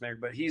difference maker.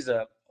 But he's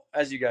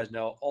as you guys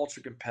know,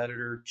 ultra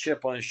competitor,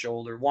 chip on his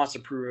shoulder, wants to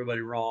prove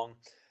everybody wrong.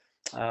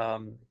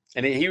 And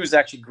he was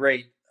actually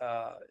great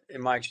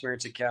in my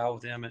experience at Cal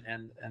with him,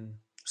 and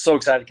so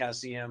excited to kind of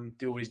see him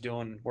do what he's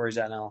doing, where he's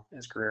at now in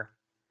his career.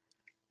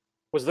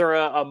 Was there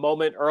a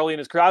moment early in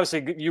his career?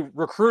 Obviously, you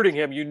recruiting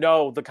him,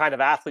 the kind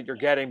of athlete you're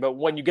getting, but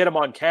when you get him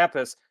on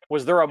campus,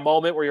 was there a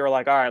moment where you were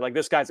like, all right, like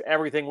this guy's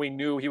everything we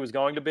knew he was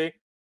going to be?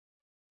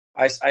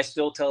 I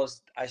still tell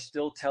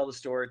the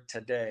story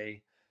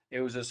today.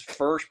 It was his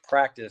first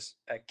practice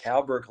at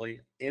Cal Berkeley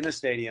in the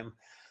stadium.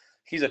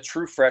 He's a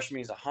true freshman.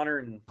 He's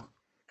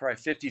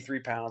 153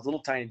 pounds,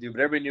 little tiny dude,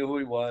 but everybody knew who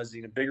he was.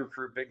 He's a big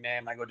recruit, big name.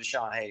 And I go to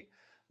DeSean, hey,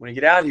 when you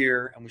get out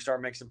here and we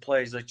start making some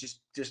plays, like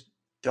just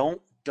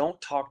don't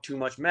talk too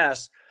much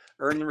mess.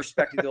 Earn the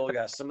respect of the older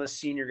guys, some of the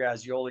senior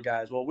guys, the older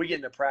guys. Well, we get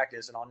into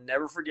practice, and I'll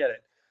never forget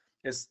it.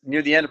 It's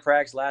near the end of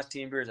practice, last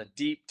team beer is a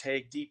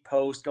deep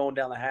post going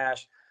down the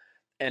hash,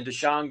 and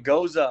DeSean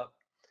goes up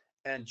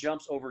and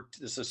jumps over.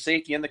 There's a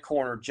safety in the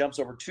corner, jumps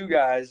over two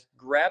guys,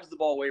 grabs the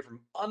ball away from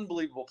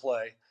unbelievable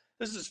play.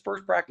 This is his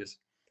first practice.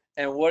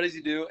 And what does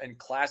he do? And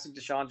classic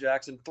DeSean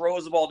Jackson,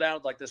 throws the ball down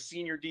with like the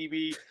senior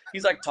DB.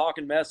 He's like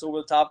talking mess over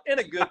the top in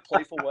a good,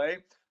 playful way.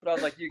 But I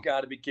was like, you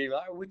got to be kidding.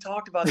 We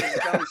talked about this.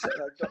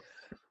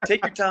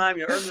 Take your time,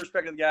 earn the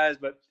respect of the guys.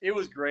 But it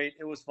was great.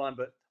 It was fun.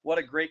 But what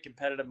a great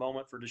competitive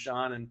moment for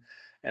DeSean,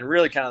 and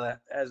really kind of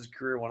as his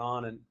career went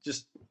on, and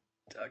just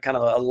kind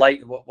of a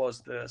light of what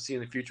was the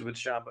seeing the future with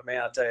DeSean. But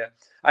man,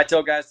 I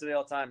tell guys today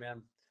all the time,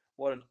 man,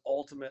 what an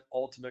ultimate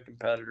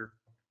competitor.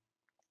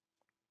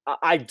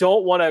 I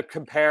don't want to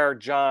compare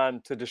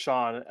John to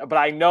DeSean, but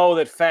I know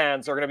that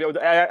fans are going to be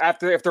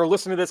if they're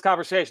listening to this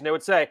conversation, they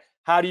would say,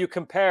 how do you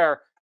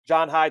compare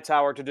John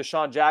Hightower to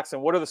DeSean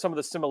Jackson? What are some of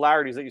the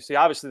similarities that you see?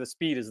 Obviously, the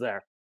speed is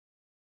there.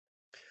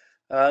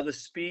 The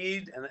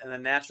speed and the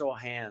natural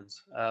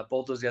hands.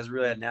 Both those guys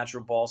really had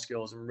natural ball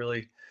skills, and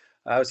really,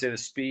 I would say the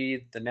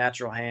speed, the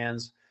natural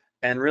hands,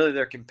 and really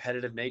their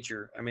competitive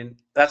nature. I mean,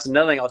 that's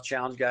another thing I'll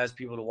challenge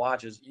people to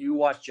watch is you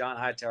watch John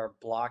Hightower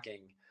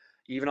blocking,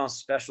 even on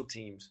special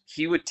teams.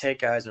 He would take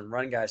guys and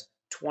run guys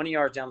 20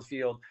 yards down the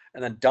field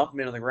and then dump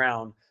them into the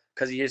ground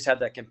because he just had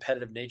that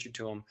competitive nature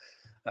to him.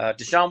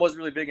 Deshaun wasn't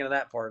really big into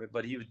that part of it,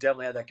 but he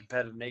definitely had that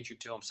competitive nature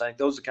to him. So I think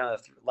those are kind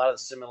of a lot of the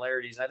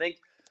similarities. And I think,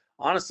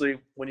 honestly,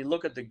 when you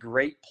look at the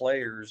great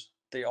players,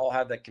 they all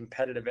have that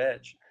competitive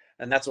edge,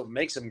 and that's what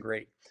makes them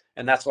great.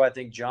 And that's why I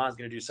think John's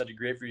going to do such a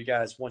great for you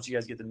guys. Once you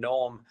guys get to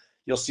know him,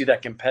 you'll see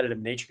that competitive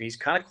nature. He's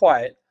kind of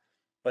quiet,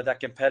 but that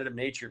competitive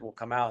nature will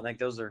come out. I think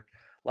those are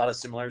a lot of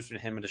similarities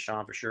between him and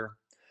Deshaun for sure.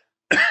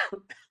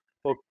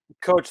 Well,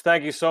 Coach,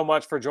 thank you so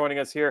much for joining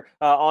us here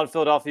on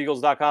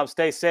PhiladelphiaEagles.com.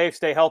 Stay safe,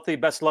 stay healthy.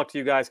 Best of luck to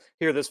you guys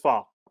here this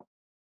fall.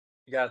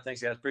 You got it.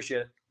 Thanks, guys.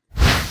 Appreciate it.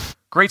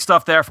 Great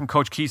stuff there from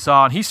Coach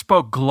Keesaw, and he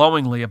spoke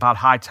glowingly about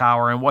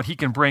Hightower and what he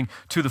can bring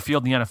to the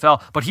field in the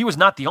NFL. But he was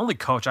not the only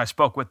coach I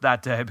spoke with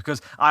that day,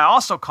 because I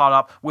also caught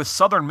up with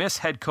Southern Miss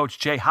head coach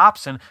Jay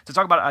Hopson to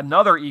talk about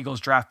another Eagles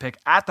draft pick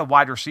at the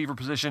wide receiver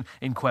position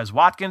in Quez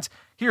Watkins.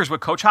 Here's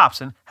what Coach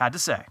Hopson had to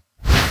say.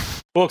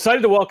 Well,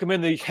 excited to welcome in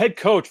the head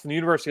coach from the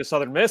University of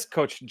Southern Miss,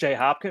 Coach Jay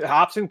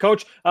Hopson.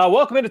 Coach,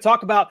 welcome in to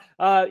talk about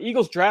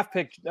Eagles draft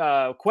pick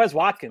Quez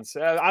Watkins.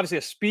 Obviously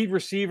a speed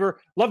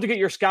receiver. Love to get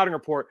your scouting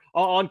report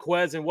on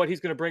Quez and what he's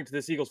going to bring to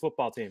this Eagles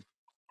football team.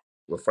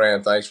 Well,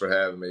 Fran, thanks for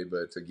having me.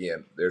 But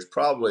again, there's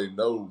probably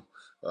no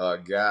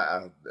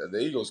guy the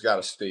Eagles got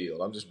to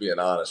steal. I'm just being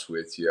honest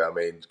with you. I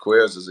mean,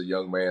 Quez is a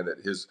young man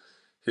that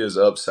his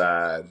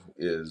upside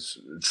is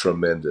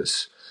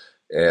tremendous.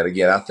 And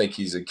again, I think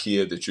he's a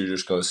kid that you're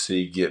just going to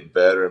see get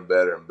better and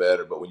better and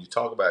better. But when you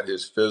talk about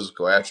his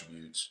physical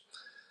attributes,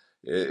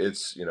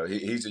 it's,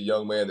 he's a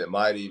young man that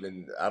might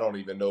even, I don't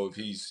even know if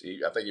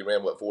I think he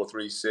ran,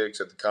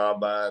 4.36 at the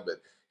combine,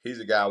 but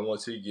he's a guy,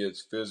 once he gets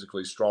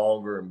physically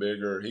stronger and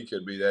bigger, he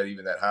could be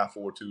that high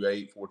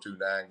 4.28,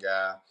 4.29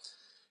 guy.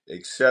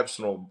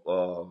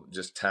 Exceptional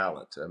just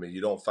talent. I mean, you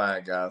don't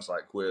find guys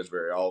like Quez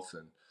very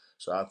often.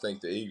 So I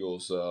think the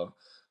Eagles,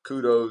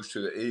 kudos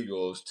to the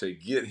Eagles to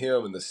get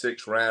him in the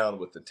 6th round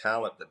with the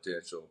talent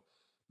potential.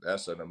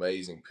 That's an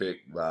amazing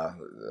pick by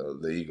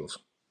the Eagles.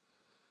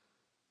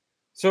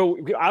 So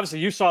obviously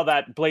you saw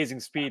that blazing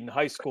speed in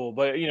high school,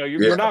 but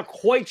you're not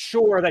quite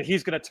sure that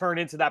he's going to turn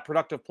into that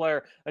productive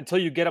player until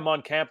you get him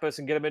on campus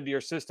and get him into your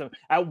system.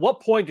 At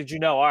what point did you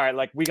know, all right,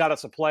 like we got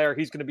us a player,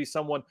 he's going to be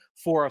someone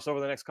for us over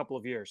the next couple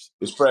of years?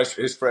 His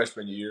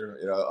freshman year,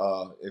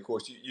 of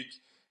course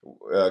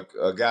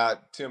a guy,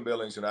 Tim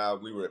Billings and I,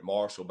 we were at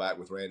Marshall back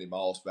with Randy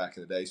Moss back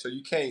in the day. So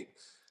you can't,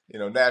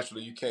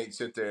 naturally you can't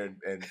sit there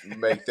and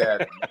make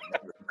that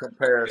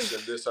comparison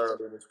this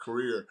early in his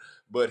career.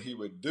 But he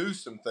would do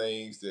some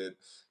things that,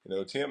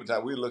 Tim and I,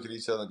 we'd look at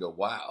each other and go,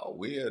 wow,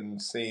 we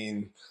hadn't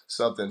seen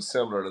something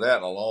similar to that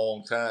in a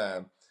long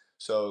time.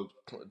 So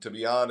to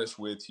be honest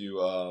with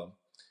you,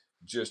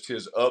 just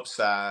his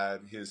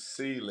upside, his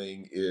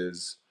ceiling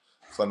is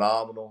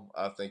phenomenal.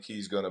 I think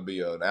he's going to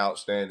be an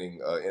outstanding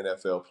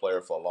NFL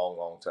player for a long,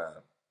 long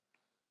time.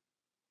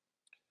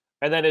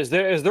 And then is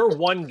there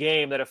one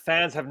game that if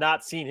fans have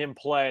not seen him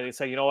play, they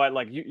say, you know what,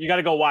 like you got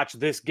to go watch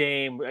this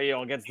game,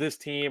 against this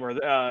team, or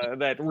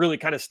that really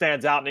kind of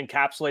stands out and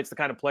encapsulates the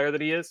kind of player that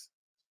he is?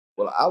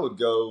 Well, I would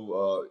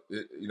go,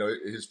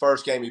 his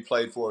first game he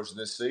played for us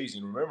this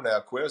season. Remember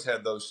now, Quez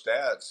had those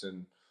stats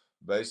and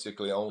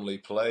basically only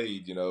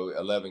played,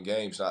 11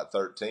 games, not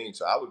 13.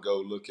 So I would go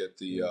look at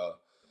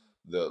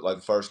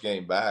the first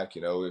game back.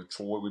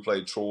 We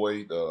played Troy,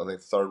 I think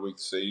the 3rd week of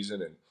the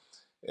season,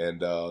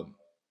 and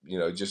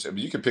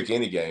you can pick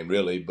any game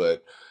really,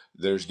 but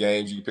there's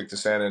games you can pick the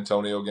San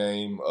Antonio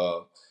game,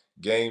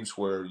 games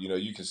where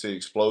you can see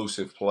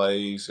explosive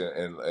plays,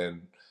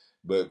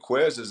 but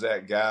Quez is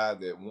that guy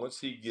that once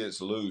he gets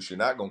loose, you're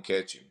not going to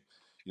catch him.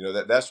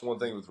 That's one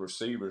thing with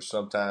receivers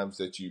sometimes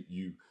that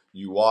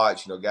you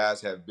watch.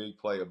 Guys have big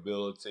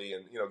playability,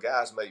 and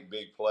guys make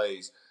big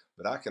plays.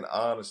 But I can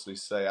honestly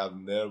say I've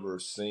never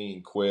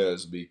seen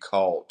Quez be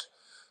caught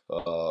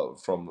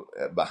from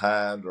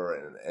behind or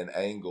an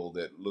angle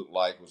that looked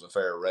like was a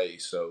fair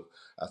race. So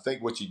I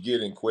think what you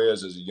get in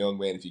Quez as a young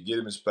man, if you get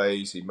him in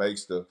space, he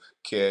makes the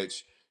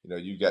catch,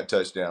 you've got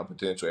touchdown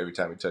potential every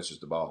time he touches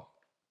the ball.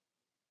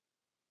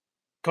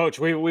 Coach,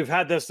 we've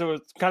had this.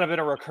 It's kind of been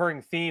a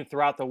recurring theme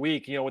throughout the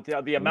week. With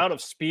the amount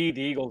of speed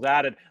the Eagles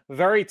added,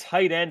 very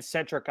tight end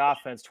centric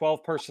offense,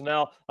 12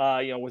 personnel.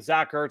 With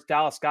Zach Ertz,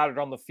 Dallas Goedert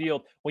on the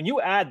field. When you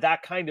add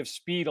that kind of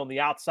speed on the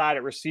outside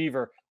at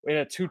receiver in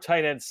a 2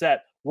 tight end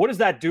set, what does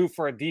that do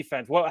for a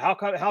defense?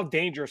 How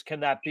dangerous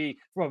can that be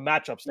from a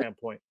matchup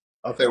standpoint?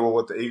 I think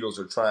what the Eagles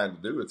are trying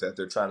to do with that,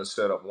 they're trying to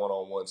set up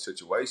one-on-one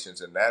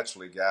situations, and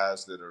naturally,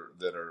 guys that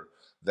are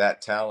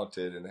that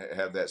talented and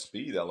have that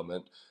speed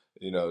element.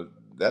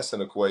 That's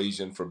an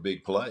equation for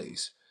big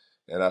plays.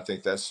 And I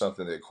think that's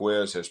something that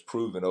Quez has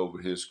proven over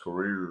his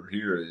career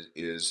here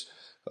is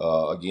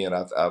again,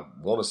 I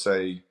want to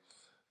say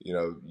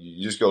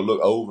you just go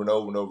look over and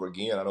over and over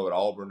again. I know at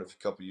Auburn a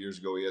couple of years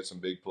ago he had some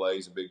big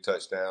plays and big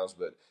touchdowns,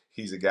 but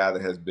he's a guy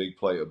that has big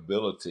play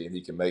ability and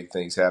he can make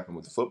things happen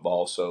with the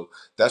football. So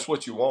that's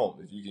what you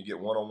want. If you can get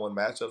one-on-one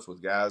matchups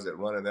with guys that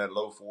run in that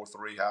low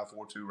 4.3, high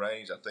 4.2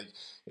 range, I think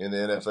in the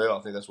NFL,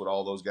 I think that's what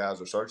all those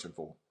guys are searching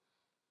for.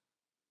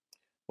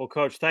 Well,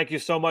 Coach, thank you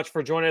so much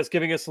for joining us,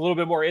 giving us a little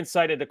bit more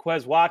insight into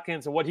Quez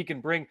Watkins and what he can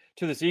bring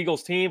to this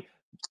Eagles team.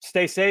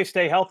 Stay safe,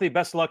 stay healthy.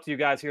 Best of luck to you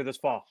guys here this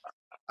fall.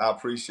 I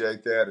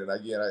appreciate that. And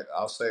again,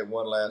 I'll say it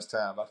one last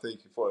time. I think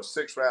for a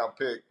 6th-round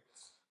pick,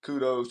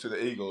 kudos to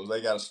the Eagles.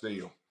 They got to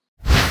steal.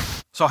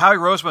 So Howie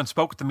Roseman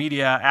spoke with the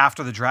media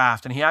after the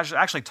draft, and he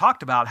actually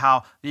talked about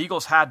how the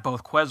Eagles had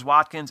both Quez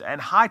Watkins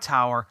and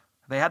Hightower.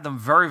 They had them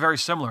very, very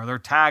similar. Their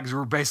tags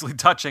were basically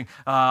touching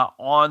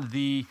on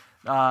the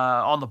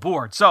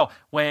board. So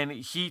when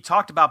he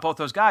talked about both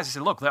those guys, he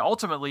said, look, they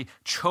ultimately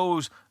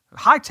chose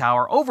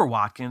Hightower over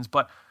Watkins,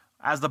 but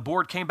as the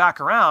board came back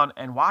around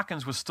and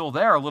Watkins was still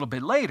there a little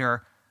bit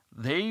later,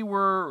 he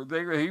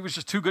was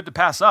just too good to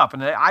pass up.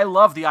 And I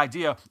love the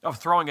idea of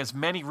throwing as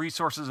many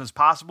resources as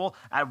possible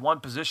at one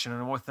position.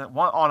 And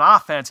on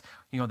offense,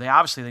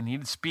 they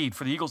needed speed.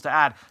 For the Eagles to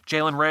add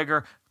Jalen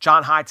Reagor,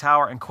 John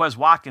Hightower, and Quez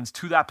Watkins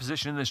to that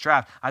position in this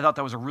draft, I thought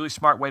that was a really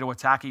smart way to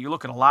attack it. You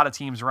look at a lot of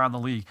teams around the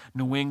league,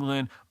 New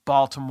England,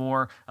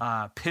 Baltimore,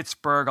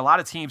 Pittsburgh, a lot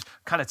of teams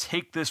kind of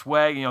take this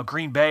way.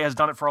 Green Bay has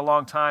done it for a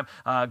long time,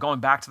 going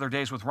back to their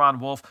days with Ron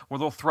Wolf, where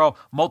they'll throw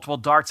multiple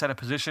darts at a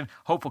position,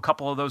 hope a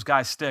couple of those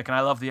guys stick. And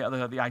I love the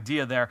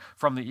idea there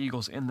from the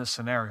Eagles in this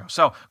scenario.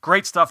 So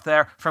great stuff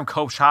there from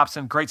Coach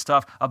Hopson. Great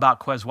stuff about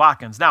Quez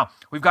Watkins. Now,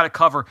 we've got to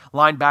cover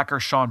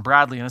linebacker Shaun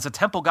Bradley. And as a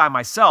Temple guy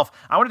myself,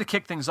 I wanted to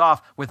kick things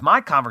off with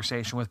my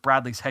conversation with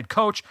Bradley's head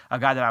coach, a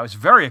guy that I was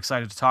very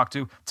excited to talk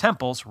to,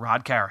 Temple's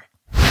Rod Carey.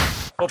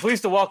 Well,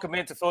 pleased to welcome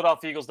into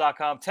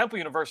PhiladelphiaEagles.com Temple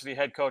University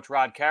head coach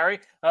Rod Carey.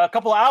 A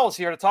couple of owls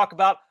here to talk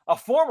about a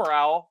former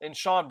owl in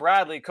Shaun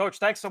Bradley. Coach,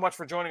 thanks so much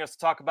for joining us to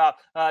talk about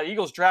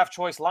Eagles draft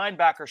choice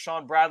linebacker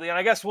Shaun Bradley. And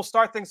I guess we'll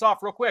start things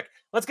off real quick.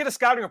 Let's get a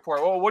scouting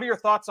report. Well, what are your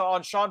thoughts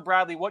on Shaun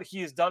Bradley, what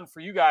he has done for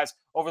you guys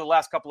over the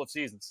last couple of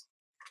seasons?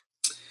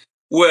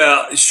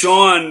 Well,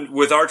 Shaun,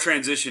 with our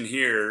transition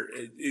here,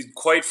 is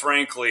quite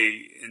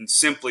frankly and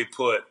simply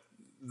put,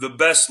 the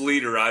best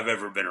leader I've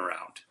ever been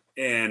around.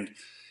 And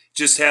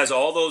just has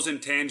all those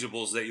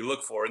intangibles that you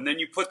look for. And then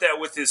you put that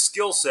with his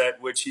skill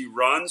set, which he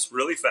runs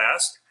really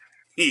fast,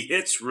 he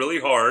hits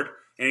really hard,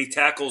 and he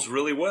tackles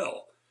really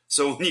well.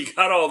 So when you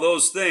got all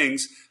those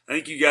things, I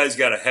think you guys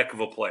got a heck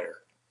of a player.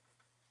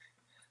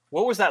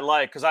 What was that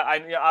like? Because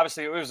I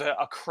obviously it was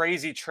a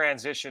crazy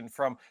transition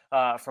from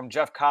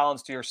Jeff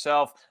Collins to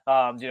yourself.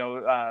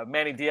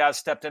 Manny Diaz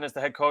stepped in as the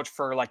head coach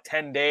for like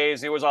 10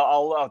 days. It was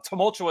a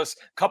tumultuous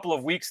couple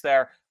of weeks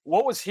there.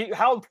 What was he?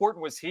 How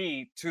important was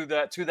he to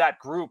that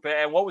group?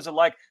 And what was it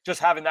like just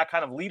having that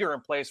kind of leader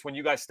in place when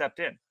you guys stepped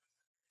in?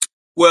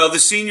 Well, the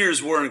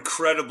seniors were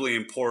incredibly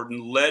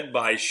important, led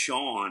by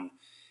Shaun.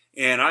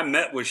 And I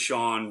met with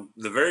Shaun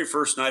the very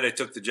first night I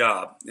took the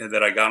job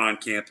that I got on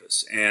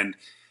campus. And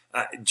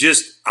I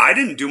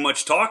didn't do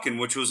much talking,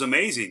 which was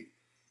amazing.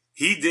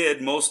 He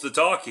did most of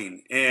the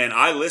talking, and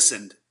I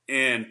listened.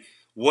 And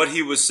what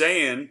he was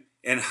saying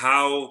and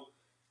how,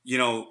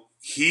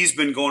 he's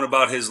been going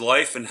about his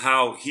life and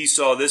how he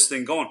saw this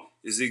thing going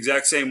is the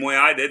exact same way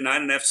I did, and I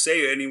didn't have to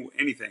say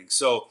anything.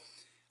 So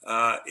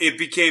it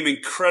became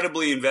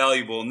incredibly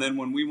invaluable. And then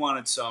when we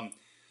wanted some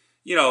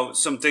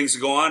things to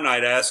go on,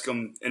 I'd ask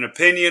him an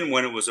opinion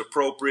when it was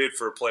appropriate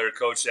for a player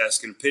coach to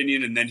ask an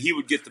opinion, and then he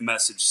would get the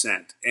message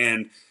sent.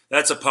 And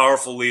that's a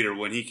powerful leader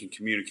when he can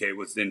communicate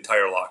with the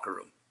entire locker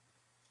room.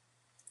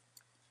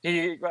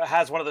 He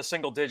has one of the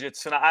single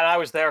digits, and I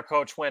was there,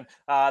 Coach, when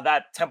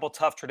that Temple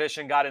Tough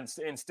tradition got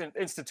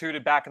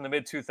instituted back in the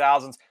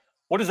mid-2000s.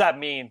 What does that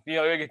mean?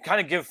 You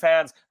kind of give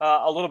fans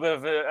a little bit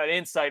of an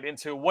insight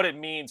into what it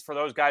means for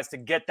those guys to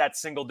get that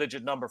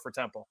single-digit number for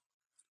Temple.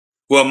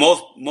 Well,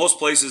 most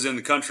places in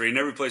the country, and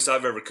every place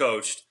I've ever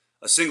coached,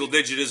 a single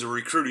digit is a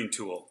recruiting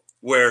tool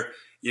where,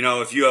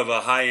 if you have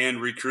a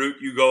high-end recruit,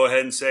 you go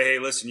ahead and say, hey,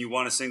 listen, you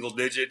want a single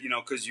digit,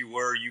 because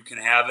you can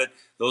have it.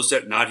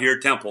 Not here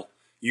at Temple.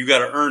 You got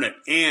to earn it,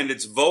 and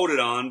it's voted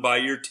on by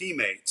your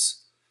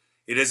teammates.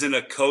 It isn't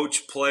a coach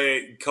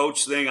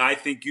thing. I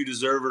think you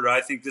deserve it, or I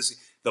think this.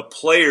 The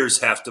players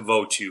have to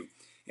vote you,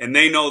 and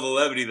they know the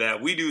levity of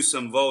that. We do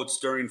some votes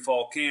during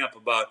fall camp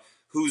about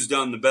who's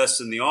done the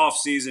best in the off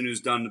season,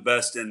 who's done the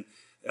best in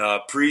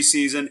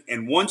preseason,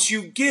 and once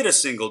you get a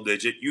single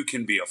digit, you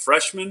can be a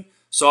freshman,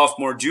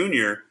 sophomore,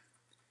 junior.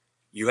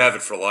 You have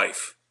it for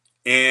life,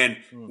 and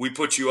we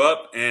put you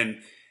up and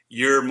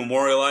you're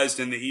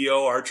memorialized in the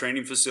EO, our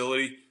training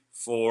facility,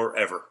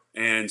 forever.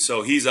 And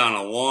so he's on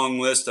a long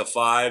list of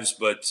fives,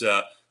 but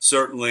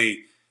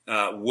certainly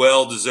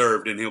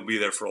well-deserved, and he'll be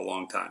there for a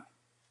long time.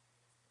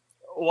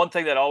 one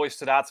thing that always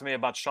stood out to me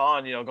about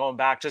Sean, going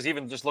back,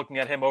 just looking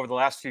at him over the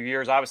last few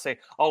years, obviously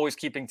always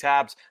keeping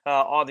tabs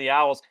on the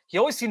Owls. He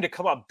always seemed to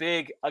come up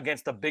big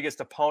against the biggest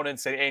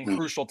opponents in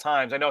crucial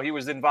times. I know he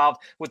was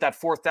involved with that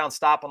 4th down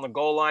stop on the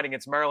goal line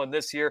against Maryland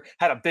this year,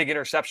 had a big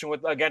interception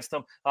against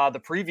them the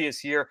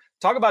previous year.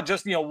 Talk about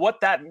just, what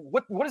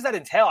does that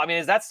entail? I mean,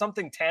 is that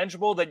something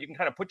tangible that you can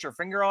kind of put your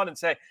finger on and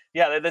say,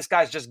 yeah, this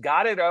guy's just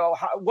got it?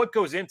 What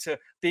goes into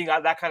being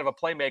that kind of a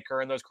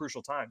playmaker in those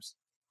crucial times?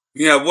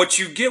 Yeah, what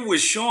you get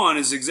with Sean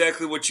is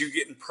exactly what you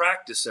get in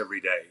practice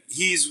every day.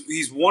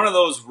 He's one of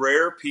those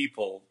rare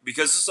people,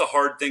 because this is a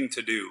hard thing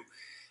to do.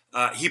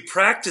 He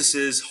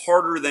practices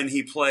harder than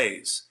he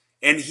plays,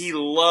 and he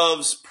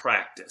loves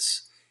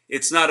practice.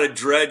 It's not a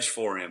dredge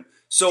for him.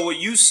 So what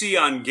you see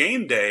on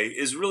game day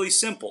is really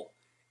simple.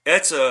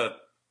 That's a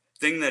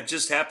thing that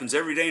just happens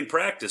every day in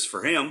practice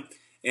for him.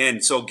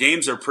 And so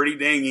games are pretty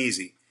dang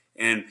easy.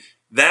 And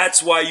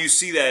that's why you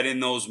see that in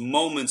those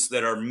moments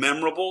that are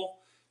memorable.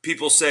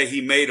 People say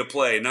he made a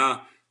play.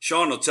 Nah,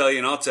 Sean will tell you,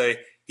 and I'll tell you,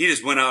 he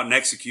just went out and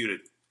executed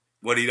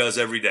what he does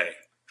every day.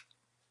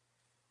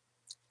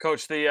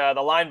 Coach, the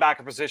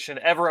linebacker position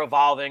ever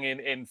evolving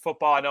in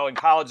football. I know in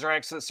college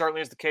ranks it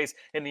certainly is the case.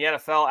 In the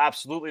NFL,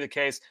 absolutely the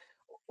case.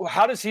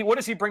 What does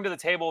he bring to the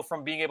table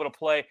from being able to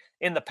play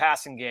in the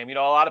passing game? A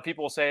lot of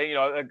people will say,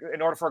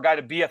 in order for a guy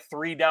to be a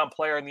 3-down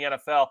player in the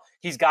NFL,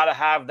 he's got to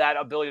have that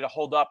ability to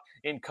hold up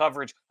in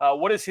coverage.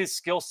 What is his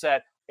skill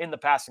set in the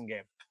passing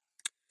game?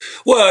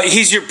 Well,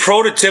 he's your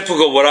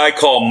prototypical, what I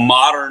call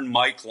modern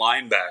Mike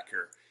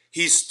linebacker.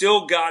 He's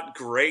still got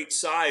great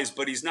size,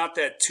 but he's not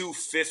that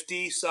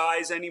 250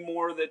 size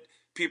anymore that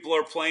people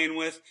are playing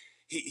with.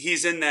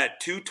 He's in that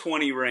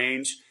 220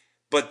 range.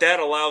 But that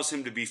allows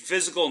him to be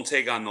physical and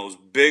take on those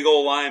big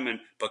old linemen,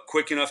 but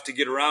quick enough to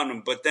get around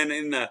them. But then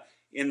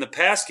in the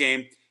pass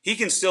game, he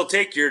can still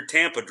take your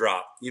Tampa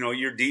drop,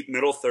 your deep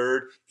middle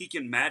third. He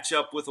can match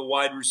up with a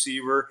wide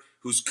receiver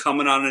who's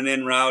coming on an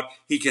in route.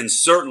 He can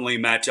certainly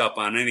match up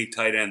on any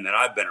tight end that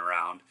I've been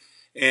around.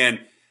 And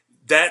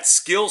that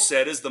skill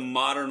set is the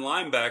modern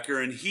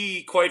linebacker. And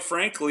he, quite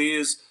frankly,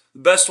 is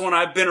the best one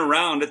I've been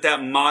around at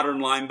that modern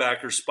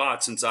linebacker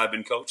spot since I've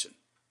been coaching.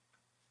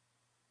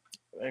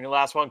 And the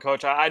last one,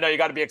 Coach, I know you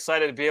got to be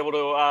excited to be able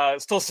to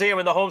still see him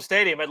in the home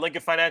stadium at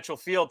Lincoln Financial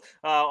Field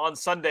on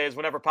Sundays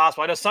whenever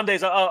possible. I know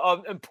Sunday's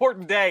an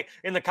important day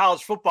in the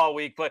college football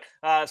week, but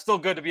still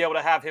good to be able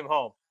to have him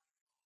home.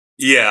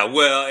 Yeah,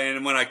 well,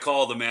 and when I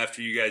called him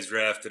after you guys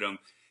drafted him,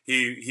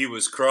 he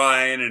was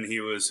crying and he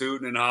was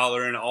hooting and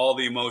hollering. All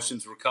the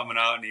emotions were coming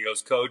out, and he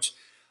goes, Coach,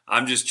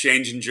 I'm just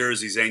changing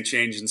jerseys, ain't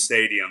changing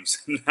stadiums.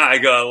 I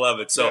go, I love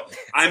it. So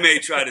I may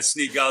try to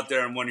sneak out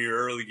there in one of your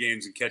early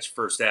games and catch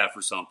first half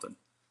or something.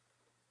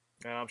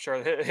 And I'm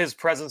sure his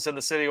presence in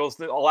the city will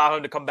allow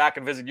him to come back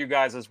and visit you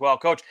guys as well.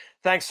 Coach,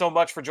 thanks so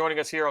much for joining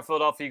us here on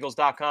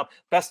PhiladelphiaEagles.com.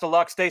 Best of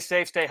luck. Stay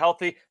safe, stay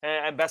healthy,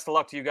 and best of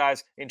luck to you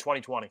guys in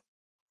 2020.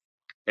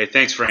 Hey,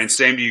 thanks, Fran.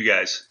 Same to you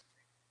guys.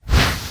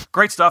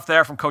 Great stuff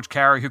there from Coach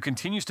Carey, who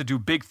continues to do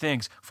big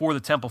things for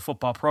the Temple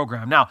football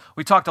program. Now,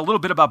 we talked a little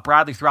bit about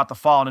Bradley throughout the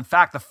fall, and in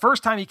fact, the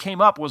first time he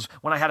came up was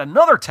when I had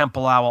another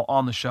Temple Owl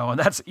on the show, and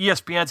that's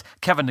ESPN's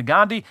Kevin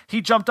Negandhi. He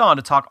jumped on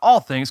to talk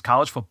all things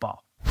college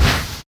football.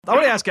 I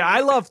want to ask you,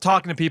 I love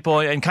talking to people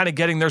and kind of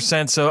getting their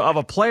sense of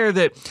a player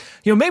that,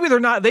 maybe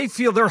they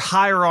feel they're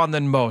higher on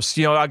than most.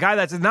 A guy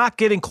that's not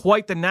getting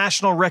quite the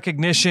national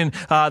recognition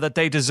that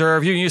they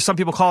deserve. Some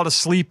people call it a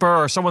sleeper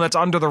or someone that's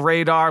under the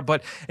radar.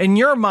 But in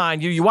your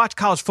mind, you watch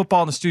college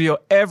football in the studio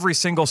every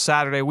single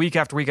Saturday, week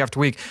after week after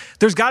week.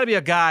 There's got to be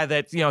a guy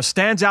that,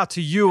 stands out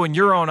to you in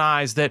your own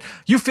eyes that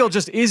you feel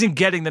just isn't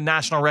getting the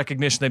national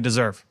recognition they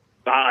deserve.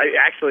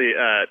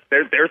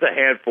 There's a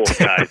handful of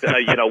guys.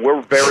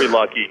 We're very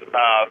lucky.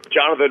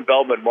 Jonathan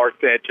Veltman, Mark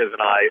Sanchez,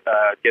 and I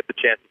get the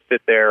chance to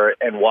sit there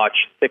and watch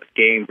 6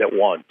 games at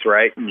once,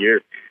 right? And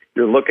you're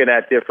looking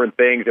at different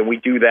things, and we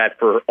do that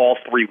for all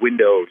 3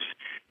 windows,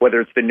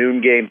 whether it's the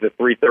noon games, the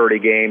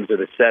 3:30 games, or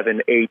the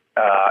 7,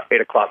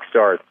 8 o'clock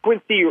starts.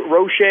 Quincy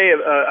Roche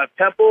of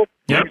Temple,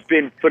 He's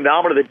been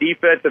phenomenal. The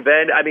defensive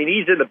end, I mean,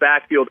 he's in the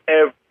backfield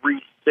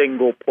every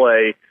single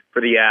play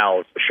for the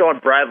Owls. Sean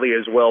Bradley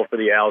as well for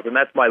the Owls, and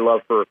that's my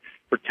love for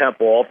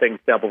Temple, all things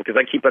Temple, because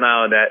I keep an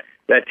eye on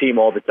that team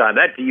all the time.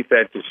 That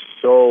defense is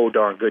so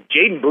darn good.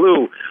 Jaden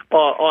Blue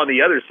on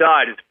the other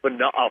side is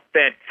a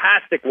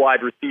fantastic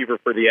wide receiver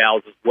for the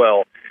Owls as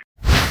well.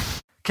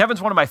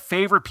 Kevin's one of my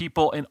favorite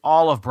people in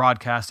all of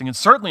broadcasting, and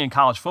certainly in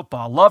college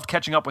football. Loved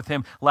catching up with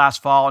him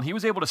last fall, and he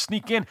was able to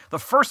sneak in the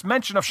first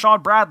mention of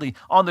Sean Bradley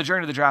on the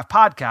Journey to the Draft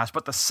podcast,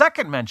 but the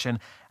second mention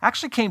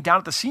actually came down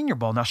at the Senior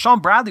Bowl. Now, Sean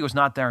Bradley was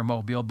not there in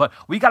Mobile, but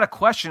we got a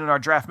question in our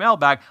draft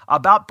mailbag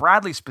about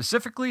Bradley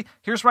specifically.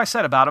 Here's what I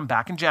said about him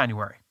back in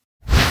January.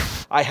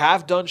 I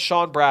have done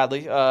Sean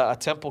Bradley, a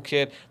Temple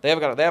kid. They have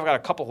got a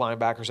couple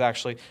linebackers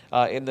actually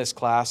in this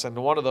class, and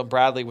one of them,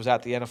 Bradley, was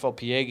at the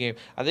NFLPA game.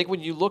 I think when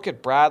you look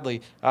at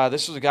Bradley,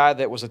 this was a guy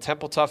that was a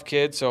Temple tough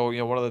kid, so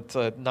one of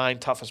the 9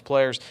 toughest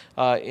players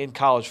in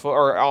college football,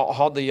 or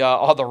on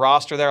the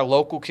roster there. A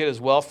local kid as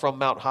well from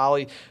Mount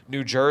Holly,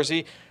 New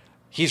Jersey.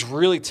 He's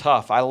really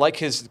tough. I like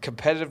his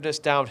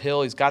competitiveness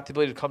downhill. He's got the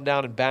ability to come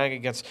down and bang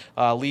against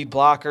lead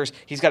blockers.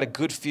 He's got a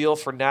good feel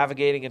for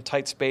navigating in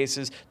tight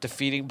spaces,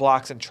 defeating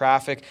blocks in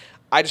traffic.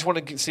 I just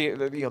want to see,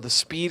 the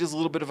speed is a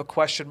little bit of a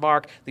question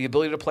mark, the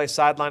ability to play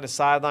sideline to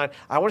sideline.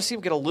 I want to see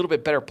him get a little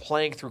bit better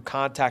playing through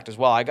contact as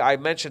well. I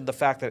mentioned the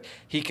fact that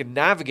he can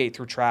navigate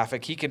through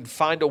traffic. He can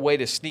find a way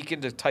to sneak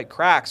into tight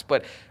cracks,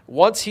 but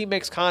once he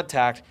makes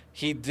contact,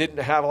 he didn't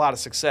have a lot of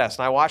success.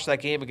 And I watched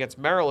that game against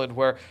Maryland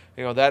where,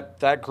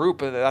 that group,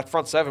 that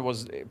front seven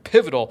was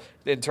pivotal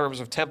in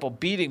terms of Temple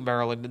beating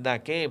Maryland in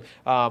that game.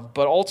 But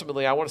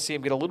ultimately, I want to see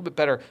him get a little bit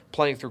better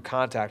playing through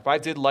contact. But I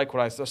did like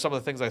some of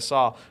the things I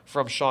saw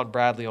from Sean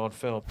Bradley on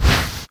film.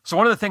 So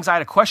one of the things I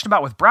had a question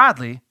about with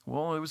Bradley,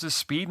 well, it was his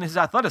speed and his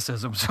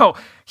athleticism. So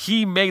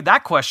he made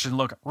that question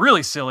look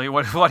really silly,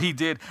 what he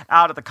did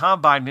out at the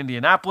Combine in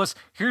Indianapolis.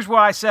 Here's what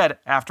I said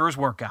after his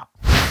workout.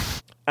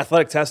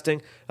 Athletic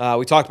testing.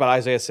 We talked about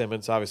Isaiah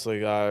Simmons,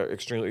 obviously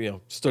extremely,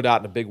 stood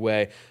out in a big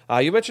way.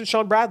 You mentioned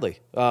Sean Bradley,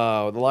 the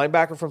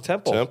linebacker from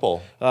Temple.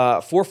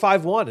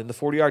 4.51 in the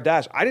 40-yard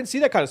dash. I didn't see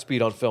that kind of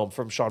speed on film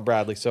from Sean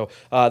Bradley, so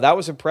that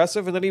was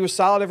impressive. And then he was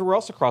solid everywhere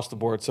else across the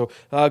board. So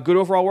good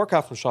overall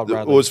workout from Sean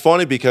Bradley. It was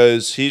funny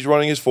because he's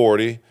running his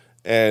 40,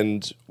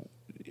 and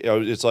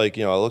it's like,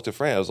 I looked at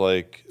Fran. I was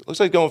like, looks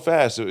like going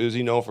fast. Is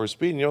he known for his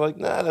speed? And you're like,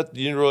 nah,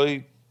 you didn't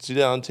really see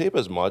that on tape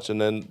as much. And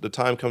then the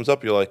time comes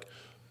up, you're like,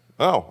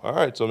 oh, all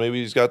right. So maybe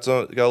he's got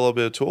a little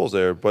bit of tools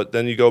there. But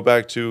then you go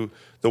back to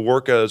the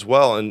workout as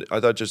well, and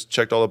I thought just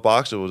checked all the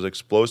boxes. It was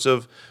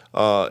explosive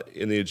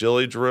in the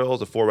agility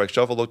drills. The 4-back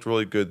shuffle looked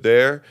really good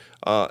there,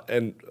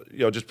 and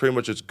just pretty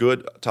much it's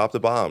good top to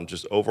bottom.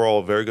 Just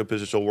overall, very good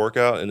positional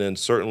workout, and then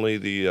certainly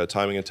the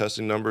timing and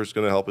testing number is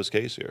going to help his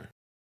case here.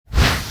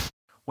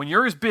 When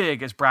you're as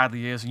big as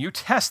Bradley is and you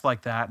test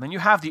like that, and then you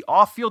have the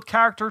off-field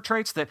character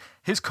traits that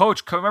his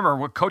coach, remember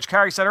what Coach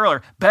Carey said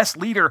earlier, best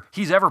leader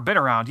he's ever been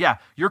around. Yeah,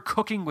 you're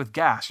cooking with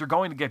gas. You're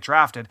going to get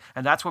drafted,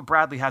 and that's what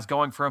Bradley has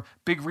going for him.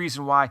 Big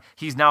reason why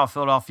he's now a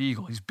Philadelphia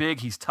Eagle. He's big,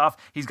 he's tough,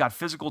 he's got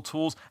physical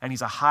tools, and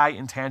he's a high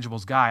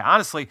intangibles guy.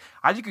 Honestly,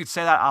 I think you could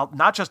say that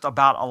not just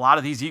about a lot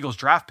of these Eagles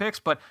draft picks,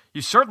 but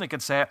you certainly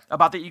could say it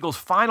about the Eagles'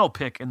 final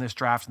pick in this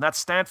draft, and that's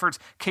Stanford's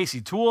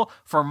Casey Toole.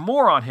 For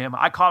more on him,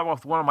 I caught up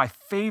with one of my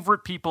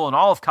favorite people in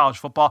all of college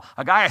football,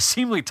 a guy I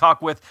seemingly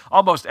talk with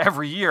almost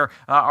every year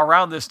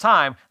around this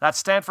time. That's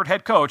Stanford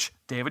head coach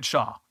David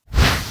Shaw.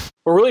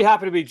 We're really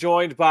happy to be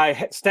joined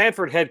by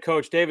Stanford head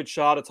coach David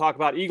Shaw to talk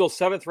about Eagles'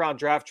 7th-round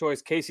draft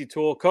choice, Casey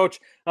Toole. Coach,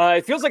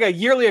 it feels like a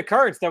yearly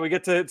occurrence that we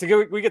get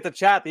to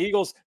chat. The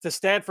Eagles to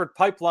Stanford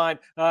pipeline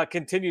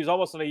continues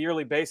almost on a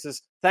yearly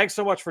basis. Thanks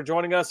so much for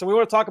joining us, and we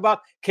want to talk about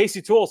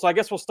Casey Toole. So I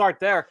guess we'll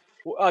start there.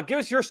 Give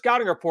us your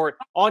scouting report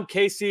on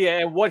Casey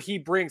and what he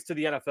brings to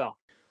the NFL.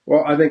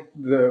 Well, I think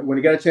when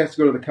he got a chance to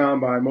go to the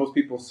Combine, most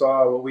people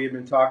saw what we had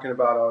been talking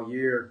about all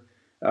year.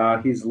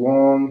 He's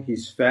long,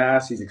 he's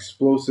fast, he's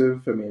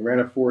explosive. I mean, ran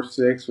a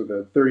 4.6 with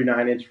a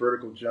 39-inch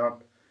vertical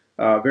jump.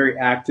 Very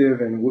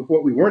active. And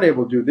what we weren't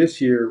able to do this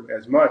year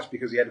as much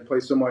because he had to play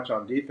so much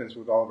on defense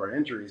with all of our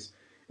injuries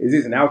is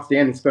he's an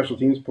outstanding special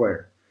teams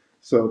player.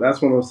 So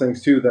that's one of those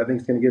things, too, that I think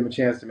is going to give him a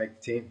chance to make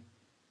the team.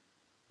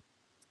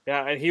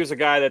 Yeah, and he was a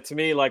guy that, to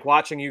me, like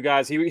watching you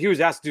guys, he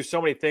was asked to do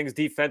so many things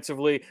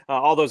defensively.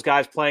 All those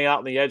guys playing out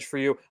on the edge for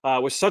you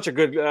was such a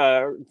good,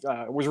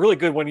 was really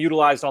good when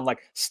utilized on like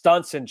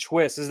stunts and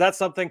twists. Is that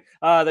something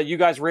that you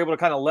guys were able to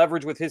kind of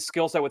leverage with his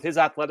skill set, with his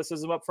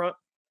athleticism up front?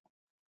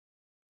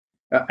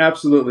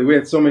 Absolutely. We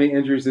had so many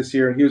injuries this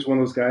year, and he was one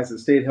of those guys that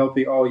stayed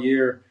healthy all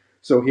year.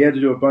 So he had to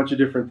do a bunch of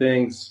different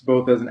things,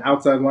 both as an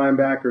outside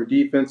linebacker,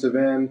 defensive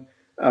end.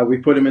 We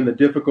put him in the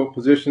difficult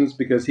positions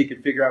because he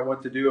could figure out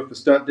what to do. If the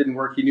stunt didn't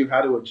work, he knew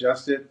how to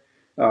adjust it.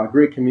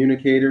 Great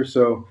communicator.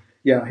 So,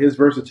 yeah, his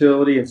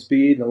versatility and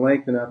speed and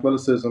length and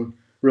athleticism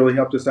really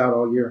helped us out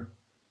all year.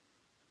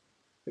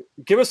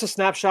 Give us a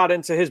snapshot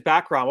into his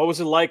background. What was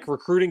it like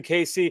recruiting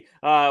Casey?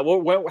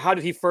 How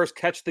did he first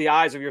catch the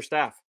eyes of your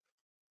staff?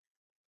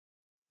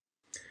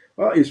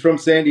 Well, he's from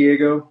San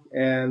Diego,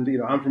 and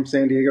I'm from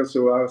San Diego,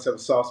 so I always have a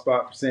soft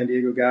spot for San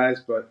Diego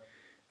guys. But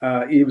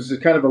he was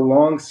kind of a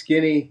long,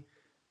 skinny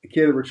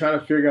kid that we're trying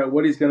to figure out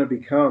what he's going to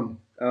become.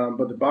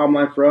 But the bottom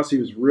line for us, he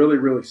was really,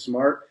 really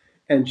smart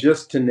and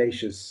just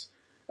tenacious.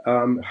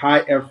 High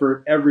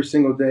effort every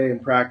single day in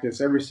practice,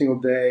 every single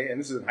day. And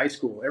this is in high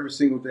school. Every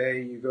single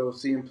day you go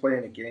see him play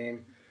in a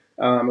game.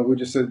 And we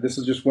just said, this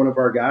is just one of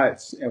our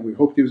guys. And we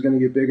hoped he was going to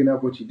get big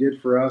enough, which he did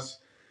for us.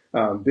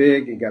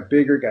 Big and got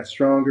bigger, got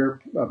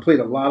stronger, played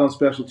a lot on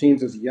special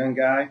teams as a young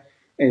guy.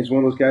 And he's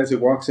one of those guys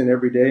that walks in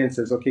every day and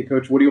says, okay,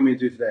 coach, what do you want me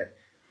to do today?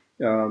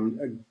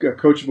 A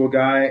coachable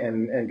guy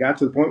and got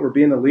to the point where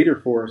being a leader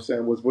for us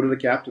and was voted a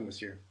captain this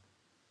year.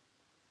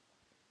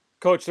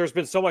 Coach, there's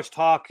been so much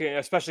talk,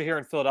 especially here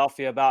in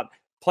Philadelphia, about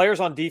players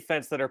on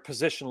defense that are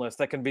positionless,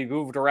 that can be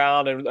moved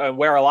around and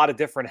wear a lot of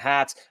different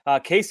hats.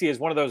 Casey is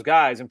one of those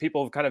guys, and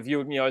people have kind of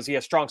viewed, is he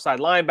a strong side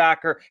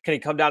linebacker? Can he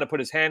come down and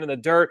put his hand in the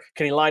dirt?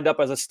 Can he line up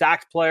as a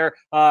stacked player,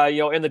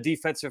 in the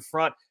defensive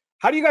front?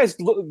 How do you guys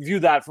view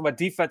that from a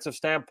defensive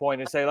standpoint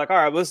and say, like, all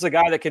right, well, this is a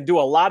guy that can do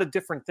a lot of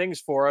different things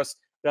for us?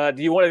 Do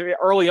you want to,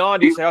 early on,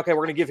 do you say, okay,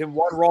 we're going to give him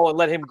one role and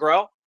let him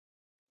grow?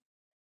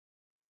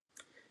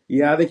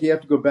 Yeah, I think you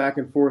have to go back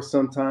and forth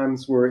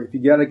sometimes where if you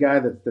got a guy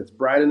that's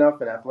bright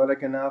enough and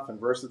athletic enough and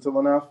versatile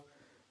enough,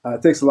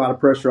 it takes a lot of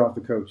pressure off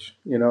the coach.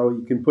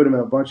 You can put him in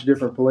a bunch of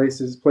different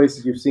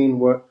places you've seen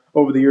what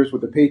over the years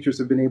what the Patriots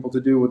have been able to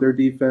do with their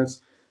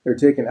defense. They're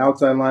taking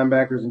outside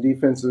linebackers and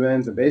defensive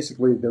ends, and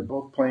basically they're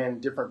both playing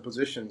different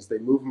positions. They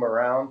move them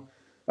around.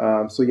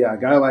 So, yeah, a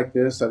guy like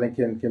this I think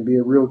can be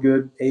a real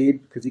good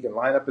aid because he can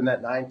line up in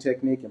that 9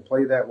 technique and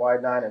play that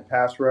wide 9 and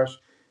pass rush.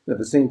 And at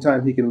the same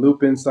time, he can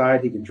loop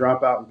inside. He can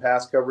drop out in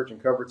pass coverage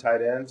and cover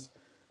tight ends.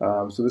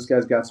 So this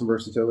guy's got some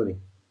versatility.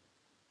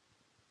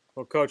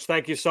 Well, Coach,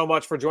 thank you so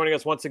much for joining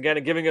us once again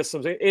and giving us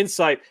some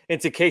insight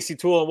into Casey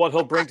Toole and what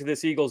he'll bring to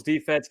this Eagles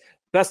defense.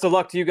 Best of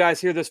luck to you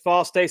guys here this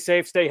fall. Stay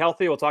safe, stay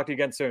healthy. We'll talk to you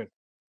again soon.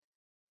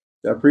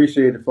 I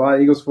appreciate it.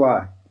 Fly, Eagles,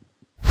 fly.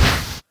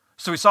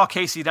 So we saw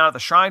Casey down at the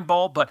Shrine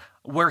Bowl, but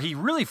where he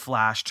really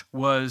flashed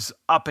was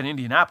up in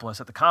Indianapolis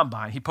at the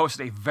Combine. He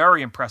posted a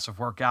very impressive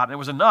workout, and it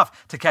was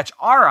enough to catch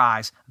our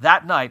eyes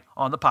that night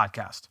on the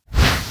podcast.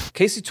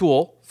 Casey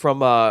Toole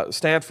from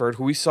Stanford,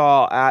 who we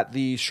saw at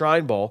the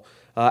Shrine Bowl,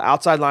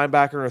 outside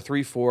linebacker in a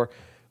 3-4,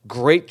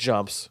 great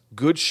jumps,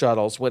 good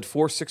shuttles, went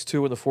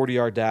 4.62 in the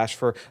 40-yard dash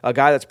for a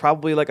guy that's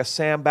probably like a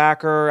Sam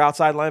backer,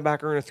 outside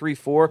linebacker in a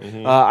 3-4.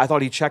 Mm-hmm. I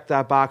thought he checked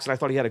that box, and I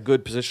thought he had a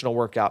good positional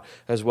workout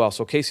as well.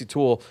 So Casey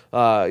Toole,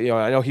 I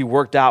know he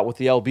worked out with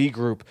the LB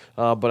group,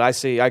 but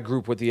I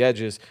group with the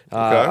edges. Okay.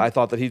 I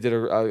thought that he did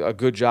a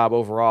good job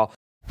overall.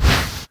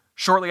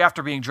 Shortly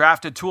after being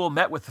drafted, Toole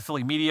met with the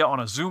Philly media on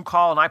a Zoom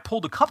call, and I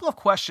pulled a couple of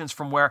questions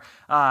from where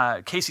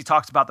Casey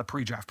talks about the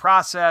pre-draft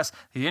process,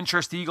 the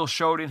interest the Eagles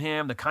showed in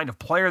him, the kind of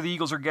player the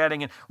Eagles are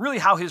getting, and really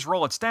how his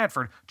role at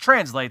Stanford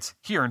translates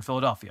here in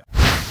Philadelphia.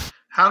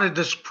 How did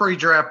this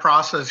pre-draft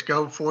process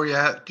go for you?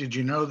 Did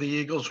you know the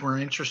Eagles were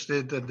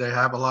interested? Did they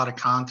have a lot of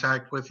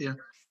contact with you?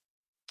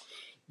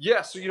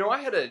 Yeah, so I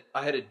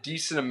had a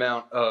decent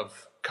amount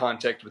of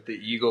contact with the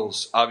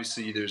Eagles.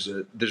 Obviously, there's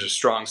a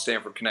strong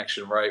Stanford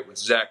connection, right, with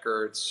Zach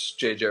Ertz,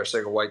 J.J.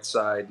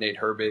 Arcega-Whiteside, Nate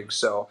Herbig.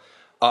 So,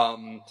 I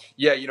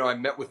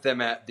met with them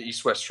at the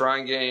East-West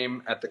Shrine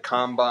game, at the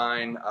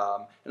Combine,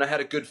 and I had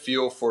a good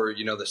feel for,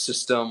 the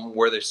system,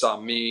 where they saw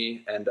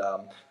me, and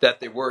that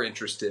they were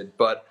interested.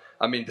 But,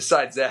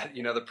 besides that,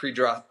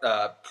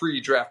 the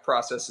pre-draft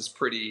process is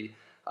pretty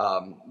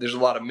there's a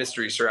lot of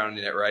mystery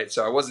surrounding it, right?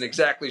 So I wasn't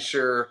exactly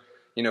sure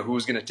who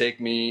was going to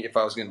take me, if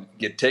I was going to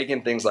get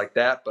taken, things like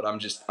that. But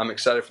I'm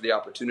excited for the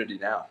opportunity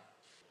now.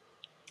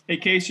 Hey,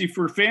 Casey,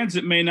 for fans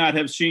that may not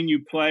have seen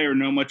you play or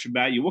know much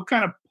about you, what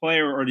kind of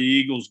player are the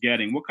Eagles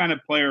getting? What kind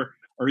of player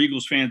are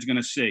Eagles fans going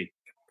to see?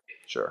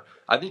 Sure.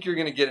 I think you're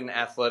going to get an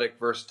athletic,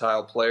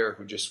 versatile player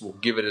who just will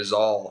give it his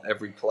all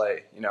every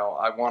play.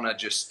 I want to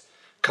just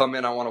come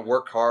in, I want to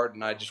work hard,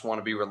 and I just want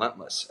to be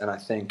relentless. And I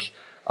think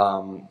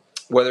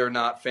whether or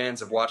not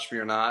fans have watched me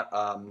or not,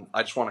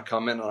 I just want to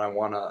come in and I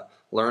want to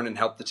learn and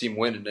help the team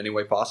win in any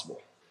way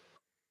possible.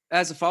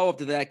 As a follow-up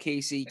to that,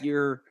 Casey,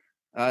 your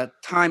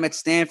time at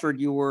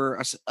Stanford, you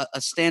were a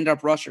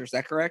stand-up rusher. Is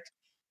that correct?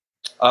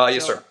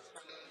 Yes, sir.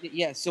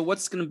 Yeah. So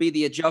what's going to be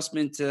the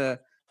adjustment to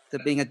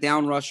being a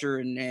down rusher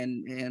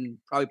and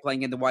probably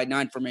playing in the wide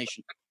 9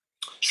 formation?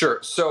 Sure.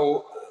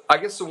 So I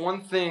guess the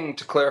one thing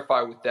to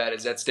clarify with that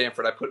is at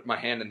Stanford, I put my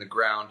hand in the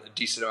ground a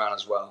decent amount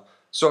as well.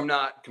 So I'm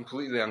not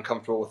completely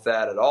uncomfortable with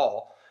that at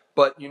all.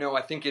 But,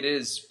 I think it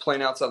is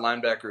playing outside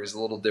linebacker is a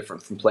little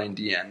different from playing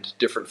D-end,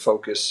 different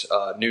focus,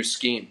 new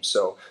scheme.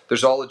 So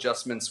there's all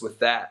adjustments with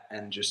that.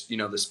 And just,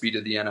 the speed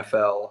of the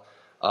NFL,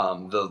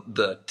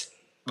 the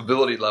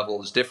ability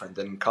level is different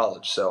than in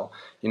college. So,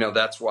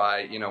 that's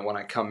why, when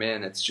I come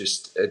in, it's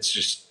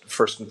just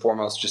first and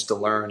foremost just to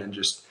learn and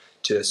just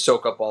to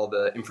soak up all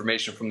the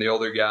information from the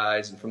older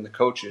guys and from the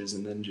coaches,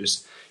 and then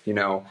just,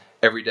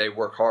 every day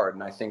work hard.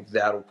 And I think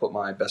that'll put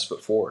my best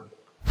foot forward.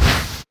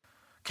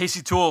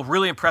 Casey Toole,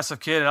 really impressive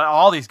kid.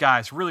 All these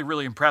guys, really,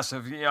 really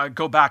impressive.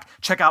 Go back,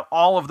 check out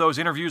all of those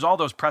interviews, all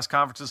those press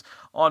conferences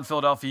on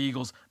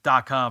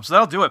PhiladelphiaEagles.com. So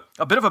that'll do it.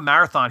 A bit of a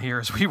marathon here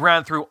as we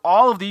ran through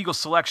all of the Eagles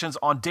selections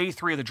on day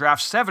 3 of the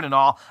draft, 7 in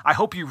all. I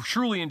hope you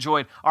truly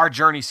enjoyed our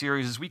Journey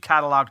series as we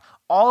cataloged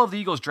all of the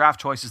Eagles draft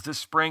choices this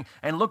spring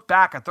and look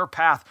back at their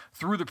path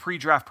through the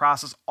pre-draft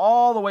process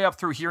all the way up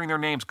through hearing their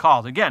names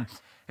called. Again,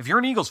 if you're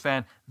an Eagles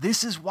fan,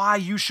 this is why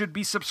you should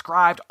be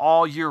subscribed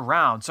all year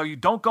round, so you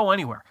don't go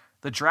anywhere.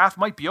 The draft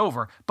might be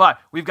over,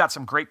 but we've got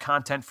some great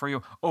content for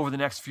you over the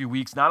next few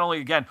weeks. Not only,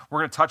 again,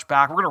 we're going to touch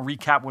back, we're going to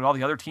recap what all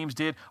the other teams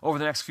did over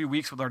the next few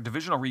weeks with our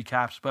divisional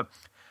recaps, but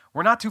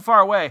we're not too far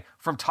away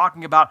from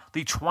talking about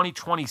the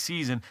 2020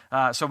 season.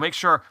 So make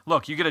sure,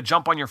 look, you get to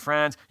jump on your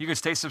friends. You can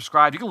stay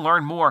subscribed. You can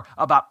learn more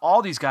about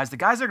all these guys. The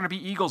guys that are going to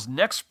be Eagles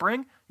next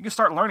spring, you can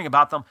start learning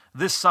about them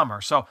this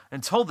summer. So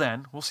until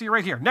then, we'll see you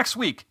right here next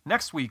week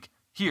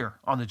here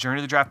on the Journey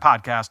to the Draft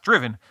podcast,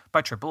 driven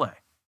by AAA.